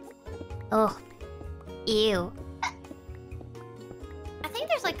 paperwork. Oh. Ew. I think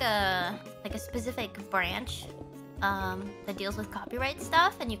there's like a specific branch that deals with copyright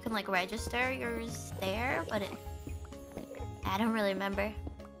stuff, and you can like register yours there, but I don't really remember.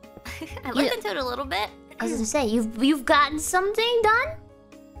 I looked into it a little bit. I was gonna say, you've gotten something done?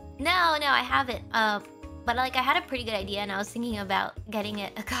 No, I haven't. But like I had a pretty good idea, and I was thinking about getting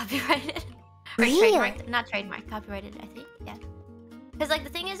it copyrighted. Or Really? trademarked. Not trademarked, copyrighted, I think. Yeah. Because like the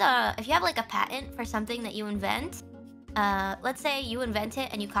thing is, if you have like a patent for something that you invent, let's say you invent it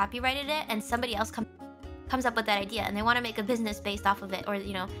and you copyrighted it, and somebody else comes up with that idea, and they want to make a business based off of it, or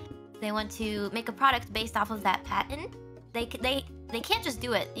you know, they want to make a product based off of that patent. They can't just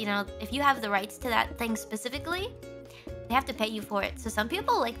do it. You know, if you have the rights to that thing specifically, they have to pay you for it. So some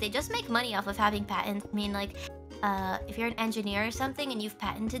people like they just make money off of having patents. I mean, like, if you're an engineer or something and you've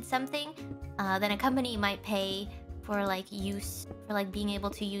patented something, then a company might pay for like use for like being able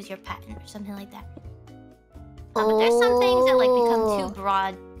to use your patent or something like that. But there's some things that like become too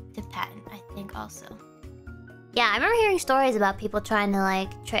broad to patent, I think also. Yeah, I remember hearing stories about people trying to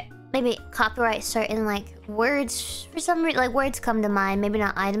like maybe copyright certain like words for some reason. Like words come to mind, maybe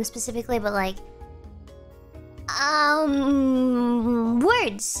not items specifically, but like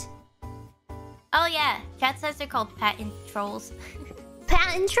words. Oh yeah, chat says they're called patent trolls.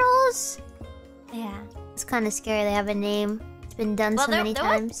 Patent trolls? Yeah. It's kind of scary. They have a name. It's been done so many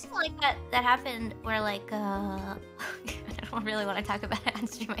times. Was like that happened where like I don't really want to talk about it on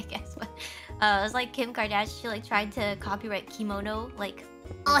stream, I guess, but it was like Kim Kardashian. She like tried to copyright kimono, like.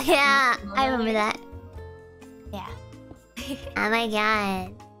 Oh yeah, I remember that. Yeah. Oh my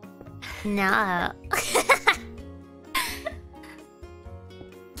god. No.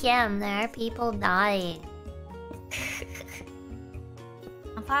 Kim, there are people dying.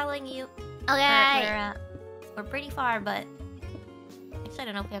 I'm following you. Okay. We're pretty far, but actually I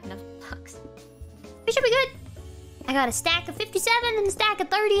don't know if we have enough blocks. We should be good. I got a stack of 57 and a stack of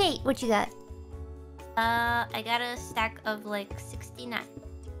 38. What you got? I got a stack of like 69.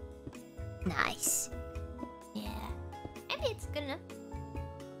 Nice. Yeah. Maybe it's good enough.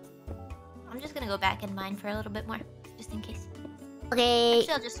 I'm just gonna go back and mine for a little bit more, just in case. Okay.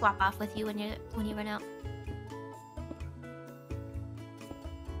 Actually, I'll just swap off with you when you run out.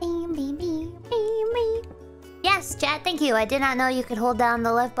 Yes, chat, thank you. I did not know you could hold down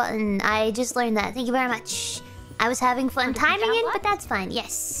the left button. I just learned that. Thank you very much. I was having fun timing it, but that's fine.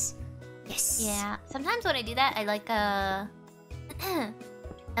 Yes. Yes. Yeah. Sometimes when I do that, I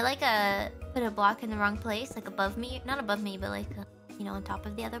put a block in the wrong place, like above me. Not above me, but like, you know, on top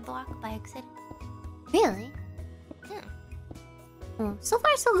of the other block by accident. Really? Yeah. Oh, so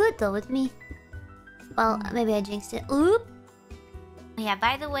far so good though with me. Well, maybe I jinxed it. Oop. Yeah,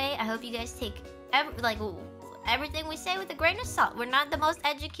 by the way, I hope you guys take everything we say with a grain of salt. We're not the most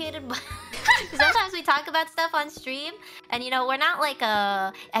educated, but sometimes we talk about stuff on stream, and you know, we're not like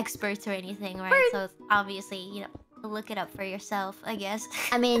experts or anything, right? So obviously, you know, look it up for yourself, I guess.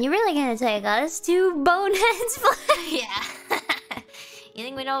 I mean, you're really gonna take us to boneheads? Yeah. You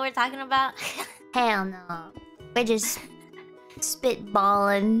think we know what we're talking about? Hell no. We're just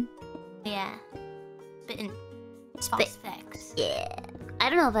spitballing. Yeah. Spitting false facts. Yeah. I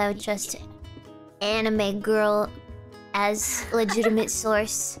don't know if I would trust anime girl as legitimate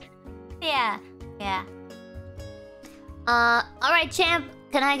source. Yeah. Yeah. Alright, champ.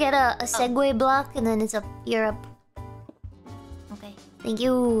 Can I get a segue block? And then it's up. You're up. Okay. Thank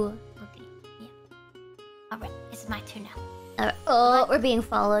you. Okay. Yeah. Alright, it's my turn now. Alright. Oh, we're being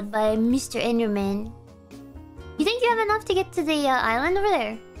followed by Mr. Enderman. You think you have enough to get to the island over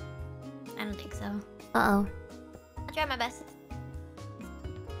there? I don't think so. Uh-oh. I'll try my best.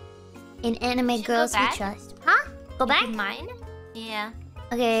 In anime girls we trust. Huh? Go back? Mine? Yeah.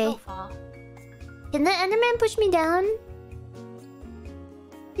 Okay. Still fall. Can the Enderman push me down?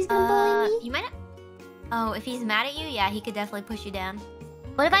 He's gonna bully me? You might not... Oh, if he's mad at you, yeah, he could definitely push you down.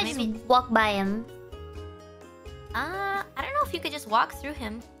 What if I just walk by him? I don't know if you could just walk through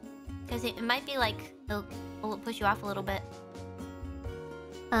him. Because it might be like... He'll push you off a little bit.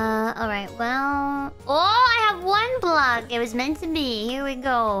 Alright, well... Oh, I have one block! It was meant to be. Here we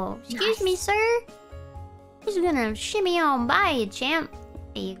go. Excuse me, sir? Just gonna shimmy on by you, champ.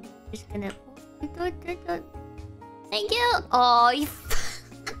 Hey, just gonna... Thank you! Oh, you...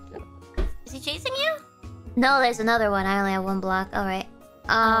 Is he chasing you? No, there's another one. I only have one block. Alright.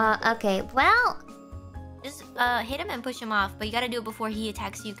 Okay. Well... Just, hit him and push him off. But you gotta do it before he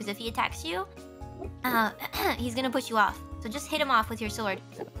attacks you. Because if he attacks you... he's gonna push you off. So just hit him off with your sword.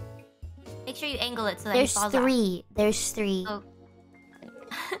 Make sure you angle it so that he falls off. There's three. Oh.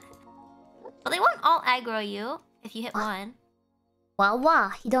 Well, they won't all aggro you if you hit one. Wah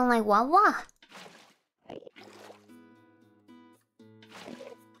wah. You don't like wah wah.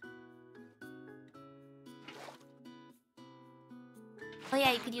 Oh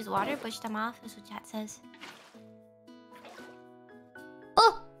yeah, you could use water, push them off. That's what chat says.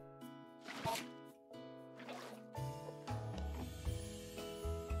 Oh!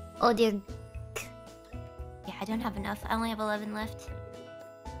 Oh dear. Yeah, I don't have enough. I only have 11 left.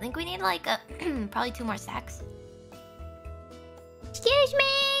 I think we need like probably 2 more stacks. Excuse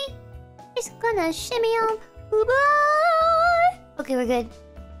me! Just gonna shimmy on. Bye. Okay, we're good.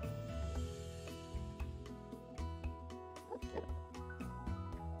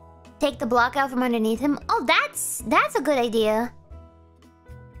 Take the block out from underneath him. Oh, that's a good idea.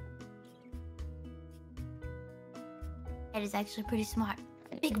 That is actually pretty smart.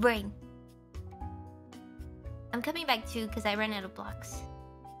 Big brain. I'm coming back too because I ran out of blocks.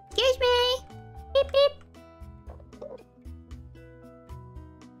 Excuse me. Beep beep.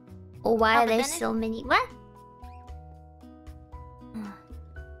 Oh, why are there so many? What?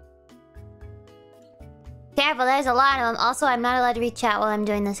 Careful, there's a lot of them. Also, I'm not allowed to read chat while I'm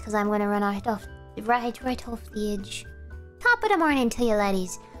doing this because I'm going to run right off the edge. Top of the morning to you,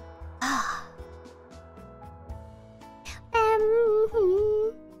 laddies.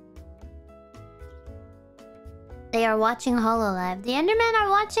 They are watching Hololive. The Endermen are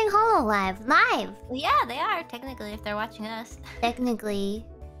watching Hololive live. Well, yeah, they are technically if they're watching us. Technically.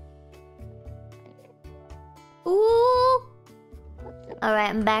 Ooh. All right,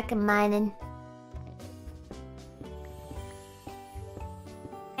 I'm back in mining.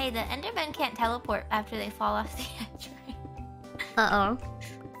 Hey, the Endermen can't teleport after they fall off the edge, right? Uh-oh.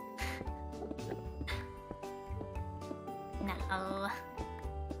 No.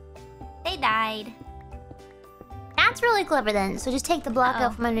 They died. That's really clever then. So just take the block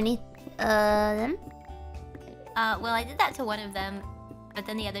out from underneath them. Well, I did that to one of them, but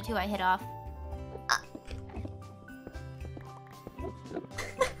then the other two I hit off.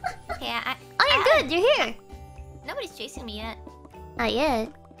 Okay, oh, you're good. You're here. Nobody's chasing me yet. Not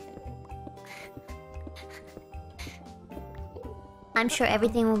yet. I'm sure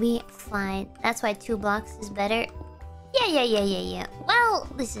everything will be fine. That's why 2 blocks is better. Yeah. Well,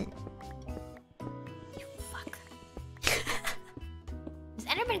 listen. You fuck. This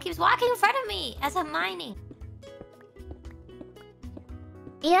Enderman keeps walking in front of me as I'm mining.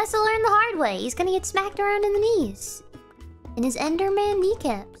 He has to learn the hard way. He's gonna get smacked around in the knees. In his Enderman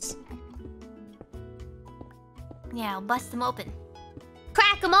kneecaps. Yeah, I'll bust him open.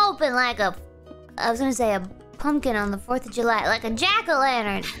 Crack him open like a... I was gonna say a pumpkin on the 4th of July. Like a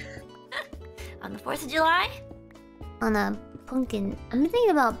jack-o'-lantern. On the 4th of July? On a pumpkin. I'm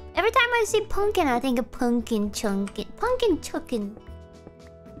thinking about... Every time I see pumpkin, I think of pumpkin chunkin. Pumpkin chuckin.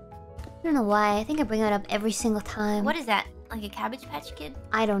 I don't know why. I think I bring it up every single time. What is that? Like a Cabbage Patch Kid?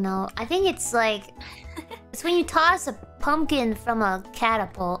 I don't know. I think it's like... it's when you toss a pumpkin from a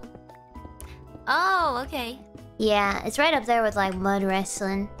catapult. Oh, okay. Yeah, it's right up there with like mud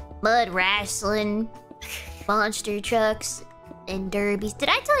wrestling. Mud wrestling. Monster trucks. And derbies. Did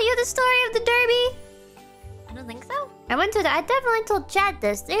I tell you the story of the derby? I don't think so. I definitely told Chad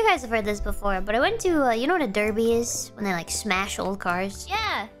this. You guys have heard this before, but I went to, you know what a derby is? When they like smash old cars?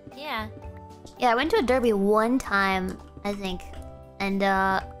 Yeah, yeah. Yeah, I went to a derby one time, I think. And,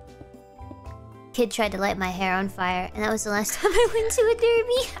 kid tried to light my hair on fire, and that was the last time I went to a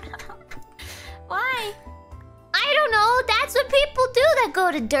derby. Why? I don't know. That's what people do that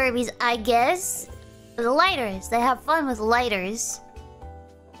go to derbies, I guess. The lighters. They have fun with lighters.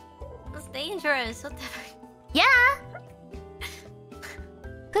 That's dangerous. What the... Yeah.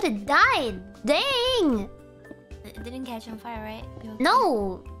 Could have died. Dang. It didn't catch on fire, right? Okay?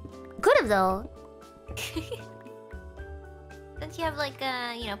 No. Could have though. Don't you have like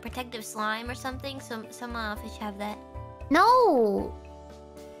you know, protective slime or something? Some fish have that. No. Oh,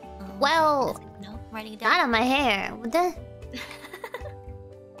 Well, no, writing it down. not on my hair. What the?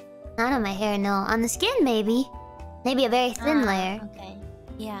 Not on my hair, no. On the skin, maybe. Maybe a very thin layer. Okay.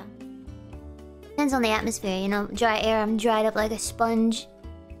 Yeah. Depends on the atmosphere, you know. Dry air, I'm dried up like a sponge.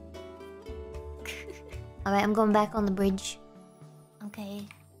 Alright, I'm going back on the bridge. Okay.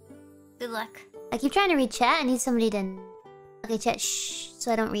 Good luck. I keep trying to read chat. I need somebody to... Okay, chat, shh.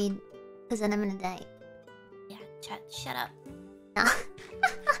 So I don't read. Because then I'm gonna die. Yeah, chat, shut up. No.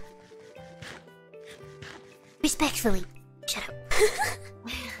 Respectfully. Shut up.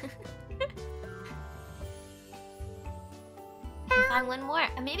 Find one more.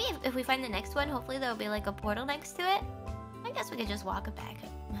 Maybe if we find the next one, hopefully there'll be like a portal next to it. I guess we could just walk it back.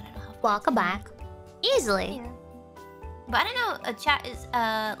 I don't know how far. Walk it back. Easily. Yeah. But I don't know, a chat is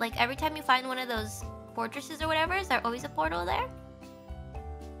like every time you find one of those fortresses or whatever, is there always a portal there?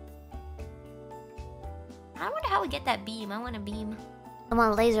 I wonder how we get that beam. I want a beam. I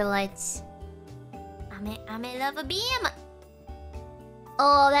want laser lights. I may love a beam.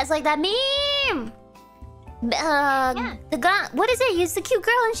 Oh, that's like that meme! Yeah. The gun. What is it? It's the cute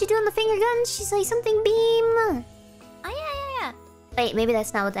girl and she's doing the finger guns. She's like something beam. Oh, yeah. Wait, maybe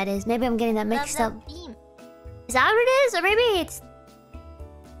that's not what that is. Maybe I'm getting that mixed Love up. the beam. Is that what it is? Or maybe it's...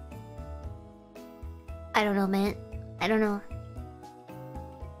 I don't know, man. I don't know.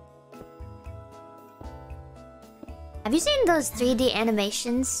 Have you seen those 3D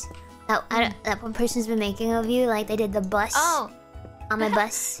animations that one person's been making of you? Like they did the bus. Oh. On my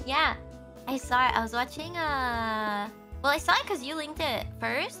bus. Yeah. I saw it. I was watching well, I saw it because you linked it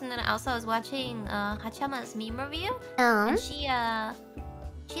first, and then I was watching Hachama's meme review. And she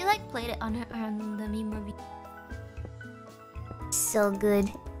like played it on the meme review. So good.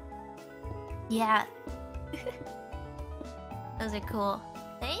 Yeah. Those are cool.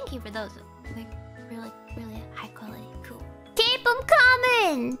 Thank you for those. Like really high quality. Cool. Keep them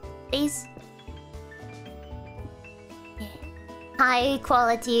coming! Please. Yeah. High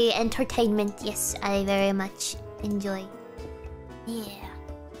quality entertainment. Yes, I very much enjoy. Yeah.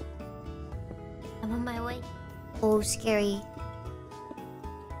 I'm on my way. Oh, scary.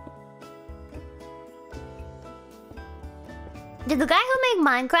 Did the guy who made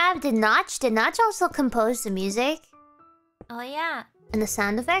Minecraft, did Notch also compose the music? Oh yeah. And the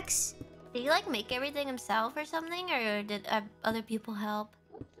sound effects? Did he like make everything himself or something, or did other people help?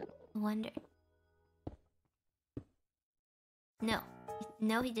 I wonder.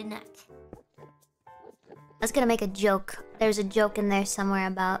 No, he did not. I was gonna make a joke. There's a joke in there somewhere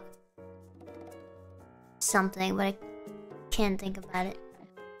about something, but I can't think about it.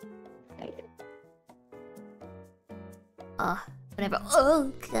 Oh, whatever.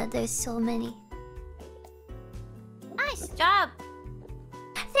 Oh god, there's so many. Nice job.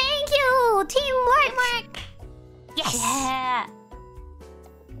 Thank you! Teamwork! Yes! Yeah!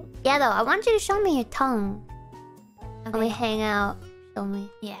 Yeah, though, I want you to show me your tongue. Okay. When we hang out, show me.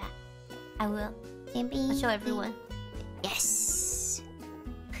 Yeah, I will. Maybe. I'll show everyone. Yes!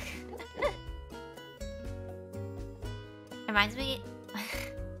 Reminds me...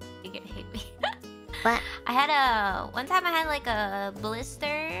 You're gonna hate me. What? I had one time I had like a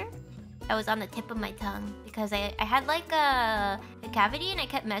blister that was on the tip of my tongue because I had like a cavity and I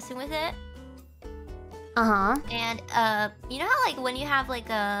kept messing with it. Uh-huh. And you know how like when you have like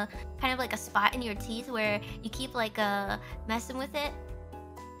a kind of like a spot in your teeth where you keep like messing with it,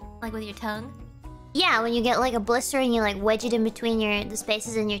 like with your tongue? Yeah, when you get like a blister and you like wedge it in between the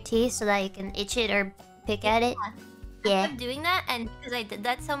spaces in your teeth so that you can itch it or pick at it. Yeah. I kept doing that, and because I did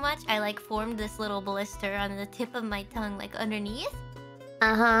that so much, I like formed this little blister on the tip of my tongue, like underneath.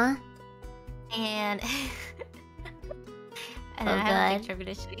 Uh-huh. And and Oh, I have a God. picture I'm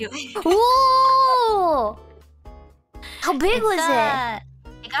gonna show you. Whoa! How big was it?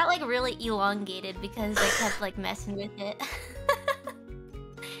 It got like really elongated because I kept like messing with it.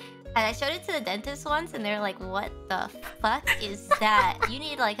 And I showed it to the dentist once, and they're like, "What the fuck is that? You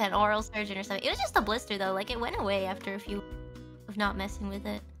need like an oral surgeon or something." It was just a blister though. Like it went away after a few of not messing with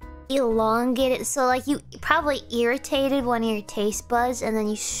it. Elongated, so like you probably irritated one of your taste buds, and then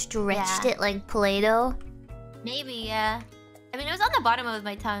you stretched Yeah. it like Play-Doh. Maybe, yeah. I mean, it was on the bottom of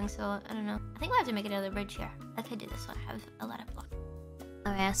my tongue, so I don't know. I think we'll have to make another bridge here. I could do this one. I have a lot of block.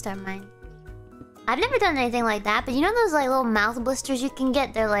 Alright, I'll start mine. I've never done anything like that, but you know those like little mouth blisters you can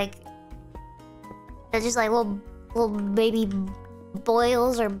get? They're just like little baby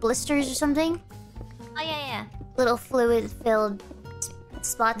boils or blisters or something. Oh yeah. Little fluid-filled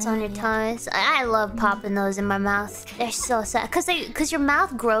spots on your tongue. I love popping those in my mouth. They're so sad because your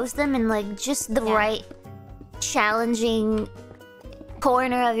mouth grows them in like just the right challenging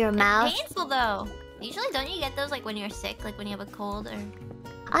corner of your mouth. It's painful though. Usually, don't you get those like when you're sick, like when you have a cold or?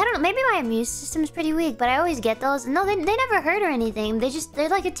 I don't know. Maybe my immune system's pretty weak, but I always get those. No, they never hurt or anything. They're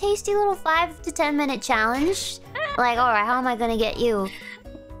like a tasty little 5 to 10 minute challenge. Like, all right, how am I gonna get you?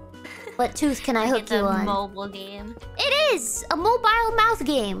 What tooth can I hook you on? It's a mobile game. It is a mobile mouth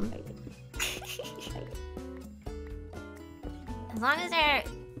game. As long as they're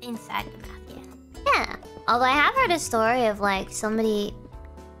inside the mouth, yeah. Yeah. Although I have heard a story of like somebody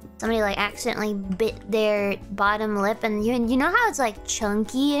like accidentally bit their bottom lip, and you know how it's like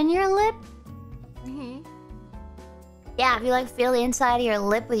chunky in your lip? Yeah, if you like feel the inside of your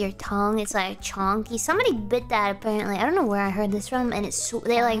lip with your tongue, it's like chonky. Somebody bit that apparently. I don't know where I heard this from, and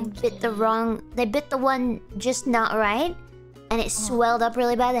they like bit the one just not right, and it swelled up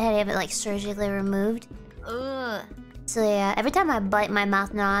really bad. They had to have it like surgically removed. Ugh. So yeah, every time I bite my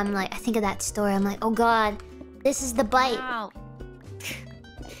mouth now, I think of that story. I'm like, oh god, this is the bite. Wow.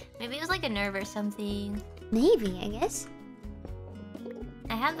 Maybe it was like a nerve or something. Maybe, I guess.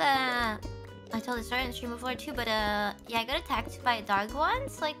 I told the story on the stream before too, but yeah, I got attacked by a dog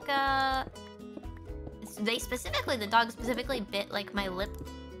once. Like the dog specifically bit like my lip.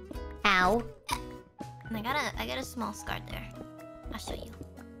 Ow. And I got a small scar there. I'll show you.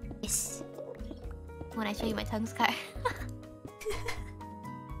 Yes. When I show you my tongue scar.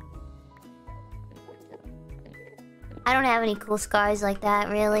 I don't have any cool scars like that,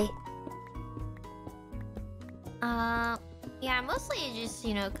 really. Yeah, mostly it just,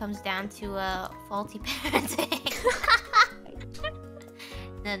 comes down to faulty parenting.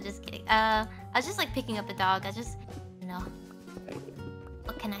 No, just kidding. I was just like picking up a dog.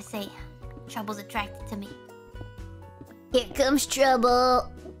 What can I say? Trouble's attracted to me. Here comes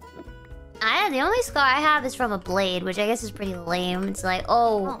trouble. The only scar I have is from a blade, which I guess is pretty lame. It's like,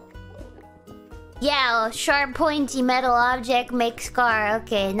 yeah, a sharp, pointy metal object makes scar.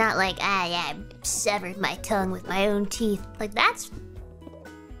 Okay, not like, I severed my tongue with my own teeth. Like, that's...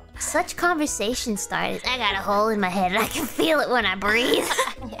 Such conversation starters. I got a hole in my head and I can feel it when I breathe.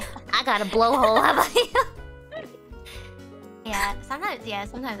 I got a blowhole. How about you? Yeah, sometimes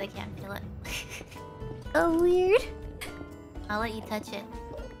I can't feel it. Oh, weird. I'll let you touch it.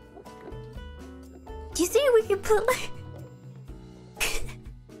 Do you think we could put like...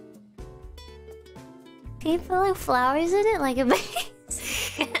 Can you put like flowers in it, like a vase?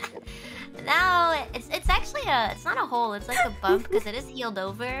 No, it's actually it's not a hole. It's like a bump because it is healed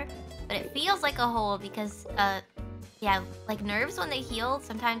over, but it feels like a hole because like nerves when they heal,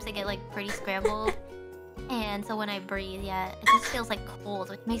 sometimes they get like pretty scrambled, and so when I breathe, it just feels like cold,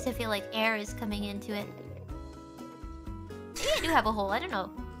 which makes it feel like air is coming into it. Maybe I do have a hole. I don't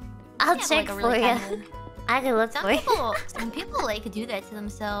know. I'll check for you. I can look for you. Some people like do that to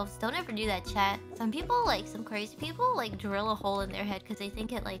themselves. Don't ever do that, chat. Some crazy people like drill a hole in their head because they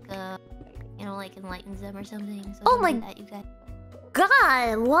think it like like enlightens them or something. So oh my that, you guys.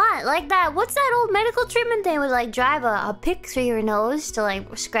 God, what? Like that? What's that old medical treatment they would like drive a pick through your nose to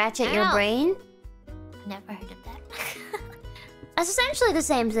like scratch at your brain? Never heard of that. That's essentially the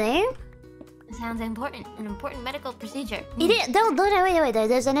same thing. It sounds important. An important medical procedure. It is. Don't wait.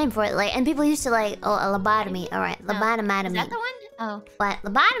 There's a name for it. Like, and people used to like, a lobotomy. All right, lobotomy. Is that the one? Oh. What?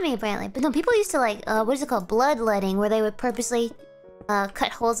 Lobotomy apparently. But no, people used to like, what is it called? Bloodletting, where they would purposely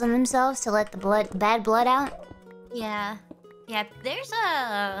cut holes in themselves to let the bad blood out. Yeah. Yeah, there's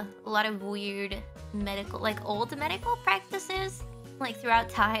a lot of weird old medical practices, like throughout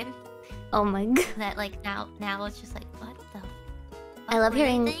time. Oh my god. That like now it's just like, what the fuck I love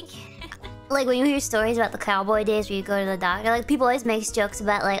hearing like when you hear stories about the cowboy days where you go to the doctor, like people always make jokes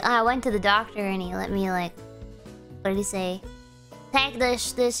about like, oh, I went to the doctor and he let me like, what did he say? Take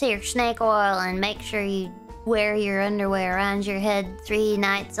this here snake oil and make sure you wear your underwear around your head 3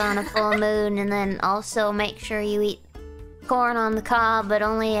 nights on a full moon, and then also make sure you eat corn on the cob, but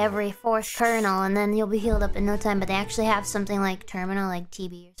only every 4th kernel, and then you'll be healed up in no time. But they actually have something like terminal, like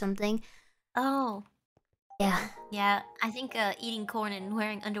TB or something. Oh. Yeah. Yeah, I think eating corn and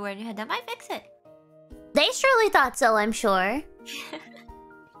wearing underwear on your head, that might fix it. They surely thought so, I'm sure.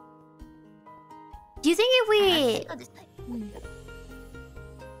 Do you think if we...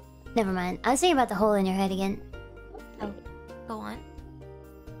 Never mind. I was thinking about the hole in your head again. Oh, go on.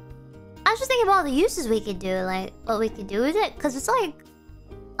 I was just thinking about all the uses we could do, like, what we could do with it. Because it's like...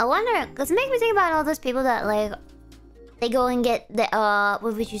 I wonder... Because it makes me think about all those people that, like... They go and get the,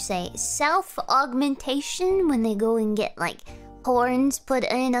 what would you say? Self-augmentation when they go and get, like, horns put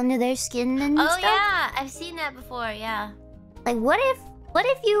in under their skin and stuff. Oh, yeah! I've seen that before, yeah. Like, what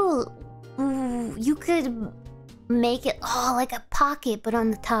if you... You could make it, like a pocket, but on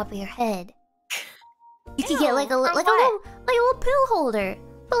the top of your head. You could get, like, a little pill holder.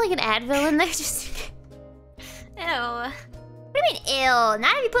 Put, like, an Advil in there, just... Ew. What do you mean, ew?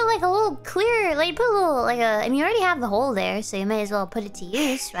 Not if you put like a little clear, like you put a little, like a... I mean, you already have the hole there, so you may as well put it to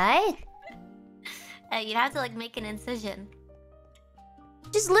use, right? You'd have to like make an incision.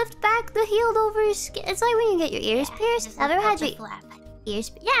 Just lift back the healed over skin. It's like when you get your ears pierced. Have you ever had your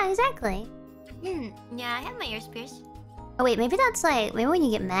ears... Yeah, exactly. Yeah, I have my ears pierced. Oh wait, maybe that's like... Maybe when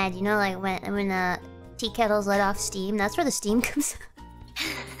you get mad, you know, like when tea kettles let off steam. That's where the steam comes out.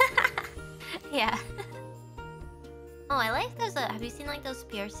 Yeah. Oh, I like those, have you seen like those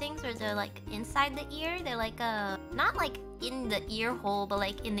piercings where they're like inside the ear? They're like, not like in the ear hole, but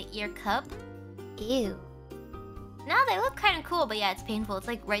like in the ear cup. Ew. No, they look kind of cool, but yeah, it's painful. It's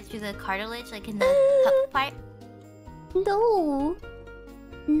like right through the cartilage, like in the cup part. No.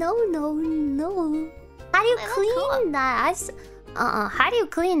 No. How do you clean that? How do you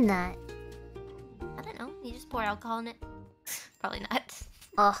clean that? I don't know. You just pour alcohol in it. Probably not.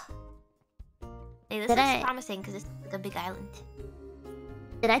 Ugh. Hey, this is promising because it's like a big island.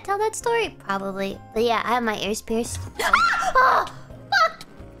 Did I tell that story? Probably. But yeah, I have my ears pierced. Oh! Fuck!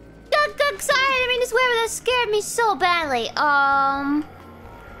 Sorry, I didn't mean to swear, but that scared me so badly. I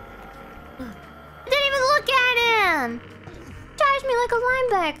didn't even look at him! Charged me like a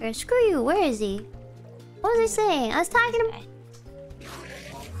linebacker. Screw you, where is he? What was I saying? I was talking about...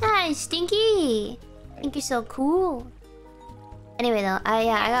 Hi, Stinky! I think you're so cool. Anyway though, I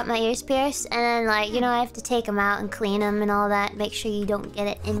got my ears pierced, and then like, you know, I have to take them out and clean them and all that. Make sure you don't get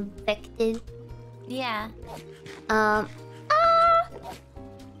it infected. Yeah. I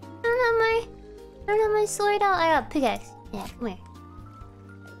don't have my sword out. I got a pickaxe. Yeah, come here.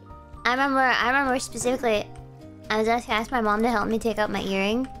 I remember specifically, I was asked my mom to help me take out my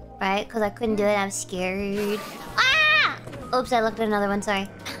earring, right? Because I couldn't do it, I was scared. Ah! Oops, I looked at another one, sorry.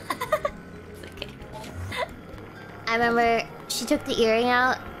 Okay. I remember she took the earring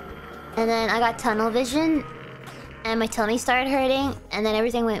out, and then I got tunnel vision, and my tummy started hurting, and then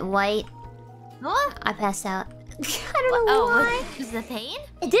everything went white. What? I passed out. I don't know why. Was the pain?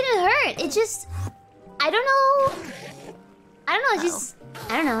 It didn't hurt. It just... I don't know. It's just...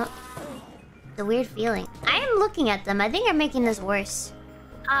 I don't know. It's a weird feeling. I am looking at them. I think I'm making this worse.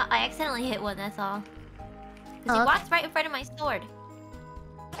 I accidentally hit one, that's all. Because he walked right in front of my sword.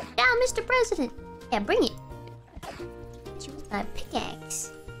 Yeah, Mr. President. Yeah, bring it. My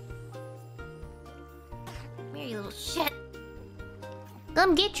pickaxe. Come here, you little shit.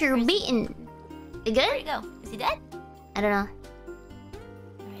 Come get your beating. You good? Where'd he go? Is he dead? I don't know.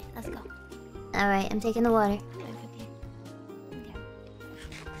 Alright, let's go. Alright, I'm taking the water. Okay.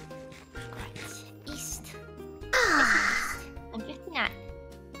 Alright, east. I'm 59.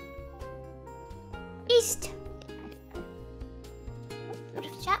 East. What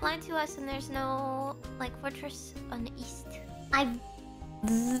if chat lied to us and there's no, like, fortress on the east? I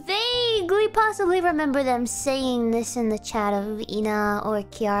vaguely possibly remember them saying this in the chat of Ina or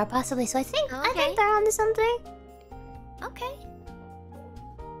Kiara, possibly. So I think they're onto something. Okay.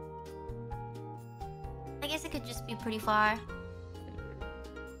 I guess it could just be pretty far.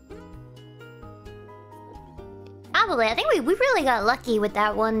 Probably. I think we really got lucky with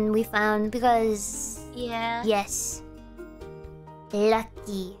that one we found because... Yeah. Yes.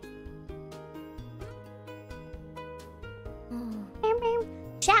 Lucky.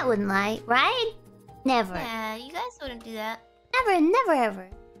 Chat wouldn't lie, right? Never. Yeah, you guys wouldn't do that. Never ever.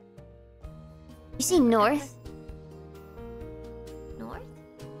 You see north? North?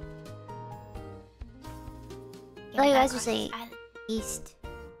 Oh, you guys would say east.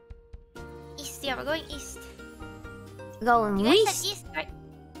 east. Yeah, we're going east. Going You guys east. said east, right?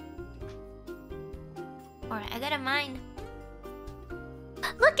 Alright, I got a mine.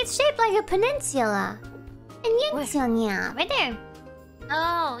 Look, it's shaped like a peninsula. Peninsula, right there.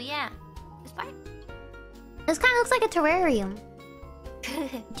 Oh, yeah. This part? This kind of looks like a terrarium.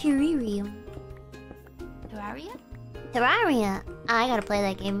 Terrarium. Terraria? Terraria. I gotta play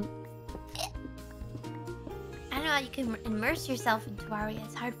that game. I don't know how you can immerse yourself in Terraria.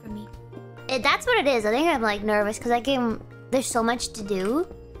 It's hard for me. That's what it is. I think I'm like nervous because that game, there's so much to do.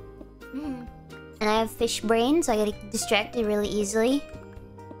 Mm. And I have fish brain, so I get distracted really easily.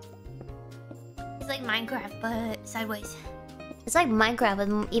 It's like Minecraft, but sideways. It's like Minecraft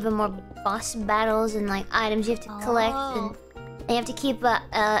with even more boss battles and like items you have to collect. And you have to keep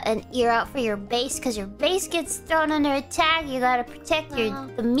an ear out for your base because your base gets thrown under attack. You gotta protect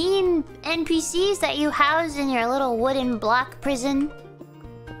the mean NPCs that you house in your little wooden block prison.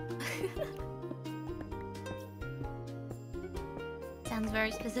 Sounds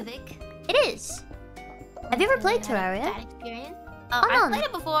very specific. It is. Have you ever played Terraria? That experience? Oh, I played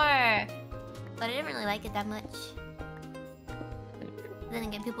it before, but I didn't really like it that much. Then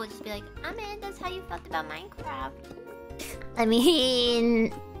again, people would just be like, "I mean, that's how you felt about Minecraft." I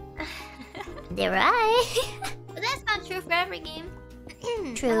mean, they're right. But that's not true for every game.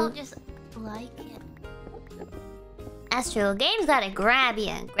 True. I don't just like it. That's true. Games gotta grab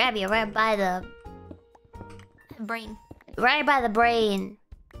you right by the brain. Right by the brain.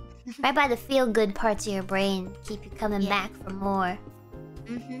 Right by the feel-good parts of your brain. Keep you coming back for more.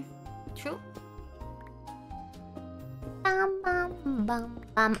 Mm-hmm. True. Bum, bum, bum,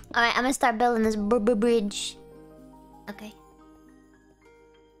 bum. Alright, I'm gonna start building this bridge. Okay.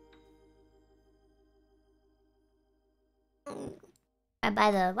 Right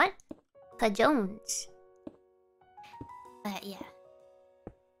by the what? Cajones. Yeah.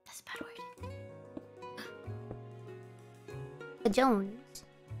 That's a bad word. Cajones.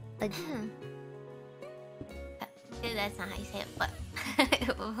 That's not how you say it, but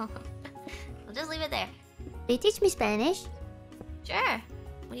we'll just leave it there. They teach me Spanish. Sure.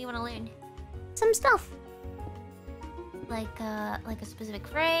 What do you want to learn? Some stuff. Like a specific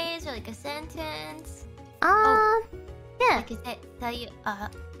phrase or like a sentence. Yeah. Like I said, tell you,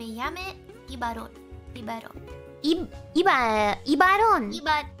 me llame Ibaron. Ibaron. Ibaron. Ibaron. Is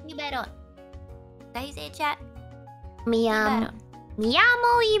that how you say it, chat? Me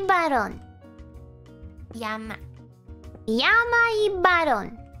llamo Ibaron. Llama. Llama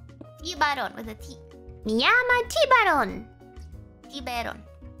Ibaron. Tibaron with a T. Me llama Tibaron. Tiberon.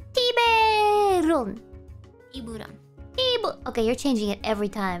 Tiberon. Tiburon. Okay, you're changing it every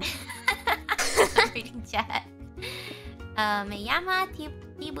time. I'm reading chat. Me llama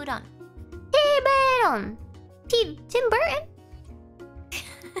Tiburon. Tiburon. Tim Burton?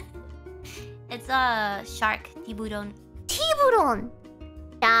 It's a shark. Tiburon. Tiburon.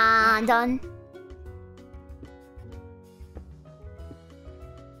 Dun dun.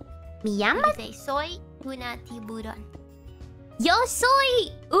 Me llama. Say soy una tiburon. Yo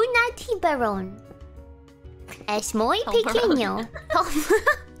soy una tiburón. Es muy pequeño.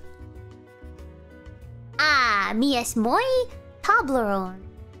 Mi es muy tablerón.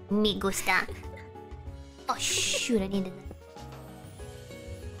 Me gusta. Oh shoot, I needed that.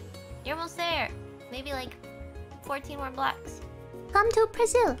 You're almost there. Maybe like 14 more blocks. Come to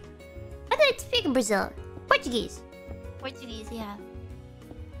Brazil. I thought it's speak Brazil. Portuguese. Portuguese, yeah.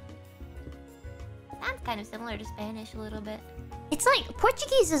 Sounds kind of similar to Spanish a little bit. It's like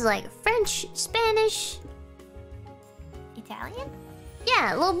Portuguese is like French, Spanish, Italian?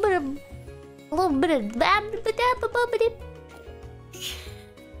 Yeah, a little bit of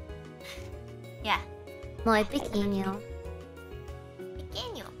yeah. Muy pequeño.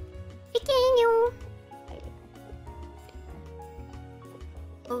 Pequeño. Pequeño.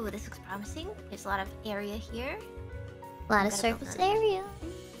 Ooh, this looks promising. There's a lot of area here. A lot of surface area.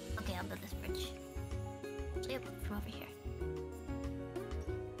 Okay, I'll build this bridge. Actually, I'll build it from over here.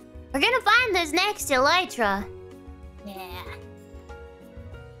 We're gonna find this next Elytra. Yeah.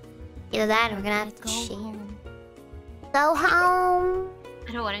 Either that or we're gonna have to share. Home. Go home.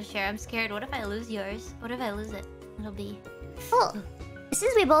 I don't want to share. I'm scared. What if I lose yours? What if I lose it? It'll be... Well,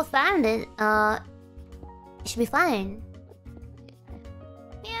 since we both found it, it should be fine.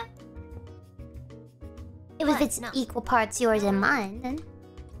 Yeah. If it's equal parts yours and mine, then...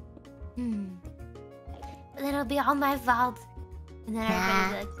 But then it'll be all my fault. And then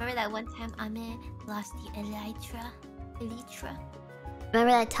everybody's like, remember that one time Ame lost the Elytra?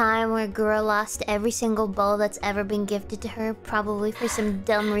 Remember that time where Gura lost every single bow that's ever been gifted to her? Probably for some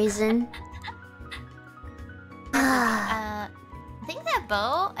dumb reason. I think that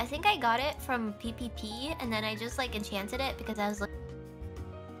bow, I think I got it from PPP, and then I just like enchanted it because I was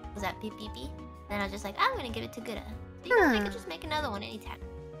at PPP. Then I was just like, I'm gonna give it to Gura. I could just make another one anytime.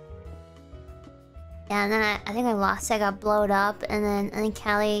 Yeah, and then I think I lost it. I got blowed up, and then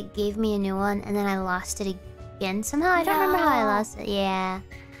Callie gave me a new one, and then I lost it again somehow. I don't remember how I lost it. Yeah.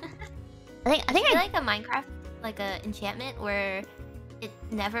 I think I like a Minecraft like a enchantment where it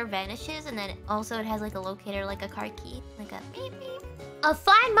never vanishes, and then also it has like a locator, like a car key, like a beep beep. A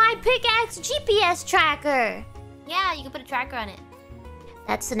Find My Pickaxe GPS tracker. Yeah, you can put a tracker on it.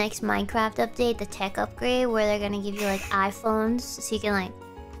 That's the next Minecraft update, the tech upgrade, where they're gonna give you like iPhones, so you can like.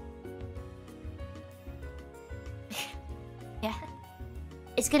 Yeah.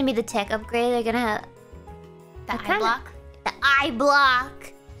 It's gonna be the tech upgrade. They're gonna have the eye block. The eye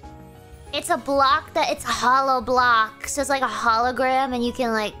block. It's a block it's a hollow block, so it's like a hologram, and you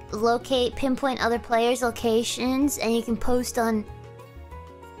can like pinpoint other players' locations, and you can post on.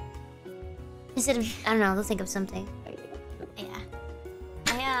 Instead of, I don't know, let's think of something.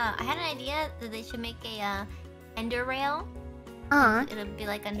 Yeah. I had an idea that they should make a ender rail. It'll be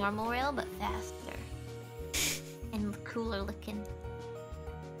like a normal rail, but faster and cooler looking.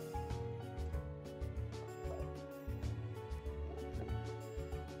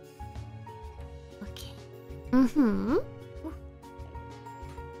 Okay. Mm-hmm.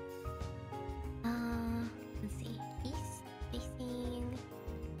 Let's see. East, facing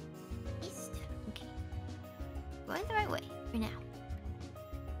east. Okay. Going the right way for now.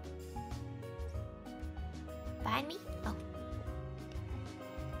 Behind me? Oh.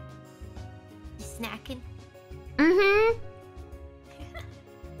 Just snacking. Mm-hmm.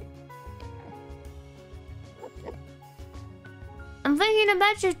 I'm thinking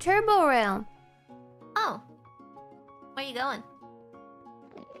about your turbo rail. Oh. Where are you going?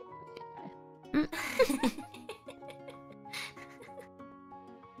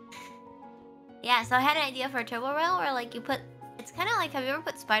 Yeah, so I had an idea for a turbo rail where like you put... It's kind of like, have you ever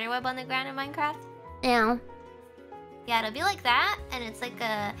put spiderweb on the ground in Minecraft? Yeah. Yeah, it'll be like that, and it's like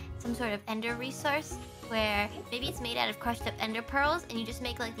some sort of ender resource where maybe it's made out of crushed up ender pearls, and you just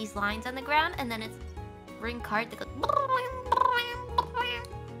make like these lines on the ground, and then it's ring cart that goes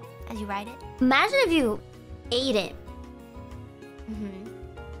as you ride it. Imagine if you ate it. Mm-hmm.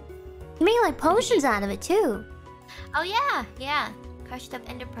 You make like potions out of it too. Oh yeah, yeah. Crushed up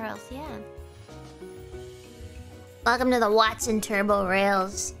ender pearls, yeah. Welcome to the Watson Turbo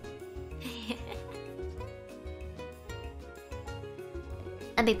Rails.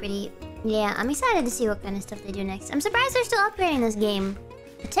 That'd be pretty... Yeah, I'm excited to see what kind of stuff they do next. I'm surprised they're still upgrading this game.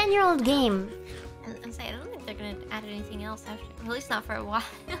 A 10-year-old game. I'm saying, I don't think they're gonna add anything else after... At least not for a while.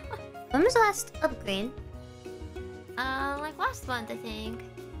 When was the last upgrade? Like last month, I think.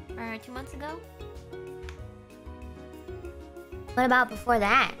 Or 2 months ago. What about before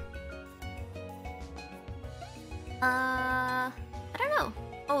that? I don't know.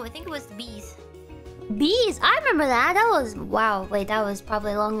 Oh, I think it was the bees. Bees? I remember that. That was... Wow, wait, that was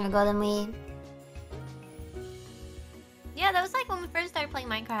probably longer ago than we... Yeah, that was like when we first started playing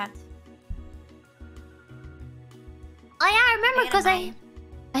Minecraft. Oh yeah, I remember because I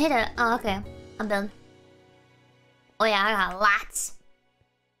hit a... Oh, okay. I'm done. Oh yeah, I got lots.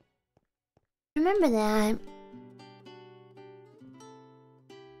 Remember that.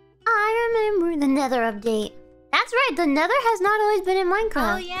 I remember the Nether update. That's right, the Nether has not always been in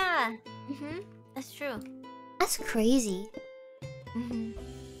Minecraft. Oh yeah. Mm-hmm. That's true. That's crazy. Mm-hmm.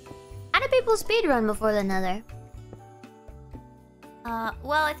 How do people speedrun before the Nether?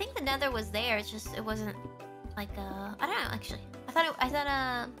 Well, I think the Nether was there. It's just it wasn't like I don't know actually. I thought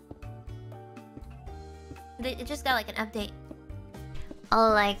it just got like an update. Oh,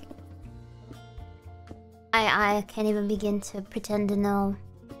 like I can't even begin to pretend to know.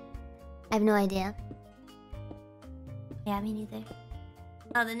 I have no idea. Yeah, me neither.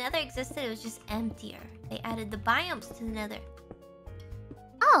 Oh, the Nether existed. It was just emptier. They added the biomes to the Nether.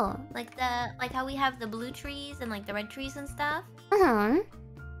 Oh, like how we have the blue trees and like the red trees and stuff.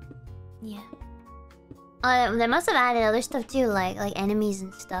 Yeah. They must have added other stuff too, like enemies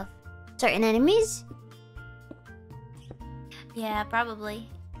and stuff. Certain enemies? Yeah, probably.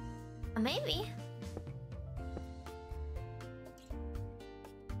 Maybe.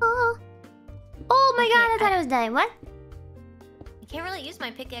 Oh my god, I thought I was dying. What? I can't really use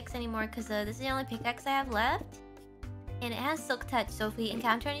my pickaxe anymore because this is the only pickaxe I have left. And it has silk touch, so if we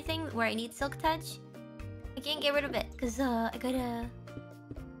encounter anything where I need silk touch, I can't get rid of it because I gotta...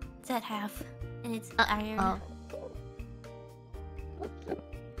 It's at half. And it's iron.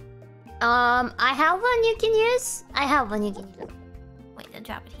 I have one you can use. I have one you can use. Wait, I'll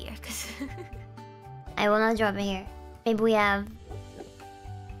drop it here because... I will not drop it here. Maybe we have...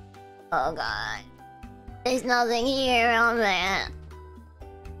 Oh god. There's nothing here on that.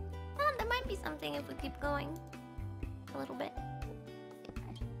 Oh, there might be something if we keep going. A little bit.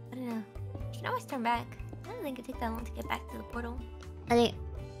 I don't know. You can always turn back. I don't think it'd take that long to get back to the portal. I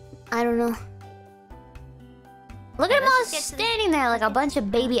don't know. Look at them all standing there like a bunch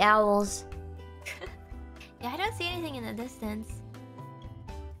of baby owls. Yeah, I don't see anything in the distance.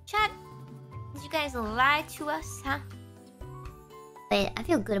 Chat, did you guys lie to us, huh? Wait, I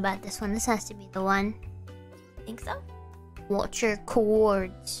feel good about this one. This has to be the one. Think so? Watch your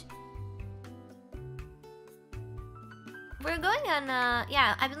chords. We're going on,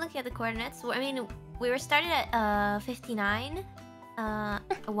 yeah, I've been looking at the coordinates. I mean, we were started at, 59.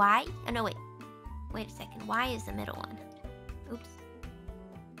 Y? Oh, no, wait. Wait a second. Y is the middle one. Oops.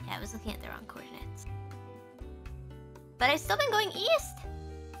 Yeah, I was looking at the wrong coordinates. But I've still been going east.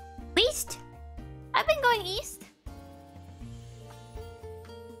 East? I've been going east.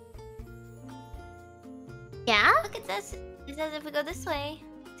 Yeah? Look, it says if we go this way.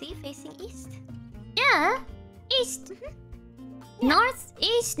 See, facing east. Yeah. East. Yeah. North,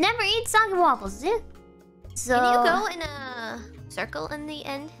 east, never eat soggy waffles, yeah? So... Can you go in a circle in the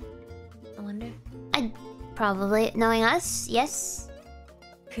end? I wonder. I'd probably, knowing us, yes.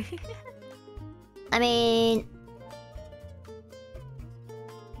 I mean...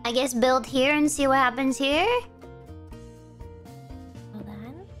 I guess build here and see what happens here? Hold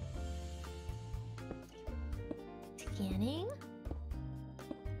on. Scanning.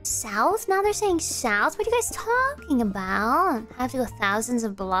 South? Now they're saying south? What are you guys talking about? I have to go thousands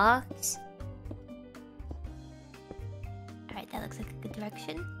of blocks? Alright, that looks like a good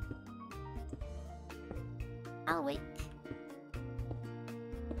direction. I'll wait.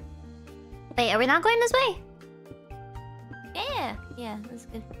 Wait, are we not going this way? Yeah, that's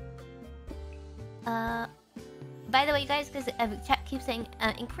good. By the way, guys, because chat keeps saying,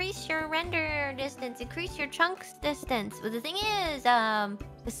 increase your render distance, increase your chunks distance. But the thing is, the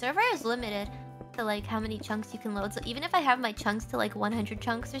server is limited to like how many chunks you can load. So even if I have my chunks to like 100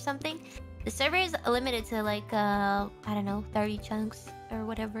 chunks or something, the server is limited to like I don't know, 30 chunks or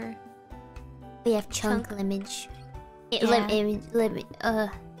whatever. We have chunk limage. Yeah.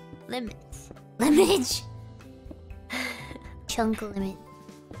 Limits. Limage. Chunk limit.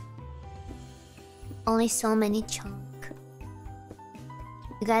 Only so many chunk.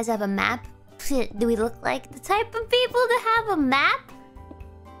 You guys have a map? Do we look like the type of people to have a map?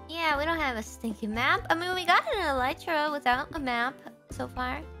 Yeah, we don't have a stinky map. I mean, we got an Elytra without a map so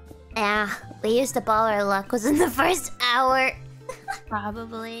far. Yeah, we used up all our luck was in the first hour.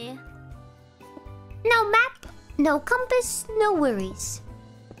 Probably. No map, no compass, no worries.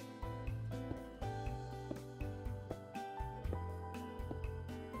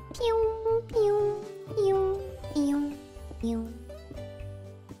 Pew, pew, pew, pew, pew.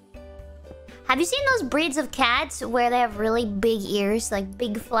 Have you seen those breeds of cats where they have really big ears, like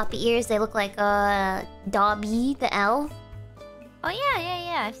big floppy ears? They look like Dobby the elf. Oh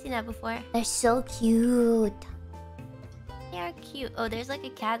yeah, I've seen that before. They're so cute. They are cute. Oh, there's like a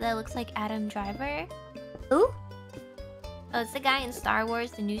cat that looks like Adam Driver. Who? Oh, it's the guy in Star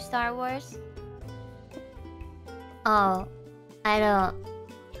Wars, the new Star Wars. Oh, I don't.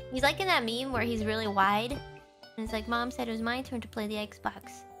 He's like in that meme where he's really wide. And it's like, Mom said it was my turn to play the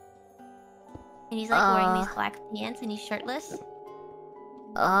Xbox. And he's like wearing these black pants and he's shirtless. Hey,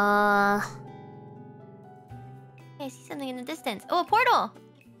 I see something in the distance. Oh, a portal!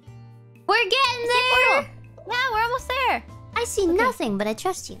 We're getting there! Yeah, we're almost there! I see nothing, but I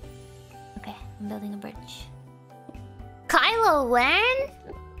trust you. Okay, I'm building a bridge. Kylo Ren?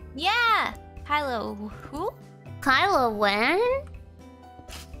 Yeah! Kylo... who? Kylo Ren?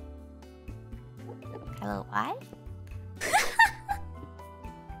 Kylo what?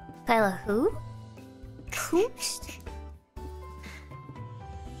 Kylo who? Who's?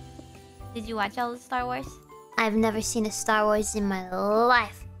 Did you watch all the Star Wars? I've never seen a Star Wars in my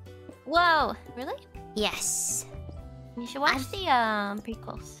life. Whoa! Really? Yes. You should watch the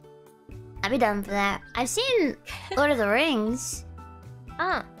prequels. I'd be down for that. I've seen Lord of the Rings.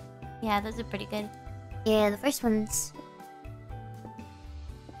 Ah. Yeah, those are pretty good. Yeah, the first ones.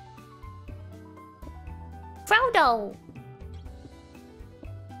 Frodo!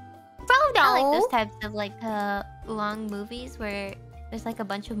 Frodo! I like those types of like long movies where there's like a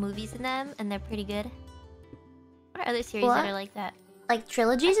bunch of movies in them and they're pretty good. What are other series that are like that? Like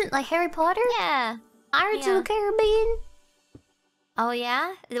trilogies? Like Harry Potter? Yeah. Pirates of the Caribbean? Oh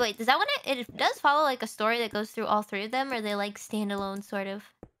yeah? Wait, does that one... It does follow like a story that goes through all three of them, or are they like standalone sort of?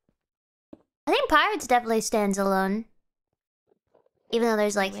 I think Pirates definitely stands alone. Even though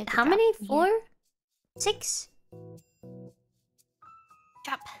there's like... How many? 4? 6?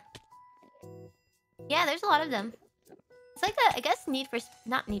 Drop. Yeah, there's a lot of them. It's like I guess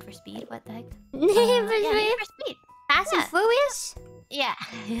not Need for Speed. What the heck? Need for Yeah, Speed? Need for Speed. Fast and Yeah. Furious? Yeah,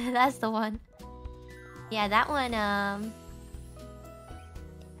 that's the one. Yeah, that one.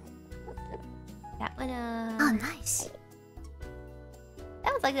 That one. Oh, nice.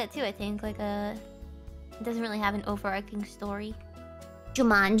 That was like that too. I think like it doesn't really have an overarching story.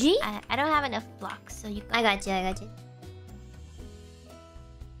 Jumanji? I don't have enough blocks, so you. I got you.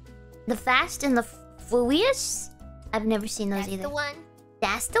 The Fast and the Furious? I've never seen those either. That's the one.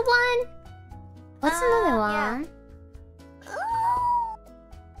 That's the one? What's another one? Yeah.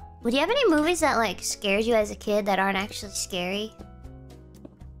 Would you have any movies that like scared you as a kid that aren't actually scary?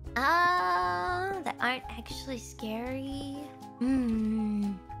 That aren't actually scary.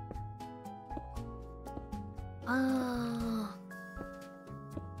 Hmm. Oh.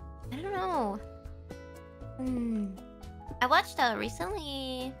 I don't know. I watched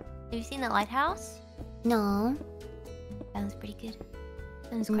recently. Have you seen The Lighthouse? No. That was pretty good.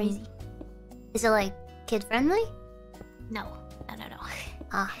 That was crazy. Is it like kid friendly? No.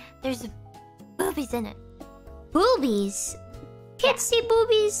 Ah. There's boobies in it. Boobies? Kids see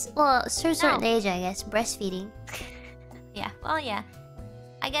boobies? Well, to a certain age, I guess. Breastfeeding. Yeah. Well, yeah.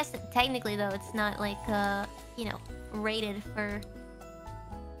 I guess technically though, it's not like you know, rated for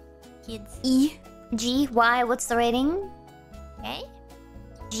kids. E. G. Y. What's the rating? Okay.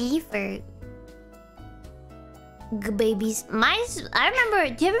 G for babies. I remember.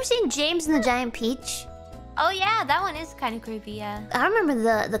 Do you ever seen James and the Giant Peach? Oh yeah, that one is kind of creepy. Yeah. I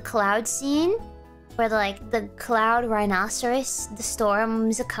remember the cloud scene where the cloud rhinoceros, the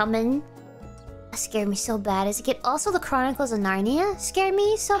storms are coming. That scared me so bad as a kid. Also, the Chronicles of Narnia scared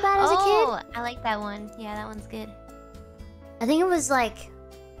me so bad as a kid. Oh, I like that one. Yeah, that one's good. I think it was like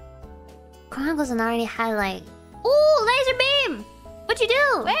Chronicles of Narnia had like, ooh, laser beam. What'd you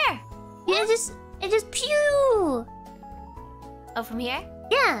do? Where? Yeah, it just pew. Oh, from here?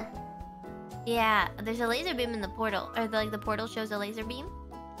 Yeah. Yeah, there's a laser beam in the portal. Or the portal shows a laser beam.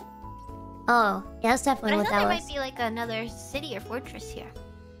 Oh, yeah, that's definitely But I what thought that there was. might be like another city or fortress here.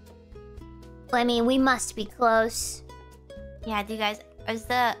 Well, I mean, we must be close. Yeah, do you guys... Is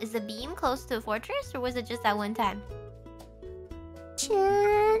the beam close to a fortress? Or was it just that one time? Chat.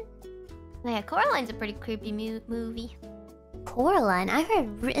 Oh, yeah, Coraline's a pretty creepy movie. Coraline, I heard,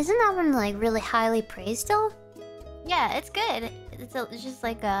 isn't that one like really highly praised though? Yeah, it's good. It's just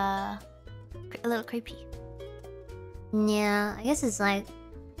like a little creepy. Yeah, I guess it's like,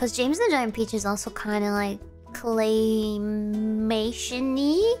 because James and the Giant Peach is also kind of like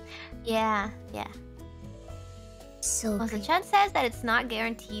claymation-y. Yeah. So Also, good. Chad says that it's not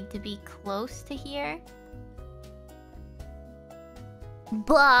guaranteed to be close to here.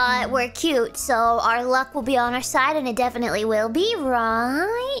 But we're cute, so our luck will be on our side, and it definitely will be,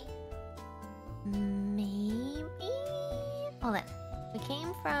 right? Maybe. Hold on. We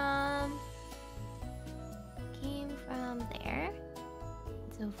came from there.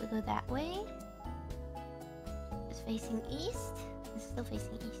 So if we go that way, it's facing east. It's still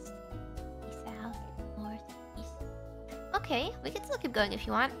facing east. South, north, east. Okay, we can still keep going if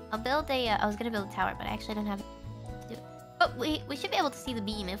you want. I'll build a. I was gonna build a tower, but I actually don't have to do it. But we should be able to see the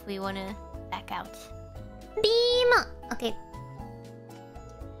beam if we want to back out. Beam! Okay.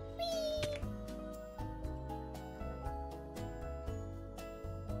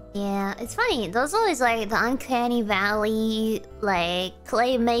 Yeah, it's funny. Those always like the Uncanny Valley, like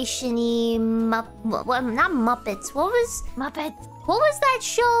claymation-y not Muppets. What was that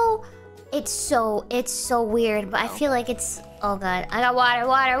show? It's so weird, but I feel like it's, oh god. I got water.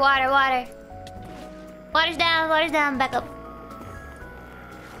 Water's down, back up.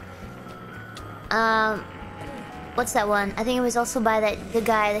 What's that one? I think it was also by the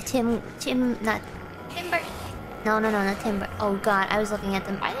guy, Tim Burton. No, not Tim Burton. Oh god, I was looking at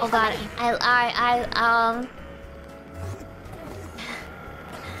them. Oh god,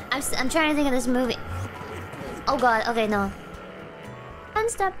 I'm trying to think of this movie. Oh god, okay, no. One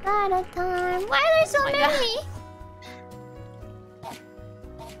step at a time. Why are there so many?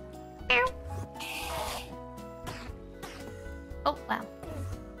 Oh wow.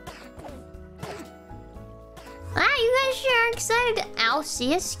 Ah, you guys sure are excited. Ow,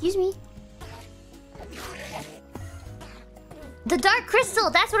 see, excuse me. The Dark Crystal,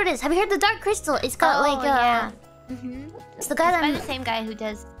 that's what it is. Have you heard the Dark Crystal? It's got yeah. It's the guy It's by that the same guy who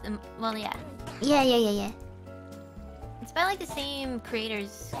does well, yeah. Yeah. It's by like the same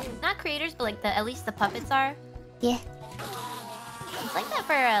creators. Not creators, but like at least the puppets are. Yeah. It's like that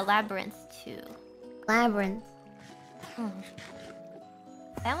for Labyrinth too. Labyrinth.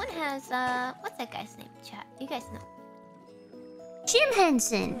 That one has what's that guy's name? Chat. You guys know. Jim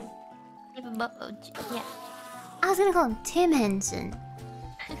Henson. Yeah. I was gonna call him Tim Henson.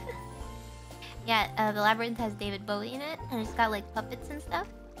 Yeah, the labyrinth has David Bowie in it, and it's got like puppets and stuff.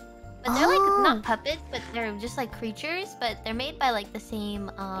 But they're like not puppets, but they're just like creatures. But they're made by like the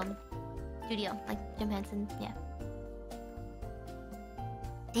same studio, like Jim Henson. Yeah.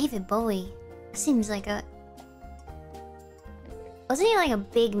 David Bowie seems like a. Wasn't he like a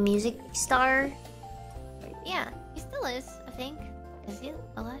big music star? Yeah, he still is, I think. Is he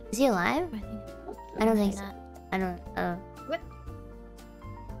alive? Is he alive? I don't think so. Not. I don't. What?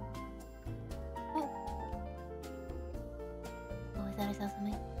 Oh, I thought I saw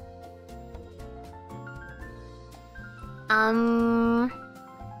something.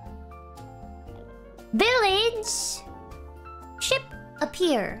 Village. Ship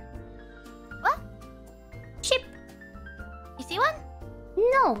appear. What? Ship. You see one?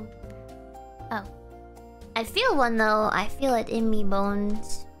 No. Oh. I feel one though. I feel it in me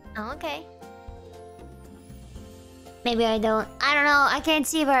bones. Oh, okay. Maybe I don't. I don't know. I can't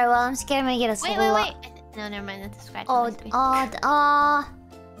see very well. I'm scared I'm gonna get a Wait. No, never mind. That's a scratch. Oh.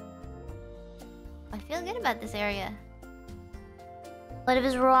 I feel good about this area. What if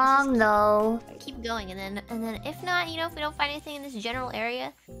it's wrong though? Keep going, and then if not, you know, if we don't find anything in this general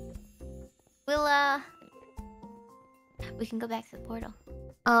area, we'll we can go back to the portal.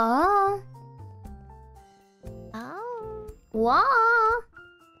 Oh. Wow.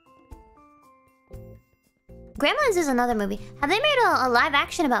 Gremlins is another movie. Have they made a live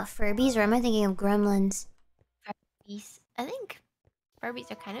action about Furbies, or am I thinking of Gremlins? Furbies. I think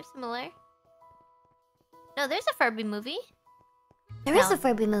Furbies are kind of similar. No, there's a Furby movie. There is a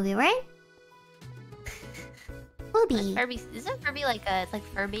Furby movie, right? Furby. Furby. Isn't Furby like a like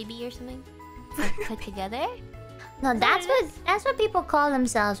Fur Baby or something? Like put together? No, that's what people call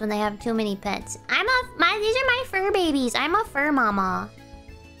themselves when they have too many pets. These are my fur babies. I'm a fur mama.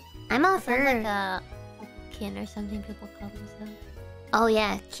 I'm a fur. Like a kin or something people call themselves. Oh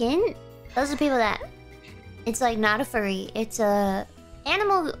yeah, kin. Those are people that. It's like not a furry. It's a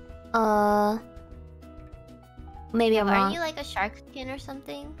animal. Maybe I'm wrong. Aren't you like a shark skin or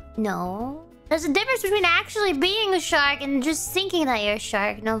something? No. There's a difference between actually being a shark and just thinking that you're a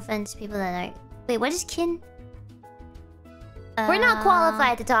shark. No offense, people that are. Wait, what is kin? We're not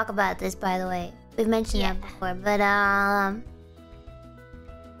qualified to talk about this, by the way. We've mentioned that before, but yeah,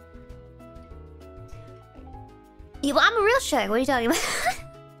 well, I'm a real shark. What are you talking about?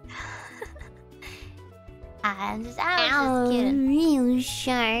 I was just kidding. Real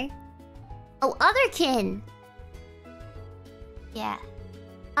shark. Oh, other kin. Yeah.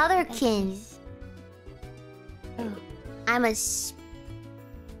 Other kin. Oh. I'm gonna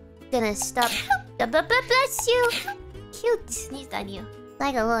stop. Bless you. Cute. Sneezed on you.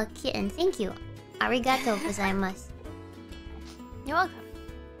 Like a little kitten. Thank you. Arigato gozaimasu. You're welcome.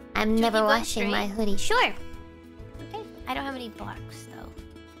 I'm never washing my hoodie. Sure. Okay. I don't have any blocks though.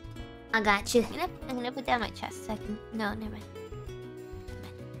 I got you. I'm gonna put down my chest so I can. No, never mind.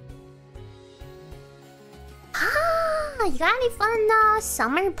 Ah, you got any fun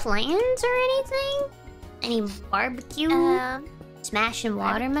summer plans or anything? Any barbecue? Smashing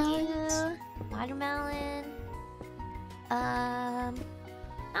watermelons? Watermelon.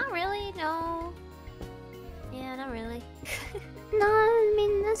 Not really, no. Yeah, not really. No, I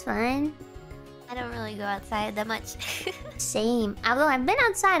mean, that's fine. I don't really go outside that much. Same. Although I've been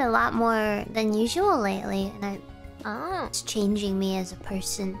outside a lot more than usual lately, and it's changing me as a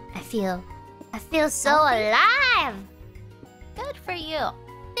person. I feel so alive! Good for you.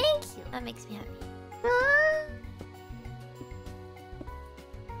 Thank you. That makes me happy.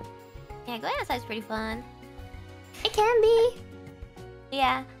 Yeah, going outside's pretty fun. It can be.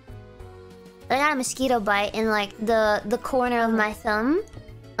 Yeah. I got a mosquito bite in like the corner of my thumb,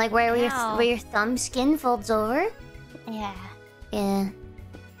 like where your thumb skin folds over. Yeah. Yeah.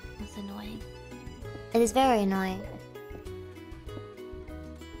 It's annoying. It is very annoying.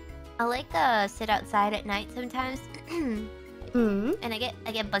 I like sit outside at night sometimes. And I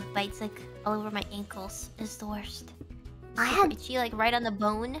get bug bites like all over my ankles. It's the worst. I had itchy like right on the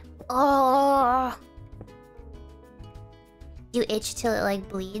bone. Oh. You itch till it like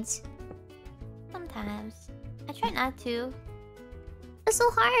bleeds? Sometimes. I try not to. It's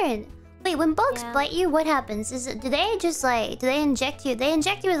so hard. Wait, when bugs bite you, what happens? Do they inject you? They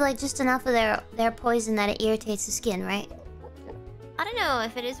inject you with like just enough of their poison that it irritates the skin, right? I don't know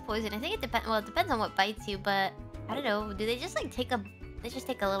if it is poison. I think it depends. Well, it depends on what bites you, but I don't know. Do they just like take a? They just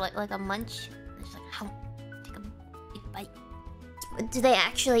take a little like a munch. They're just like take a big bite. Do they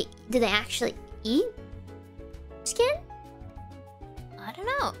actually eat skin? I don't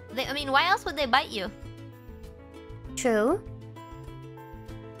know. I mean, why else would they bite you? True.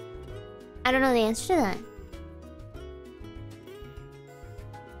 I don't know the answer to that.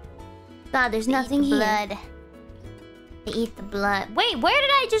 God, there's nothing here. Blood. They eat the blood. Wait, where did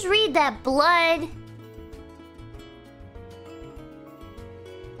I just read that? Blood?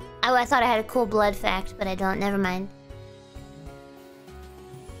 Oh, I thought I had a cool blood fact, but I don't. Never mind.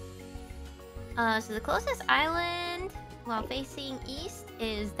 So the closest island, while facing east,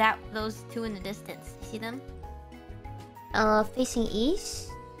 is those two in the distance. You see them? Facing east?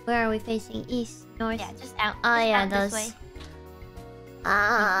 Where are we facing? East? North? Yeah, just out. Oh, just yeah, out those. This way.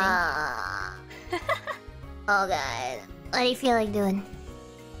 Oh, God. What do you feel like doing?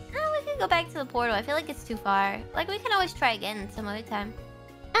 Oh, we can go back to the portal. I feel like it's too far. Like, we can always try again some other time.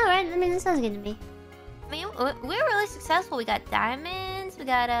 Alright, I mean, that sounds good to me. I mean, we're really successful. We got diamonds. We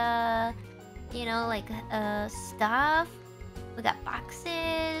got, you know, like, stuff. We got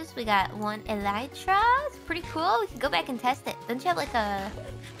boxes. We got one Elytra. It's pretty cool. We could go back and test it. Don't you have, like, a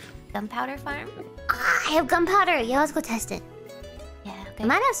gunpowder farm? Ah, I have gunpowder. Yeah, let's go test it. Yeah, okay. I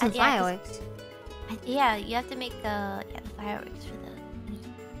might have some yeah, fireworks. Yeah, you have to make, the fireworks for the...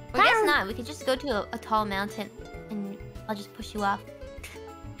 Or I guess not. We could just go to a tall mountain, and I'll just push you off.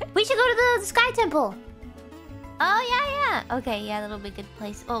 We should go to the Sky Temple. Oh, yeah. Okay, yeah, that'll be a good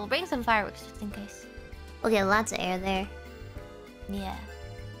place. Oh, we'll bring some fireworks just in case. We'll get lots of air there. Yeah.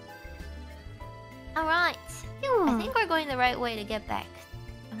 Alright. I think we're going the right way to get back.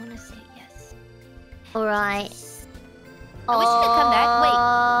 I want to say yes. Alright. I wish we could come back. Wait,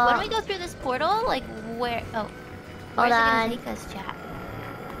 when we go through this portal, like, where... Oh. Where's it gonna take us, chat?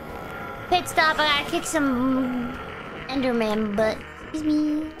 Pit stop, I gotta kick some... Enderman butt. Excuse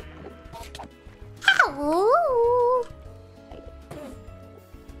me. Ow!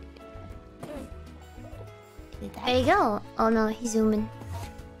 There you go. Oh no, he's zooming.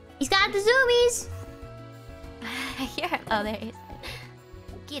 He's got the zoomies! Here. Oh, there he is.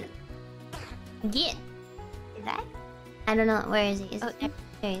 Get him. Get. Is that? I don't know. Where is he? Is there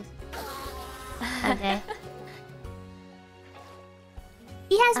he is. Okay.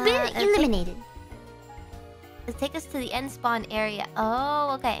 He has been eliminated. Let's take us to the end spawn area.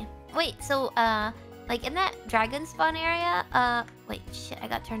 Oh, okay. Wait, so, like in that dragon spawn area, wait, shit, I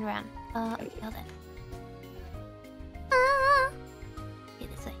got turned around. Okay, hold on. Okay,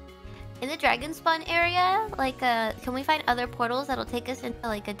 this way. In the dragon spawn area, like, can we find other portals that'll take us into,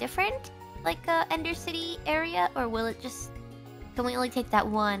 like, a different, like, Ender City area? Or will it just... Can we only take that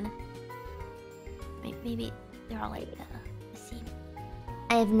one? Maybe they're all, like, the same.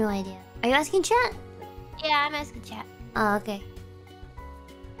 I have no idea. Are you asking chat? Yeah, I'm asking chat. Oh, okay.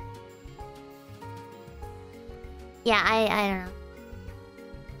 Yeah, I don't know.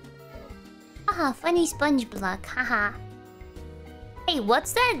 Haha, funny sponge block, haha. Hey,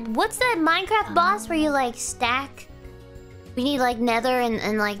 what's that Minecraft boss where you like stack? We need like nether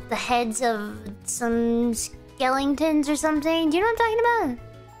and like the heads of some skeletons or something. Do you know what I'm talking about?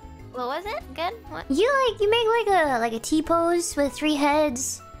 What was it? Good? What? You make like a T-pose with 3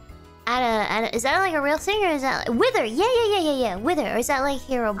 heads. Is that like a real thing or is that like, Wither? Yeah. Wither, or is that like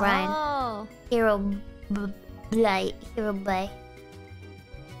Hero Brian? Oh. Hero Blay. I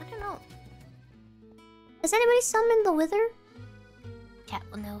don't know. Has anybody summoned the Wither? Chat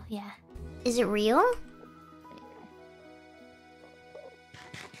will know, yeah. Is it real?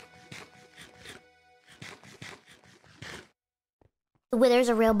 The Wither's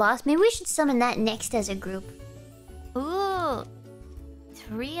a real boss. Maybe we should summon that next as a group. Ooh. It's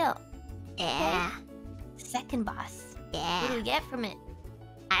real. Yeah. Okay. Second boss. Yeah. What do we get from it?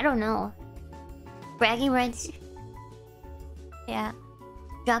 I don't know. Bragging rights. Yeah.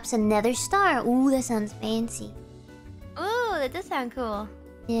 Drops a nether star. Ooh, that sounds fancy. Ooh, that does sound cool.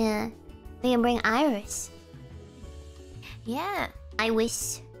 Yeah. We can bring Iris. Yeah. I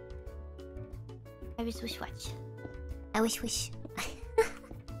wish. Iris wish watch. I wish.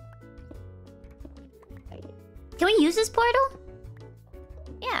 Can we use this portal?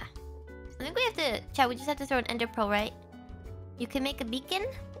 Yeah. I think we have to... Chat, we just have to throw an ender pearl, right? You can make a beacon?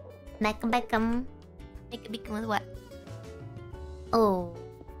 Make a beacon. Make a beacon with what? Oh.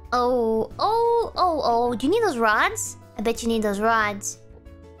 Do you need those rods? I bet you need those rods.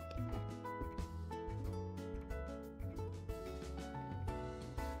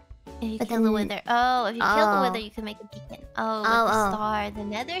 If you kill the wither. Oh, if you kill the wither, you can make a beacon. Oh, with the star. The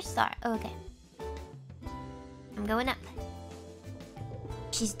nether star. Okay. I'm going up.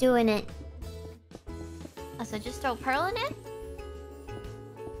 She's doing it. Oh, so just throw pearl in it?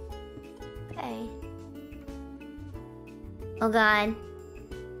 Okay. Oh god.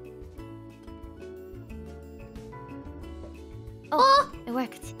 Oh! It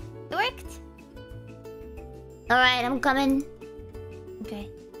worked. It worked! Alright, I'm coming. Okay.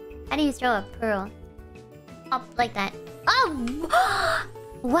 How do you throw a pearl? Up like that. Oh!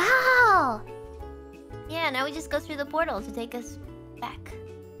 Wow! Yeah, now we just go through the portal to take us back.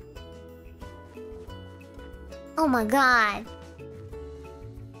 Oh my god.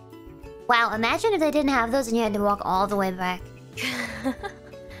 Wow, imagine if they didn't have those and you had to walk all the way back.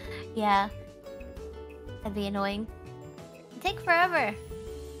 Yeah. That'd be annoying. It'd take forever.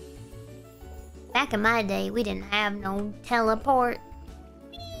 Back in my day, we didn't have no teleport.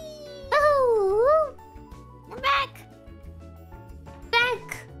 Oh, we're back!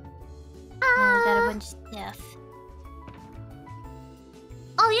 Back! Now we got a bunch of stuff.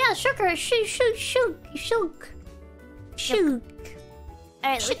 Oh yeah, sugar! Shoot!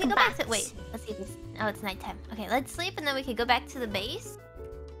 Alright, we can go back to... Wait, let's see if it's... Oh, it's nighttime. Okay, let's sleep and then we can go back to the base.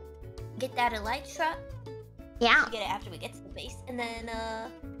 Get that Elytra. Yeah. We'll get it after we get to the base. And then,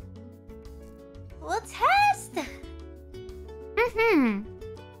 we'll test! Mm-hmm.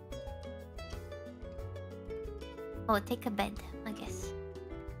 Oh, take a bed, I guess.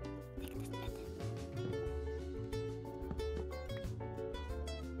 Take this bed.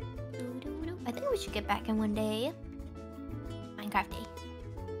 I think we should get back in one day. Minecraft day.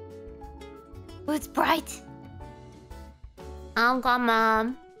 Oh, it's bright! Oh, come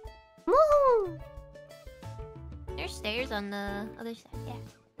on. Woo! There's stairs on the other side, yeah.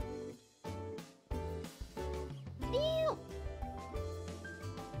 Ew.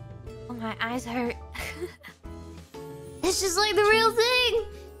 Oh, my eyes hurt. It's just like the real thing!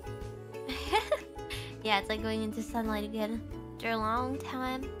 Yeah, it's like going into sunlight again after a long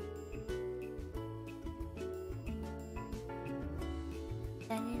time.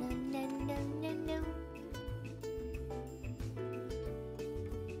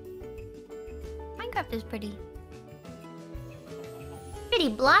 Minecraft is pretty. Pretty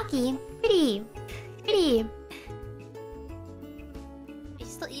blocky. Pretty. Are you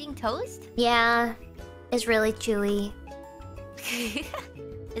still eating toast? Yeah. It's really chewy.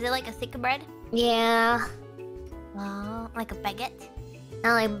 Is it like a thick bread? Yeah. Oh, like a baguette?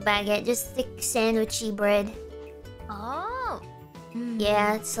 Not like baguette, just thick sandwichy bread. Oh.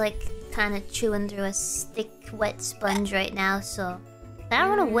 Yeah, it's like kind of chewing through a thick, wet sponge right now, so I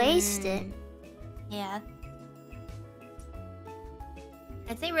don't want to waste it. Yeah.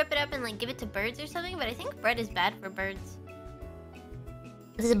 I'd say rip it up and like give it to birds or something, but I think bread is bad for birds.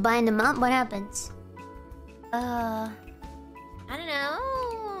 Does it bind them up? What happens? I don't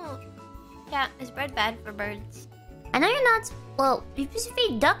know. Yeah, is bread bad for birds? I know you're not. Well, you can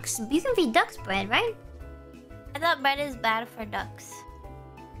feed ducks. You can feed ducks bread, right? I thought bread is bad for ducks.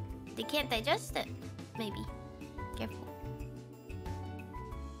 They can't digest it. Maybe. Careful.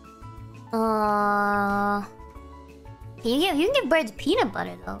 You can give birds peanut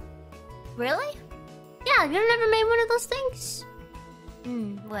butter though. Really? Yeah, you've never made one of those things?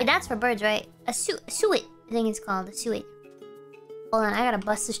 What? Okay, that's for birds, right? A suet. I think it's called a suet. Hold on, I gotta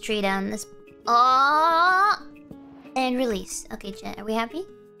bust this tree down. This. Oh! And release. Okay, chat, are we happy?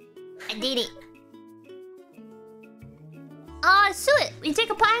 I did it. Suet. You take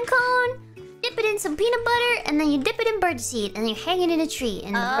a pine cone, dip it in some peanut butter, and then you dip it in bird seed, and then you hang it in a tree,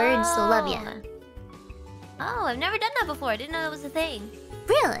 and the birds will love you. Oh, I've never done that before. I didn't know that was a thing.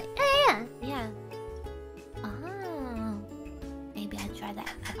 Really? Yeah. Yeah. Oh. Maybe I'd try that.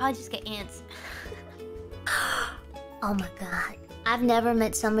 I'd probably just get ants. Oh my god. I've never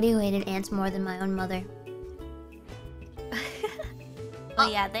met somebody who hated ants more than my own mother. Oh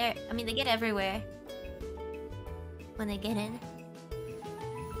yeah, they get everywhere. When they get in.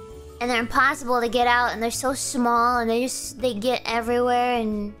 And they're impossible to get out, and they're so small, and they get everywhere,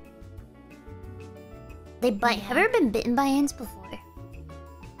 and they bite. Yeah. Have you ever been bitten by ants before?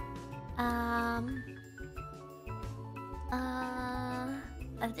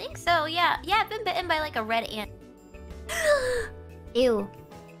 I think so, yeah. Yeah, I've been bitten by like a red ant. Ew.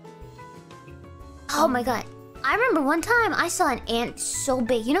 Oh my god. I remember one time I saw an ant so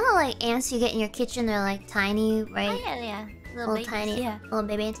big. You know how like ants you get in your kitchen, they're like tiny, right? Oh yeah. Little babies, tiny, yeah. little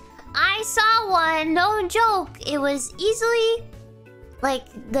baby ants. I saw one, no joke. It was easily like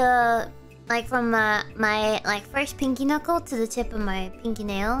from my like first pinky knuckle to the tip of my pinky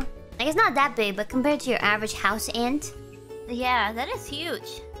nail. Like it's not that big, but compared to your average house ant. Yeah, that is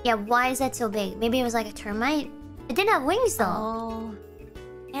huge. Yeah, why is that so big? Maybe it was like a termite? It didn't have wings though. Oh.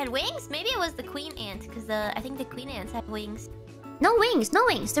 It had wings? Maybe it was the queen ant, because I think the queen ants have wings. No wings.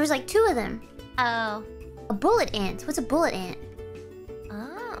 There was like 2 of them. Oh. A bullet ant. What's a bullet ant?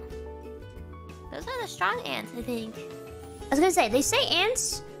 Oh. Those are the strong ants, I think. I was gonna say, they say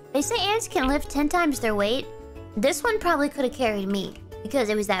ants can lift 10 times their weight. This one probably could have carried me because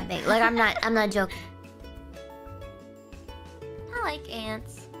it was that big. Like I'm not joking. I like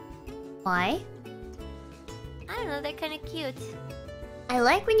ants. Why? I don't know, they're kind of cute. I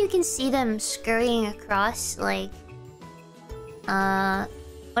like when you can see them scurrying across, like... What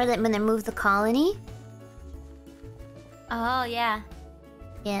are they, when they move the colony? Oh, yeah.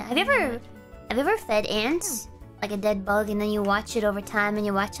 Yeah, have you ever fed ants? Like a dead bug, and then you watch it over time, and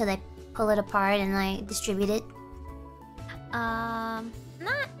you watch how they pull it apart and, like, distribute it?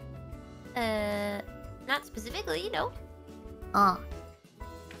 Not specifically, no. Oh.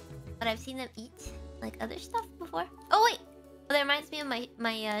 But I've seen them eat, like, other stuff before. Oh, wait! Oh, that reminds me of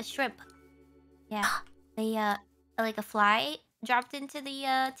my shrimp. Yeah. They, like a fly dropped into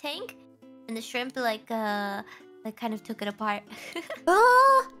the, tank, and the shrimp, like kind of took it apart.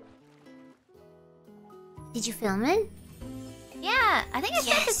 Oh! Did you film it? Yeah, I think I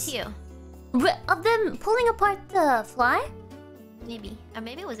sent it to you. Of them pulling apart the fly? Maybe. Or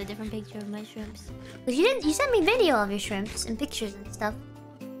maybe it was a different picture of my shrimps. Cause you sent me video of your shrimps and pictures and stuff.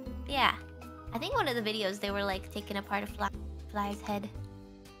 Yeah. I think one of the videos they were like taking apart a fly's head.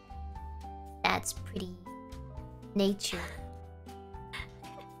 That's pretty nature.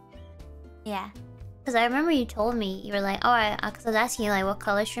 Yeah. Cause I remember you told me, you were like, oh, cause I was asking you like what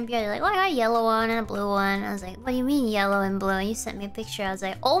color shrimp you had. You're like, oh, I got a yellow one and a blue one. I was like, what do you mean yellow and blue? And you sent me a picture. I was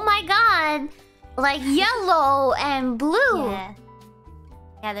like, oh my god! Like yellow and blue! Yeah.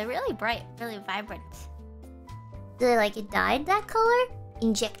 Yeah, they're really bright, really vibrant. Did they like it dyed that color?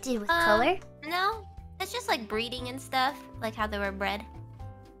 Injected with color? No. It's just like breeding and stuff. Like how they were bred.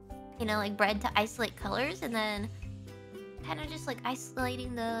 You know, like bred to isolate colors and then kind of just like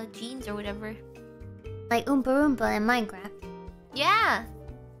isolating the genes or whatever. Like Oompa Loompa in Minecraft. Yeah.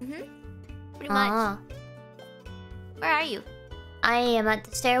 Pretty much. Where are you? I am at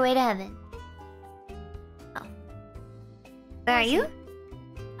the stairway to heaven. Oh. Where are you?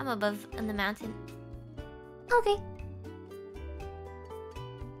 I'm above in the mountain. Okay.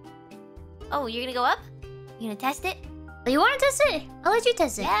 Oh, you're gonna go up? You gonna test it? Oh, you wanna test it? I'll let you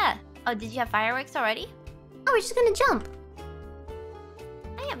test it. Yeah. Oh, did you have fireworks already? Oh, we're just gonna jump.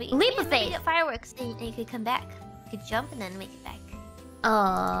 Oh, yeah, but Leap of maybe faith. get fireworks and you could come back. You could jump and then make it back.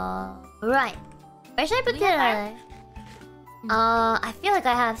 Right. Where should I put the... I feel like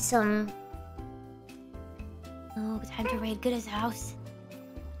I have some... Oh, time to raid Gura's house.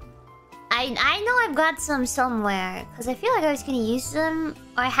 I know I've got some somewhere. Because I feel like I was gonna use them.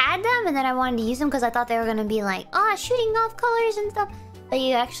 Or I had them and then I wanted to use them because I thought they were gonna be like, oh, shooting off colors and stuff. But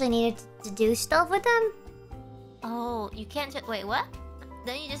you actually needed to do stuff with them. Oh, you can't just... Wait, what?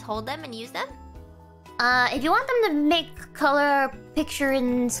 Don't you just hold them and use them? If you want them to make color picture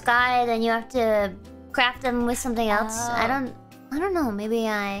in sky, then you have to craft them with something else. Oh. I don't know. Maybe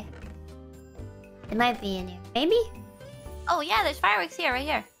it might be in here. Maybe? Oh, yeah, there's fireworks here, right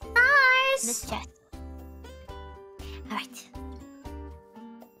here. Nice! In this chest. Alright.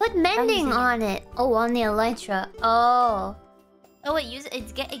 Put mending on it. Oh, on the elytra. Oh. Oh, wait, use it.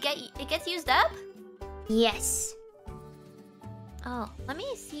 It gets used up? Yes. Oh, let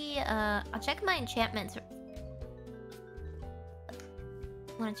me see. I'll check my enchantments.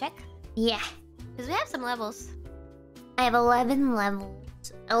 Wanna check? Yeah. Because we have some levels. I have 11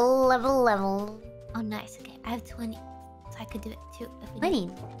 levels. 11 levels. Oh, nice. Okay, I have 20. So I could do it too. If we 20.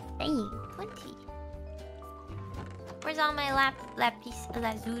 need. Dang. 20. Where's all my lapis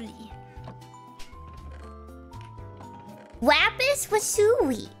lazuli? Lapis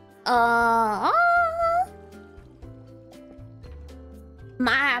lazuli.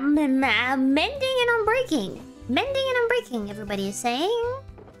 Mending and unbreaking. Mending and unbreaking, everybody is saying.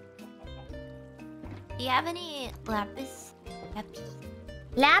 Do you have any lapis?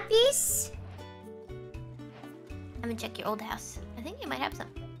 Lapis? I'm gonna check your old house. I think you might have some.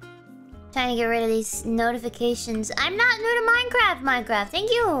 Trying to get rid of these notifications. I'm not new to Minecraft. Thank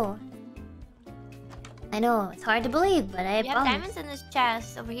you. I know, it's hard to believe, but I You have diamonds in this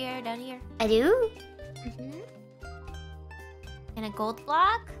chest. Over here, down here. I do? And a gold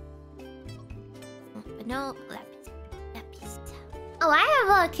block. But no lapis. Oh, I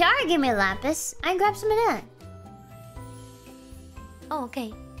have Kiara give me a lapis. I can grab some of that. Oh,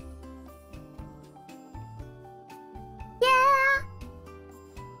 okay. Yeah!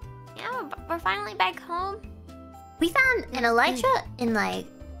 Yeah, we're finally back home. We found an elytra in like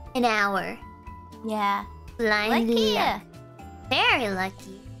an hour. Yeah. Blindly Lucky. Very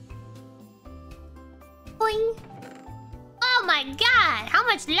lucky. Boing. Oh my god! How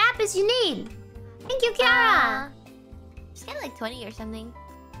much lapis you need? Thank you, Kiara! Just get like 20 or something.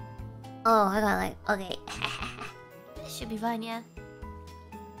 Oh, I got like... Okay. This should be fun, yeah.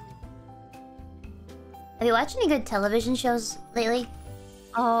 Have you watched any good television shows lately?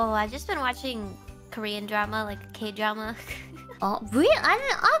 Oh, I've just been watching Korean drama, like K-drama. Oh, really? I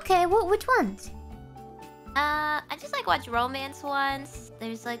didn't. Okay, which ones? I just like watch romance ones.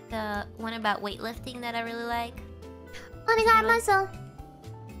 There's like the one about weightlifting that I really like. Onegaimashou.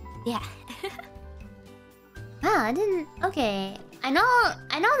 Yeah. Wow, I didn't. Okay, I know.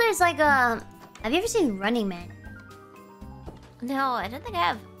 There's like a. Have you ever seen Running Man? No, I don't think I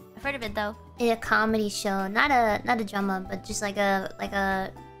have. I've heard of it though. It's a comedy show, not a drama, but just like a.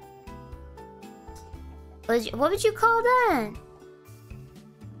 What would you call that?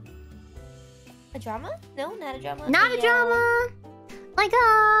 A drama? No, not a drama. Not a drama. Like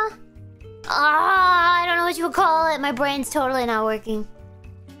a. I don't know what you would call it. My brain's totally not working.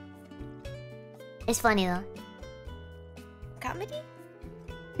 It's funny though. Comedy?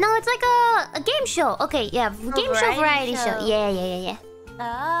 No, it's like a game show. Okay, yeah, game show, variety show. Yeah.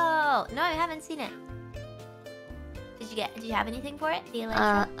 Oh no, I haven't seen it. Did you have anything for it? The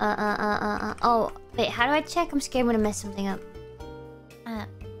Elytra? Oh, wait, how do I check? I'm scared I'm gonna mess something up.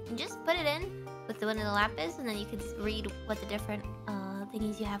 You just put it in with one of the lapis, and then you could read what the different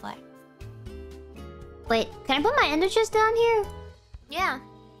thingies you have like. Wait, can I put my ender chest down here? Yeah.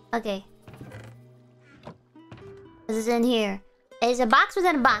 Okay. This is in here. It's a box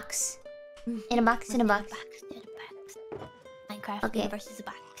within a box. In a box, in a box. Minecraft versus a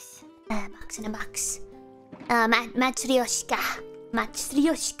box. Box in a box. Matryoshka.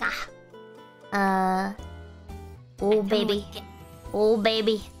 Matryoshka. Oh baby. Oh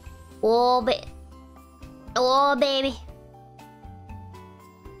baby. Oh baby. Oh baby.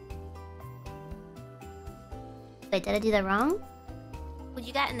 Wait, did I do that wrong? What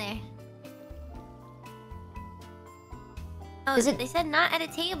you got in there? Oh, they said not at a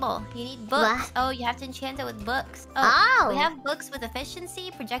table. You need books. What? Oh, you have to enchant it with books. Oh, we have books with efficiency,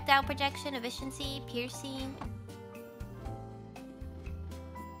 projectile projection, efficiency, piercing.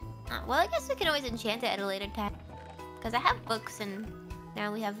 Well, I guess we can always enchant it at a later time. Because I have books and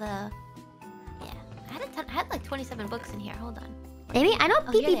now we have yeah. I had like 27 books in here. Hold on. Maybe? I know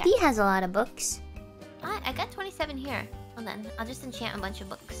PPP has a lot of books. I got 27 here. Hold on. I'll just enchant a bunch of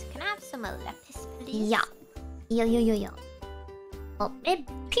books. Can I have some lapis, please? Yeah. Yo. Oh,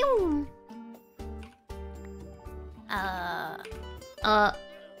 pew!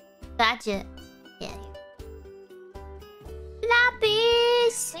 Gotcha. Yeah.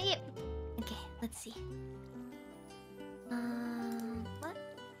 Lapis! Wait. Okay, let's see. What?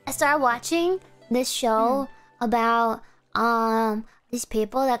 I started watching this show about these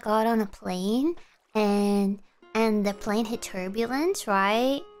people that got on a plane and the plane hit turbulence,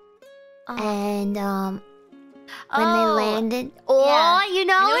 right? And when they landed, yeah. You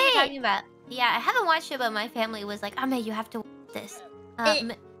know, I know what you're talking about. Yeah, I haven't watched it, but my family was like, "Ame, you have to watch this."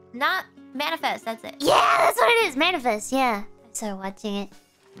 Not Manifest. That's it. Yeah, that's what it is. Manifest. Yeah, I started watching it.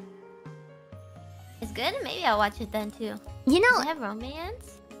 It's good. Maybe I'll watch it then too. You know, does it have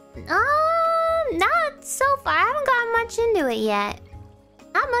romance? Not so far. I haven't gotten much into it yet.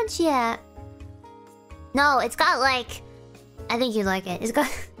 Not much yet. No, it's got like, I think you'd like it. It's got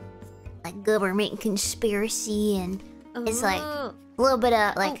like government conspiracy and it's like a little bit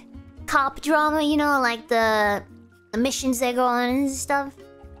of like cop drama, you know, like the missions they go on and stuff.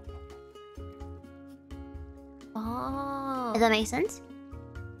 Oh. Does that make sense?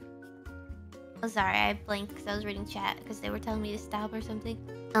 Oh, sorry, I blinked because I was reading chat because they were telling me to stop or something.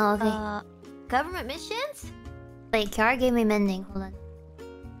 Oh, okay. Government missions? Wait, Kiara gave me mending. Hold on.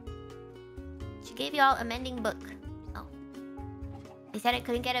 She gave y'all a mending book. Oh. They said I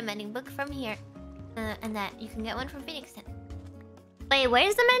couldn't get a mending book from here. And that you can get one from Phoenixton. Wait,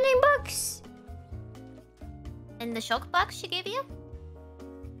 where's the mending books? In the shulk box she gave you?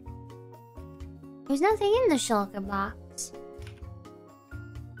 There's nothing in the shulker box.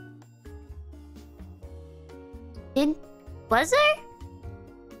 Was there?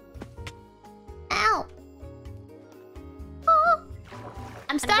 Ow! Oh!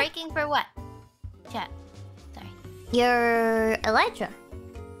 I'm stuck. Breaking for what? Chat. Sorry. Your Elytra.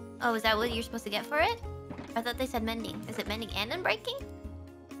 Oh, is that what you're supposed to get for it? I thought they said mending. Is it mending and unbreaking?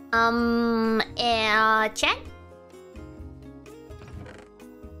 Chat?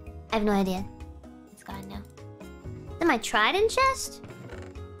 I have no idea. It's gone now. Is it my trident chest?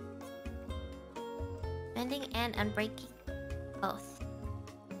 Mending and unbreaking. Both.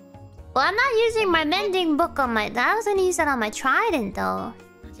 Well, I'm not using my mending book on my... I was gonna use that on my trident, though. I'll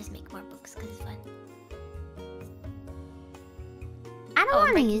just make more books because it's fun. I don't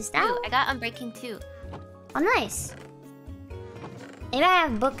want to use that. I got unbreaking too. Oh, nice. Maybe I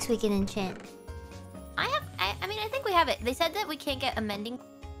have books we can enchant. I mean, I think we have it. They said that we can't get a mending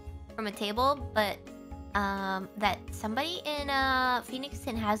from a table, but that somebody in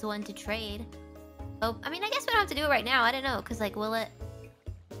Phoenixton has one to trade. Oh, I mean, I guess we don't have to do it right now. I don't know, cause like, will it?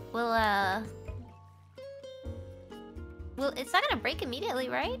 It's not gonna break immediately,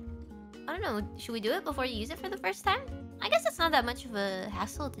 right? I don't know. Should we do it before you use it for the first time? I guess it's not that much of a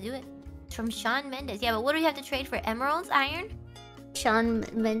hassle to do it. It's from Sean Mendes. Yeah, but what do we have to trade for? Emeralds, iron? Sean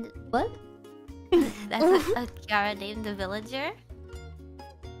Mendes. What? That's a Gawr named the villager.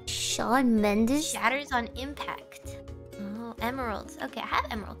 Sean Mendes? Shatters on impact. Oh, emeralds. Okay, I have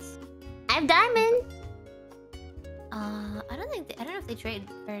emeralds. I have diamond. I don't know if they trade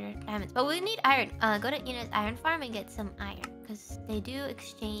for diamonds, but we need iron. Go to Ina's iron farm and get some iron, because they do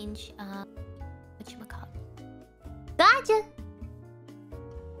exchange whatchamacallit? Gotcha.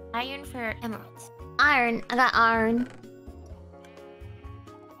 Iron for emeralds. Iron. I got iron.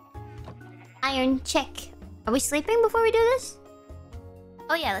 Iron, check. Are we sleeping before we do this?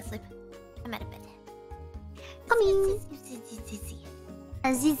 Oh yeah, let's sleep. I'm out of bed. Coming.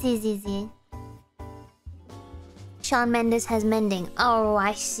 Zizi. Sean Mendes has mending. Oh,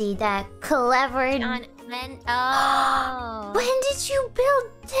 I see that. Clever. Oh. When did you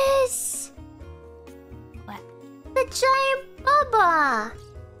build this? What? The giant Bubba.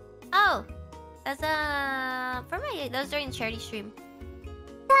 Oh, that's that was during the charity stream.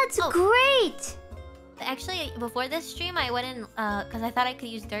 That's great. Actually, before this stream, I went in because I thought I could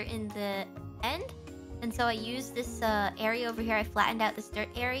use dirt in the end, and so I used this area over here. I flattened out this dirt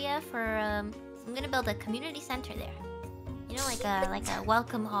area for I'm gonna build a community center there. You know, like a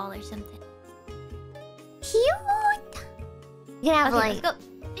welcome hall or something. Cute. You can have Okay, like let's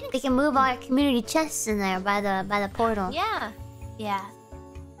go. we can move our community chests in there by the portal. Yeah,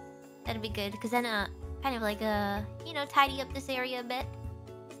 that'd be good. Cause then kind of like you know, tidy up this area a bit,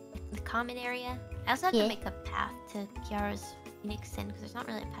 the common area. I also have to make a path to Kiara's Phoenix Sin, because there's not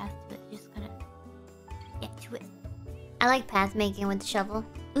really a path to it. You just kind of get to it. I like path making with the shovel.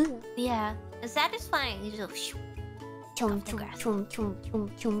 Ooh. Yeah, it's satisfying. You just go shoo, chum chum chum chum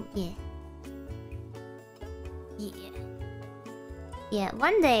chum chum. Yeah. Yeah.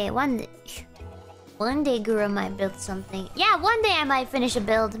 One day, Gura might build something. Yeah, one day I might finish a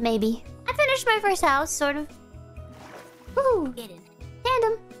build. Maybe. I finished my first house, sort of. Woo! Get in.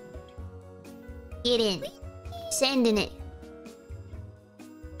 Tandem. Get in. Send in it.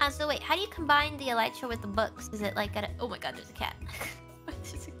 So wait, how do you combine the Elytra with the books? Is it like oh my god, there's a cat.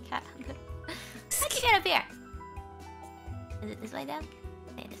 There's a cat on there. How'd you get up here? Is it this way down?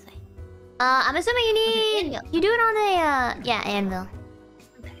 Okay, this way. I'm assuming you need... You do it on a, yeah, anvil.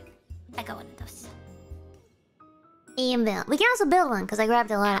 Okay. I got one of those. Anvil. We can also build one, because I grabbed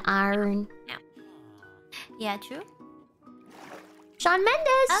a lot of iron. Yeah, true. Sean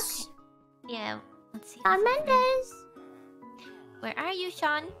Mendes! Okay. Yeah, let's see. Sean Mendes! Where are you,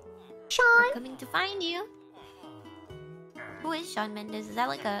 Sean? Sean! I'm coming to find you. Who is Sean Mendes? Is that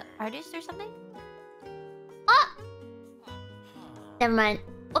like a artist or something? Oh! Never mind.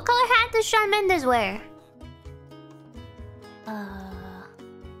 What color hat does Sean Mendes wear?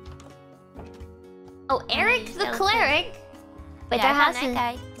 Oh, Eric the cleric? Wait, yeah, that I found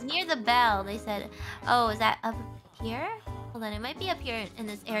that guy. He's near the bell, they said. Oh, is that up here? Hold on, it might be up here in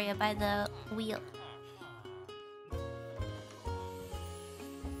this area by the wheel.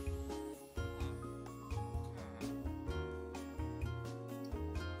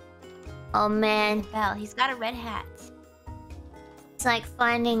 Oh man. Bell, he's got a red hat. It's like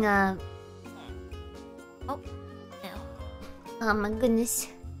finding a... Oh, no. Oh my goodness.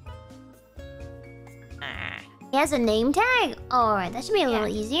 He has a name tag? Oh, alright, that should be a little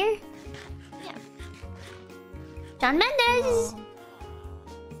easier. Yeah. Sean Mendes!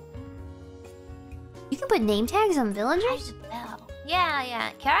 You can put name tags on villagers?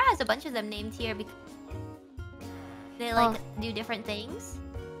 Yeah. Kara has a bunch of them named here because they like do different things.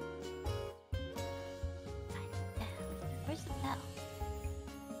 Where's the bell?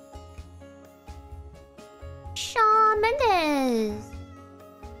 Sean Mendes!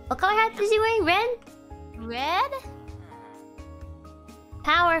 What color hat is he wearing? Red? Red?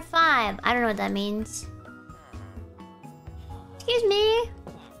 Power 5. I don't know what that means. Excuse me.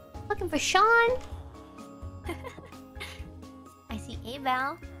 Looking for Sean. I see a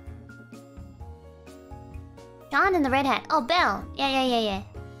bell. Sean in the red hat. Oh, Belle. Yeah.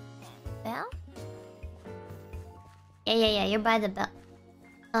 Bell? Yeah. You're by the bell.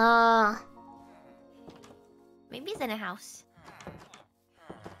 Maybe he's in a house.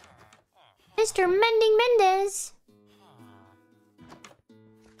 Mr. Mending Mendes.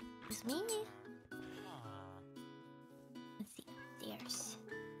 It's me. Let's see. Stairs.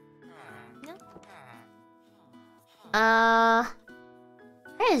 No.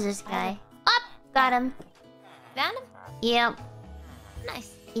 Where is this guy? Up! Got him. Found him? Yep.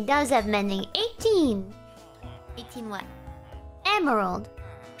 Nice. He does have mending. 18. 18 what? Emerald.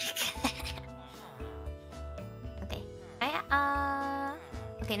 Okay.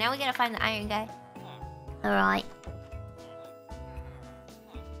 Okay, now we gotta find the iron guy. Alright.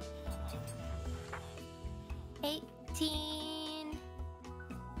 18.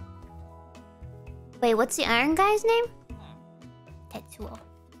 Wait, what's the iron guy's name? Tetsuo.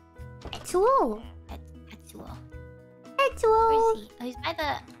 Tetsuo. Tetsuo. Tetsuo. Where is he? Oh,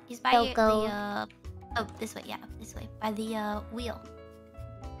 he's by the Doko. oh, this way, yeah, this way. By the wheel.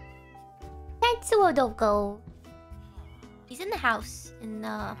 Tetsuo Doko. He's in the house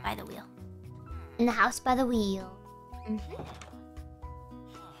by the wheel. In the house by the wheel. Mm-hmm.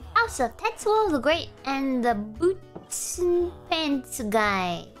 House of Tetsuo the Great and the Boots and Pants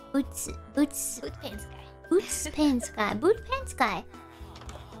guy. Boot pants guy. Boots Pants guy. Boot Pants guy.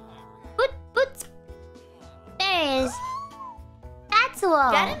 Boots. There he is.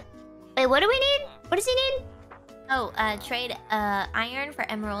 Tetsuo. Got him? Wait, what do we need? What does he need? Oh, trade iron for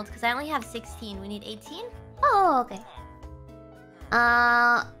emeralds because I only have 16. We need 18. Oh, okay.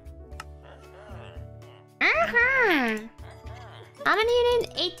 How many you need?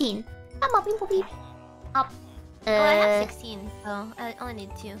 18. Come on, people, beep. Up. Oh, I have 16, so I only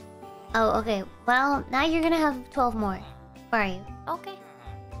need 2. Oh, okay. Well, now you're gonna have 12 more. Where are you? Okay.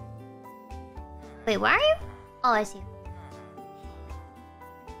 Wait, where are you? Oh, I see.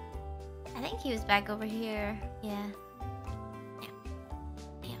 I think he was back over here. Yeah.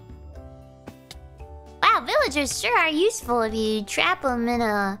 Wow, villagers sure are useful if you trap them in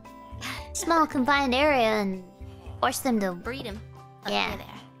a small confined area and force them to... Breed him. Yeah.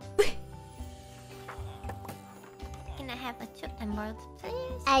 There. Can I have a 2 emeralds,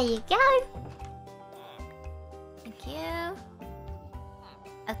 please? There you go. Thank you.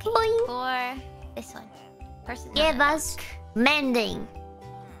 Okay, Boing. for this one. Person. Give us mending.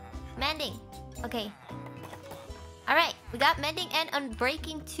 Mending. Okay. Alright, we got mending and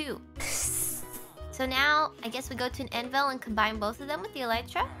unbreaking too. So now, I guess we go to an anvil and combine both of them with the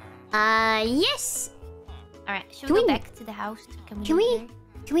elytra? Yes. Alright, should we go back to the house? Can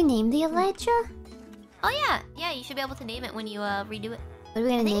we name the elytra? Oh yeah, yeah, you should be able to name it when you redo it. What are we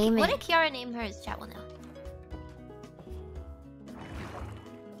gonna name What it? did Kiara name hers? Chat will know.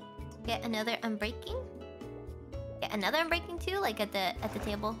 Get another unbreaking? Get another unbreaking too? Like at the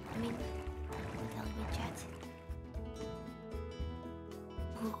table? I mean, I'm telling you, chat.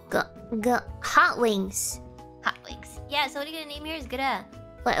 Hot wings. Hot wings. Yeah, so what are you gonna name yours? Gura.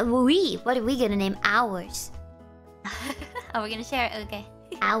 What are we gonna name ours? Oh, we're gonna share it? Okay.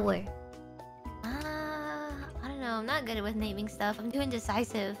 Our. I don't know. I'm not good with naming stuff. I'm too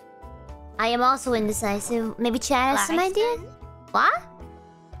indecisive. I am also indecisive. Maybe Chad has some ideas? What?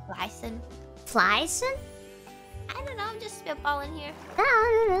 Blyson. Flyson? I don't know. I'm just spitballing here.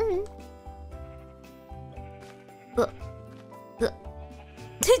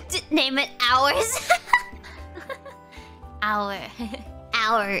 Name it ours. Our.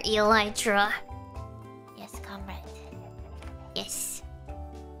 Our Elytra. Yes, comrade. Yes.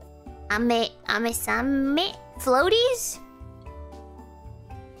 Ame floaties?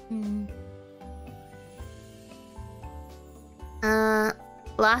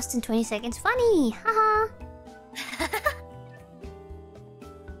 Lost in 20 seconds. Funny. Haha.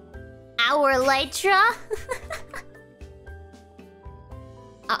 Our Elytra.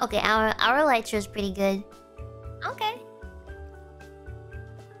 Okay, our Elytra is pretty good. Okay.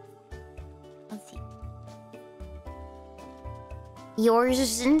 Let's see. Yours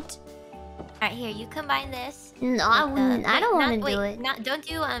isn't. Alright, here, you combine this. No, I wouldn't. I don't want to do wait, it. Don't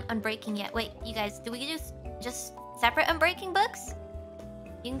do unbreaking yet. Wait, you guys, do we just separate unbreaking books?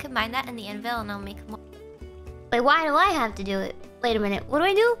 You can combine that in the anvil and I'll make more. Wait, why do I have to do it? Wait a minute. What do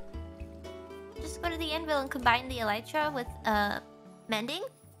I do? Just go to the anvil and combine the elytra with mending.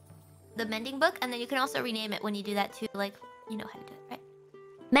 The mending book, and then you can also rename it when you do that too. Like, you know how to do it, right?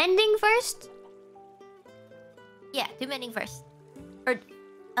 Mending first? Yeah, do mending first. Or, wait,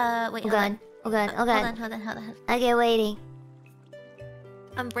 Oh hold god. on. Oh god. Oh god. Hold on. Okay, waiting.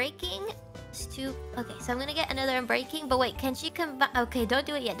 Unbreaking is two. Okay, so I'm gonna get another unbreaking, but wait, can she combine? Okay, don't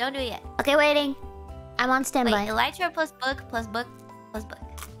do it yet. Don't do it yet. Okay, waiting. I'm on standby. Wait, elytra plus book plus book plus book.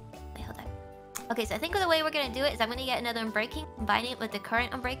 Wait, hold on. Okay, so I think the way we're gonna do it is I'm gonna get another unbreaking, combine it with the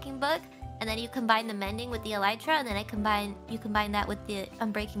current unbreaking book, and then you combine the mending with the elytra, and then you combine that with the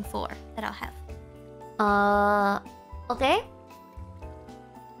unbreaking 4 that I'll have. Okay.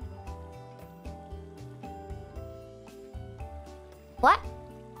 What?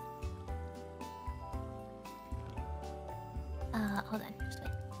 Hold on. Just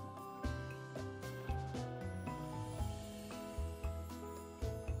wait.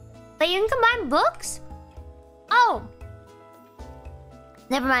 But you can combine books? Oh!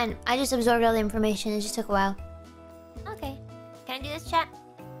 Never mind. I just absorbed all the information. It just took a while. Okay. Can I do this, chat?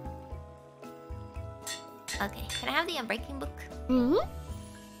 Okay. Can I have the Unbreaking book? Mm-hmm.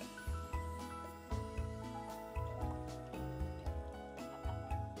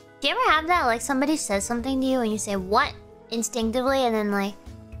 Do you ever have that? Like, somebody says something to you and you say, what? Instinctively, and then, like,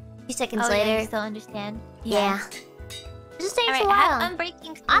 a few seconds later... Yeah, you still understand? Yeah. It just takes a I while. have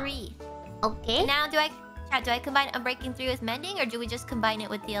Unbreaking 3. Okay. Now, do I combine Unbreaking 3 with Mending, or do we just combine it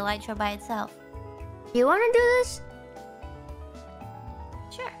with the Elytra by itself? Do you want to do this?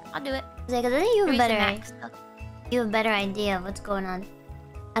 Sure, I'll do it. Like, I think you have a better... Max, you have a better idea of what's going on.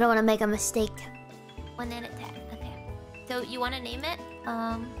 I don't want to make a mistake. 1 edit tag. Okay. So, you want to name it?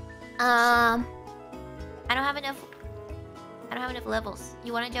 I don't have enough levels.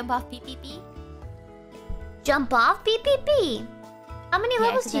 You want to jump off PPP? Jump off PPP? How many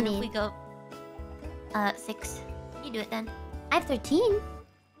levels do you need? If we go... 6. You do it then. I have 13.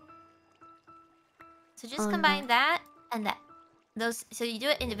 So just combine that and that. So you do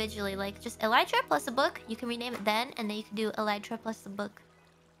it individually, like just Elytra plus a book. You can rename it then, and then you can do Elytra plus the book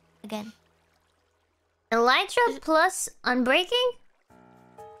again. Elytra plus Unbreaking?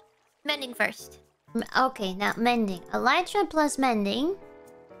 Mending first. Okay, now Mending. Elytra plus Mending.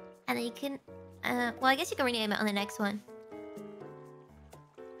 And then you can... well, I guess you can rename it on the next one.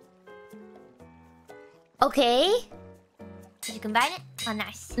 Okay. Did you combine it? Oh,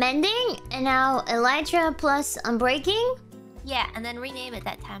 nice. Mending, and now Elytra plus Unbreaking? Yeah, and then rename it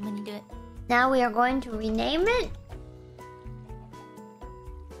that time when you do it. Now we are going to rename it.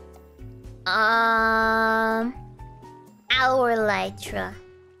 Our Elytra.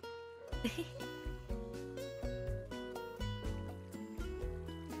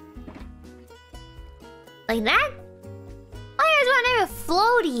 Like that? Oh, you guys want to name it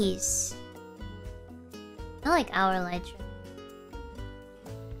Floaties. I like our Elytra.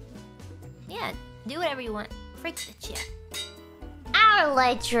 Yeah, do whatever you want. Freak the shit. Our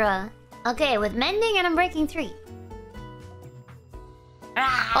Elytra. Okay, with Mending and Unbreaking 3.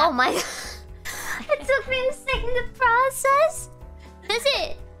 Ah. Oh my god. It took me a second to process. Does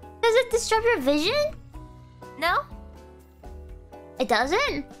it disrupt your vision? No. It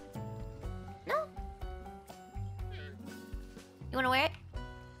doesn't? No. You wanna wear it?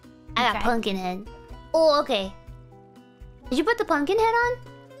 I got Pumpkinhead. Oh, okay. Did you put the Pumpkinhead on?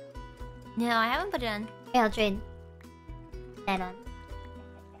 No, I haven't put it on. Yeah, I'll trade that on.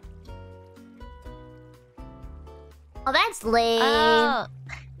 Oh, that's lame. Oh.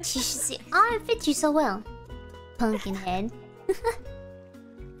 You should see. Oh, it fits you so well. Pumpkinhead.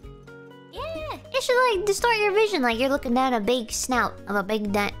 Yeah. It should, like, distort your vision. Like, you're looking down a big snout of a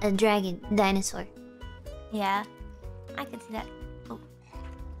big dragon dinosaur. Yeah. I can see that. Oh.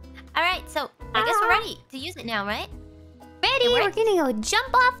 Alright, so I guess we're ready to use it now, right? Ready? We're gonna go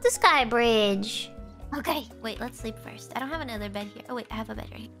jump off the sky bridge. Okay. Wait, let's sleep first. I don't have another bed here. Oh, wait, I have a bed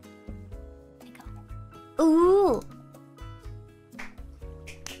right here. There you go. Ooh.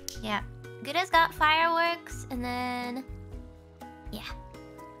 Yeah. Gura's got fireworks, and then... Yeah.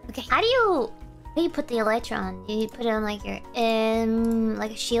 Okay. How do you put the Elytra on? Do you put it on, like, your...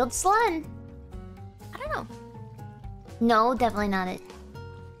 like a shield slot? I don't know. No, definitely not it.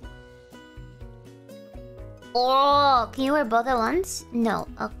 Oh, can you wear both at once? No.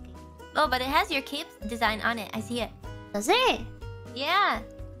 Okay. Oh, but it has your cape design on it. I see it. Does it? Yeah.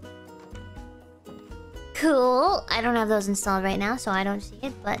 Cool. I don't have those installed right now, so I don't see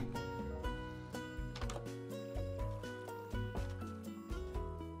it, but...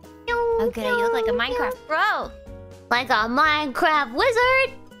 Oh, good. You look like a Minecraft pro. Like a Minecraft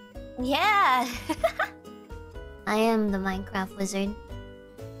wizard! Yeah. I am the Minecraft wizard.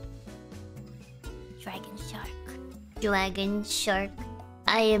 Dragon shark. Dragon shark.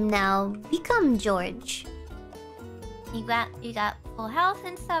 I am now become George. You got full health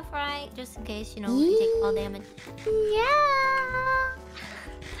and stuff, right? Just in case, you know, we take fall damage. Yeah.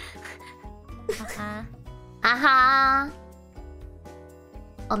 Uh-huh. Aha.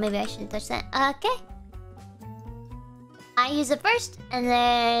 Oh, maybe I shouldn't touch that. Okay. I use it first, and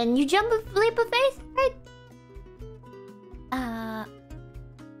then you jump a leap of faith, right? I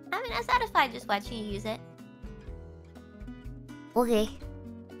mean, I'm satisfied just watching you use it. Okay.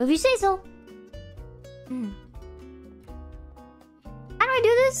 If you say so. Hmm. How do I do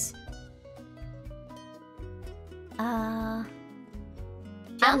this? I'm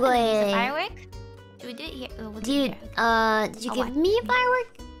going. Use a firework. Should we do it here? We'll do it here. Did you give me a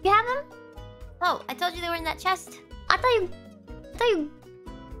firework? You have them? Oh, I told you they were in that chest. I thought you.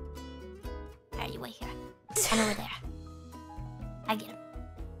 Alright, you wait here. And over there. I get them.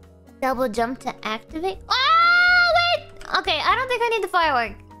 Double jump to activate. Oh wait. Okay, I don't think I need the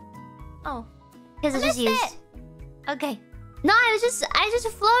firework. Oh, Because it's just used. it. Okay. No, I was just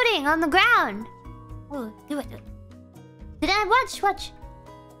floating on the ground. Oh, do it. Did I watch?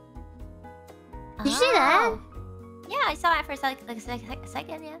 Did you see that? Yeah, I saw it for a second,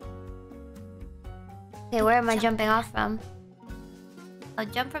 yeah. Okay, where am I jumping off from? Oh,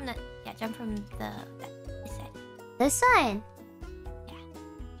 jump from the this side. This side? Yeah.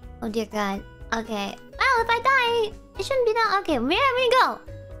 Oh dear god. Okay. Well, if I die, it shouldn't be that. Okay, where we go?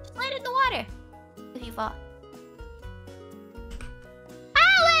 Just land in the water. If you fall.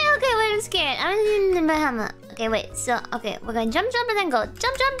 Ah, wait, okay, wait, I'm scared. I'm in my hammer. Okay, wait, so, okay, we're gonna jump, and then go.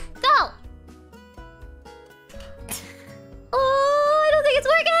 Jump, go! Oh, I don't think it's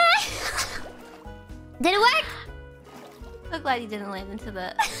working! Did it work? So glad you didn't land into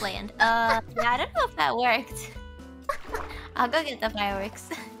the land. Yeah, I don't know if that worked. I'll go get the fireworks.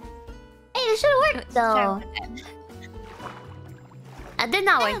 Hey, it should've worked, though. That did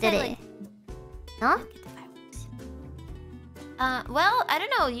not work, did it? Huh? Well, I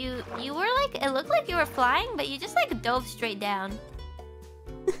don't know. You were like, it looked like you were flying, but you just like dove straight down.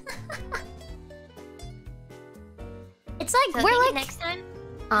 It's like So we're like next time,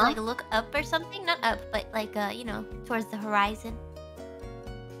 like look up or something. Not up, but like you know, towards the horizon.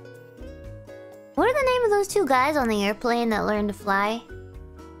 What are the name of those two guys on the airplane that learned to fly?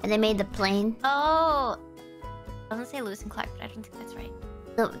 And they made the plane? Oh, I was gonna say Lewis and Clark, but I don't think that's right.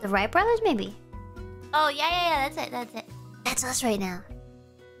 The Wright brothers, maybe? Oh yeah, that's it. That's us right now.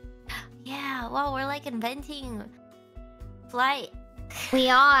 Yeah, well, we're like inventing flight. We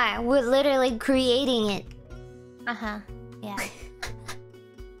are. We're literally creating it. Yeah.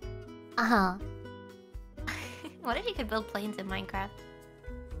 What if you could build planes in Minecraft?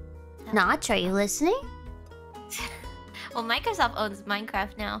 Notch, are you listening? Well, Microsoft owns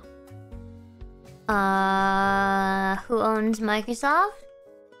Minecraft now. Who owns Microsoft?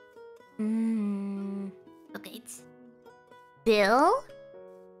 Bill Gates. Bill?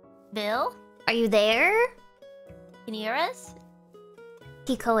 Bill? Are you there? Can you hear us?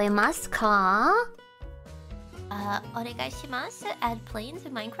 Kikoemasu ka? Onegaishimasu. Add planes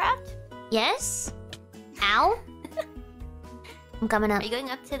in Minecraft? Yes? Ow? I'm coming up. Are you going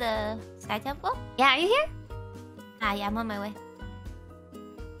up to the Sky Temple? Yeah, are you here? Ah, yeah, I'm on my way.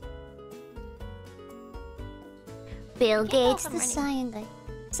 Bill Can't tell Gates, if the I'm science guy.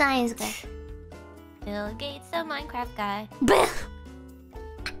 Science guy. Bill Gates, the Minecraft guy. Bill!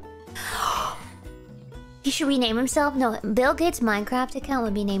 He should rename himself? No, Bill Gates' Minecraft account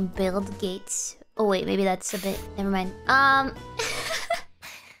would be named Build Gates. Oh wait, maybe that's a bit... Never mind.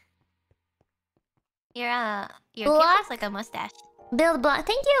 Your kid Block? looks like a mustache. Build block.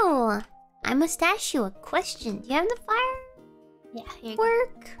 Thank you! I must ask you a question. Do you have the fire? Yeah, here you go.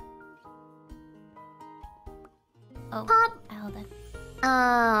 Work? Oh, Pop! hold on.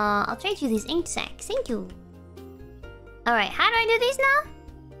 I'll trade you these ink sacks. Thank you. Alright, how do I do these now?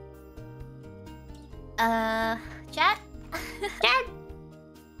 Chat? Dad!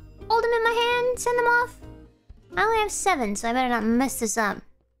 Hold them in my hand, send them off. I only have 7, so I better not mess this up.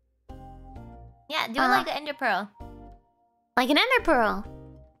 Yeah, do it like an ender pearl. Like an ender pearl?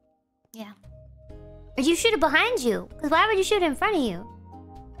 Yeah. Or do you shoot it behind you? Because why would you shoot it in front of you?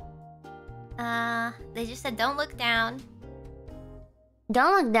 They just said don't look down.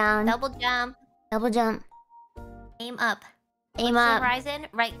 Don't look down. Double jump. Double jump. Aim up. Aim What's up. the horizon,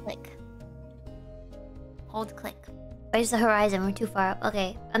 right click. Hold click. Where's the horizon? We're too far up.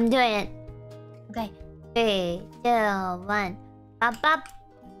 Okay, I'm doing it. Okay. 3, 2, 1. Bop, bop.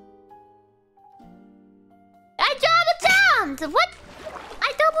 I double jumped! What?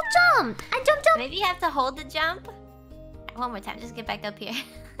 I double jumped! I jump. Maybe you have to hold the jump. One more time, just get back up here.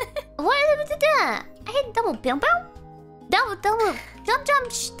 What is it? I hit double boom boom. Double jump.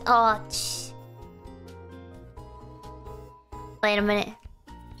 Oh, wait a minute.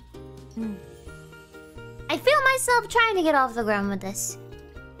 I feel myself trying to get off the ground with this.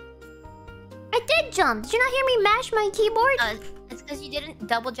 I did jump. Did you not hear me mash my keyboard? It's because you didn't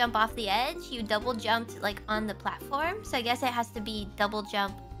double jump off the edge. You double jumped like on the platform. So I guess it has to be double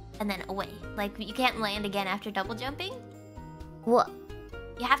jump and then away. Like you can't land again after double jumping. What?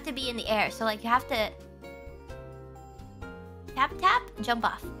 You have to be in the air. So like you have to tap, jump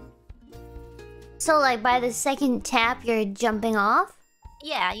off. So like by the second tap, you're jumping off?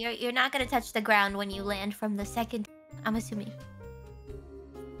 Yeah, you're not gonna touch the ground when you land from the second. I'm assuming.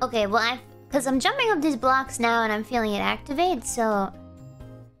 Okay, well because I'm jumping up these blocks now and I'm feeling it activate, so...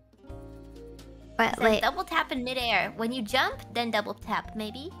 Wait. Double tap in midair. When you jump, then double tap.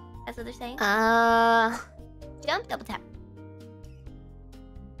 Maybe? That's what they're saying. Jump, double tap.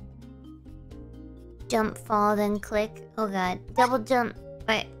 jump, fall, then click. Oh god. Double jump.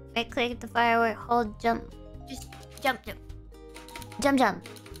 Right click the firework, hold, jump. Just jump. Jump. Jump.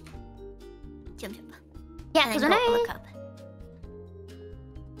 Yeah, because when I... look up.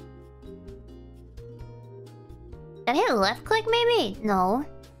 Did I hit left click maybe? No.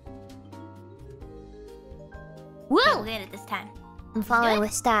 Woo! Okay, we'll get it this time. I'm following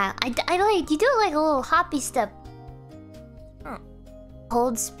with style. I like, you do like a little hoppy step.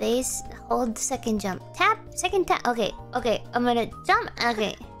 Hold space, hold second jump. Tap, second tap. Okay, I'm gonna jump.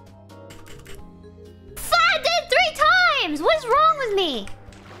 Okay. I did 3 times! What's wrong with me?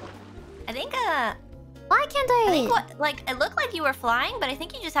 I think, Why can't I... I think it looked like you were flying, but I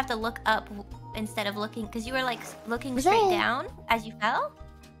think you just have to look up instead of looking, because you were like looking straight down as you fell.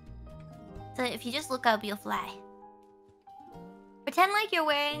 So if you just look up, you'll fly. Pretend like you're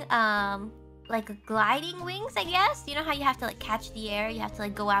wearing like gliding wings, I guess. You know how you have to like catch the air, you have to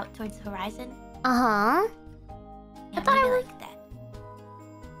like go out towards the horizon. Yeah, I thought I like that.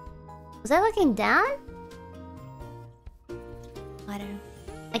 Was I looking down? I don't know.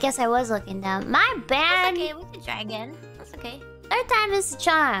 I guess I was looking down. My bad. That's okay, we can try again. That's okay. 3rd time is the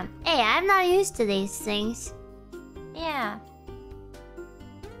charm. Hey, I'm not used to these things. Yeah.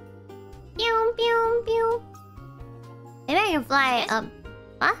 Pew, pew, pew. Maybe I can fly up.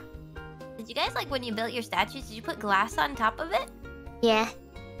 Huh? Did you guys, like, when you built your statues, did you put glass on top of it? Yeah.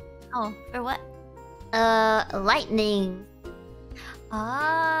 Oh, for what? Lightning.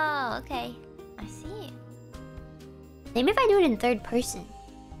 Oh, okay. I see. Maybe if I do it in 3rd person.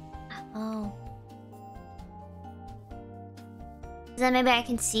 Oh. Then maybe I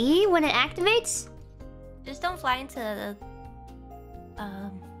can see when it activates? Just don't fly into the...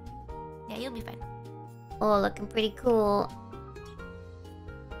 Yeah, you'll be fine. Oh, looking pretty cool.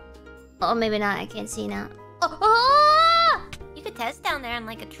 Oh, maybe not. I can't see now. Oh! You could test down there on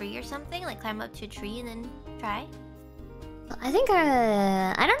like a tree or something. Like climb up to a tree and then try. I think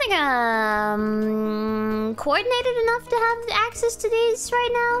I don't think I'm coordinated enough to have access to these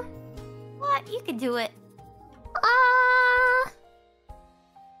right now. What? You could do it.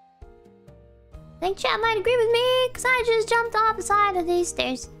 I think chat might agree with me, because I just jumped off the side of these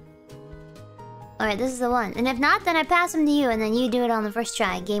stairs. Alright, this is the one. And if not, then I pass them to you, and then you do it on the first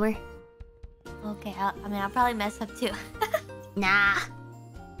try, gamer. Okay, I'll probably mess up too. Nah.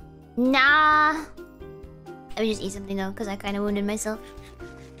 I would just eat something though, because I kind of wounded myself.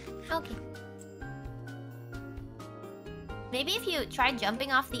 Okay. Maybe if you try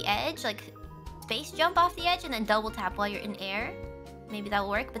jumping off the edge, like space jump off the edge and then double tap while you're in air. Maybe that'll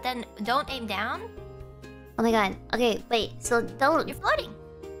work, but then don't aim down. Oh my god. Okay, wait. So don't... You're floating.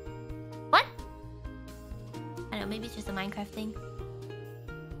 What? I don't know, maybe it's just a Minecraft thing.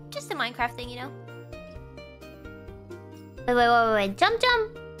 Just a Minecraft thing, you know? Wait. Jump.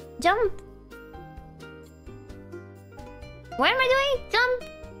 What am I doing? Jump.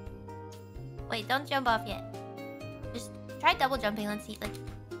 Wait, don't jump off yet. Just try double jumping, let's see, like...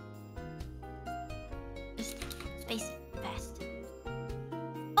 Just space fast.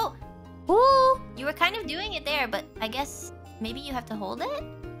 Oh! Ooh! You were kind of doing it there, but I guess maybe you have to hold it?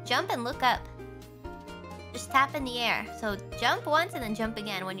 Jump and look up. Just tap in the air. So jump once and then jump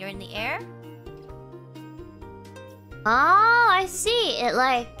again when you're in the air. Oh, I see. It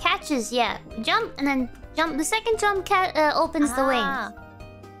like catches, yeah. Jump and then jump. The second jump opens the wings.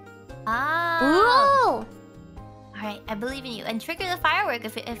 Ooh! Alright, I believe in you. And trigger the firework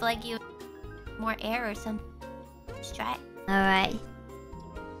if like you... More air or something. Just try it. Alright.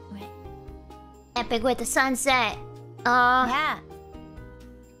 Okay. Epic with the sunset. Yeah.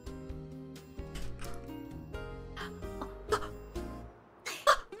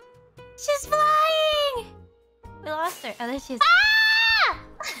 She's flying! We lost her. Oh, there she is. Ah!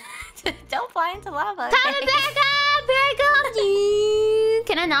 Don't fly into lava. Okay? Coming back up! Here I come!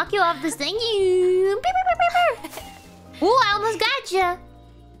 Can I knock you off this thing? Ooh, I almost got you.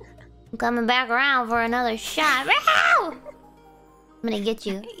 I'm coming back around for another shot. I'm gonna get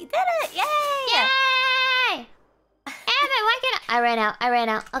you. You did it! Yay! Yay! Damn it, why can't I ran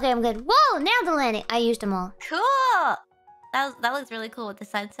out. Okay, I'm good. Whoa, nailed the landing. I used them all. Cool! That looks really cool with the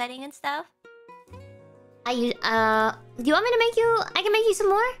sun setting and stuff. Do you want me to make you... I can make you some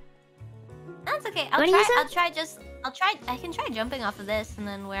more? That's okay. I can try jumping off of this and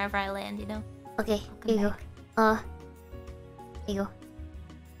then wherever I land, you know? Okay, here you go. Here you go.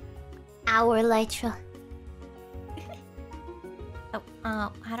 Our Elytra.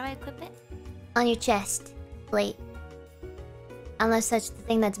 Oh, how do I equip it? On your chest plate. Unless that's the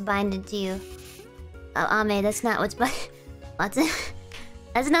thing that's binded to you. Oh, Ame, that's not what's binded. Watson.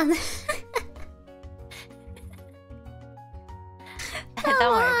 That's not the... Don't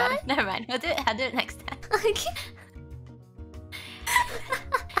worry about it. Never mind. I'll do it next time.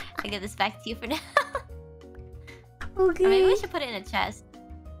 I give this back to you for now. Okay. Or maybe we should put it in a chest.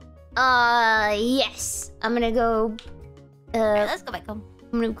 Yes. I'm gonna go. Alright, let's go back home.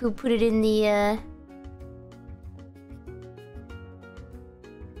 I'm gonna go put it in the.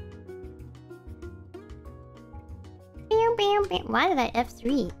 Why did I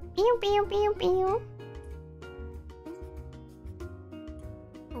F3?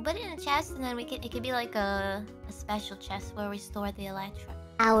 We'll put it in a chest, and then it could be like a special chest where we store the Elytra.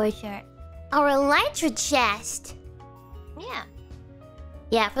 Our Elytra chest. Yeah.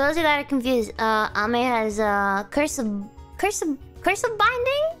 Yeah, for those of you that are confused, Ame has curse of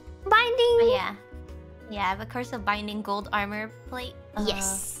binding? Oh, yeah. Yeah, I have a curse of binding gold armor plate.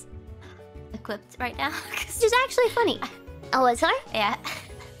 Yes. Equipped right now. Which is actually funny. Oh, what, sorry? Yeah.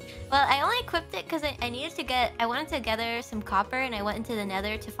 Well, I only equipped it because I needed to get... I wanted to gather some copper, and I went into the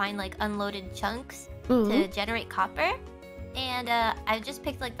nether to find, like, unloaded chunks to generate copper. And I just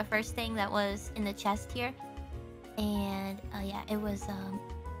picked, like, the first thing that was in the chest here. And, yeah, it was,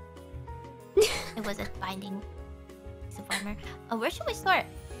 it was a binding piece of armor. Oh, where should we store it?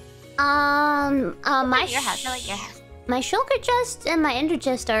 My... Your house. I like your house. My shulker chest and my ender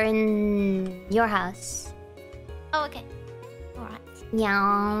chest are in your house. Oh, okay. Alright.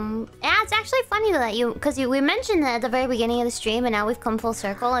 Yeah. Yeah, it's actually funny that because we mentioned that at the very beginning of the stream, and now we've come full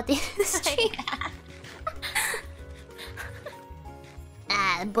circle at the end of the stream.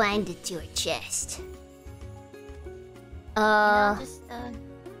 Blinded to her chest. I'll just, oh,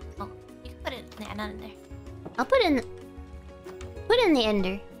 you can put it... Nah, not in there. I'll put it in the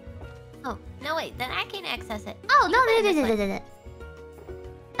ender. Oh, no, wait. Then I can access it. Oh, no.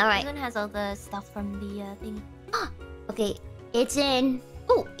 Alright. This one has all the stuff from the thingy. Okay, it's in...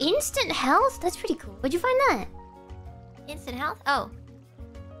 Oh, instant health? That's pretty cool. Where'd you find that? Instant health? Oh.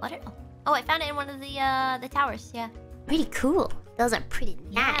 What? Oh, I found it in one of the towers, yeah. Pretty cool. Those are pretty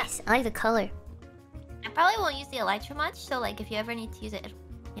nice. Yeah. I like the color. I probably won't use the Elytra much, so like if you ever need to use it,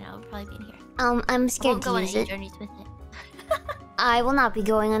 it'll probably be in here. I'm scared to use it. Journeys with it. I will not be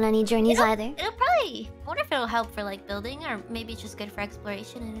going on any journeys either. It'll probably... I wonder if it'll help for like building, or maybe it's just good for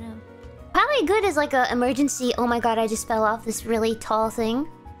exploration, I don't know. Probably good as like a emergency, oh my god, I just fell off this really tall thing.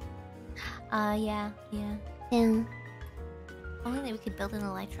 Yeah. Yeah. Only that we could build an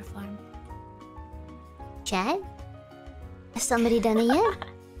Elytra farm. Chad? Has somebody done it yet?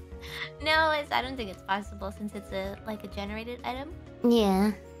 No, I don't think it's possible since it's a generated item.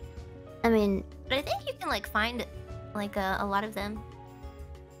 Yeah. I mean... But I think you can like find like a lot of them.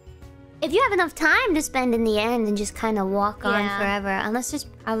 If you have enough time to spend in the end and just kind of walk on forever. Unless there's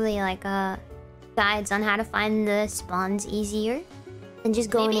probably like guides on how to find the spawns easier than just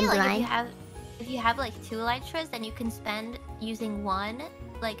going in blind. If you have like 2 Elytras, then you can spend using one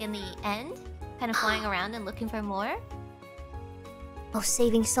like in the end, kind of flying around and looking for more. Oh,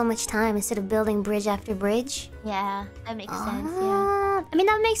 saving so much time instead of building bridge after bridge. Yeah, that makes sense, yeah. I mean,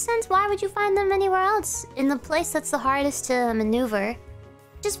 that makes sense. Why would you find them anywhere else? In the place that's the hardest to maneuver.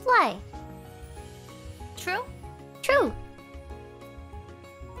 Just fly. True.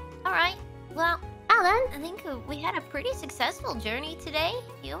 Alright, well... then. I think we had a pretty successful journey today.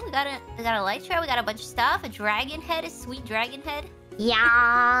 You know, we got a Elytra, we got a bunch of stuff, a dragon head, a sweet dragon head.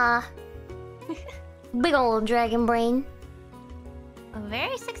 Yeah. Big old dragon brain.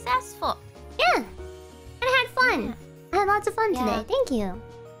 Very successful. Yeah. And I had fun. Yeah. I had lots of fun today. Thank you.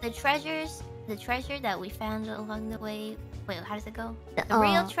 The treasure that we found along the way... Wait, how does it go? The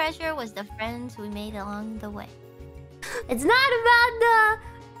real treasure was the friends we made along the way. It's not about the...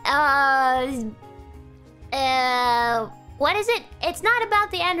 what is it? It's not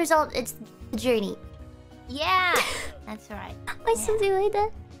about the end result, it's the journey. Yeah, that's right. Why something like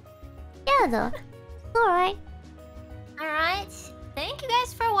that? Yeah, though. Alright. Alright. Thank you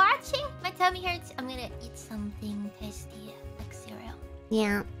guys for watching. My tummy hurts. I'm gonna eat something tasty, like cereal.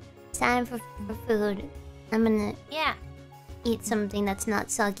 Yeah. It's time for food. I'm gonna... eat something that's not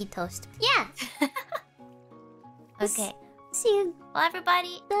soggy toast. Yeah! Okay. See you. Well,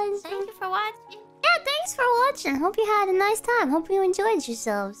 everybody, thank you for watching. Yeah, thanks for watching. Hope you had a nice time. Hope you enjoyed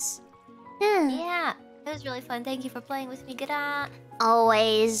yourselves. Yeah. Yeah, it was really fun. Thank you for playing with me, Gura.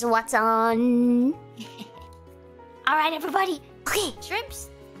 Always, what's on? Alright, everybody. Okay. Shrimps,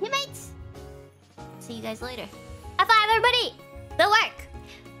 teammates. See you guys later. High five, everybody. Good work.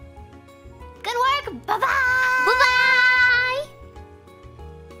 Good work. Bye-bye. Bye-bye.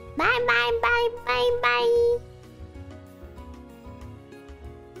 Bye-bye, bye-bye, bye.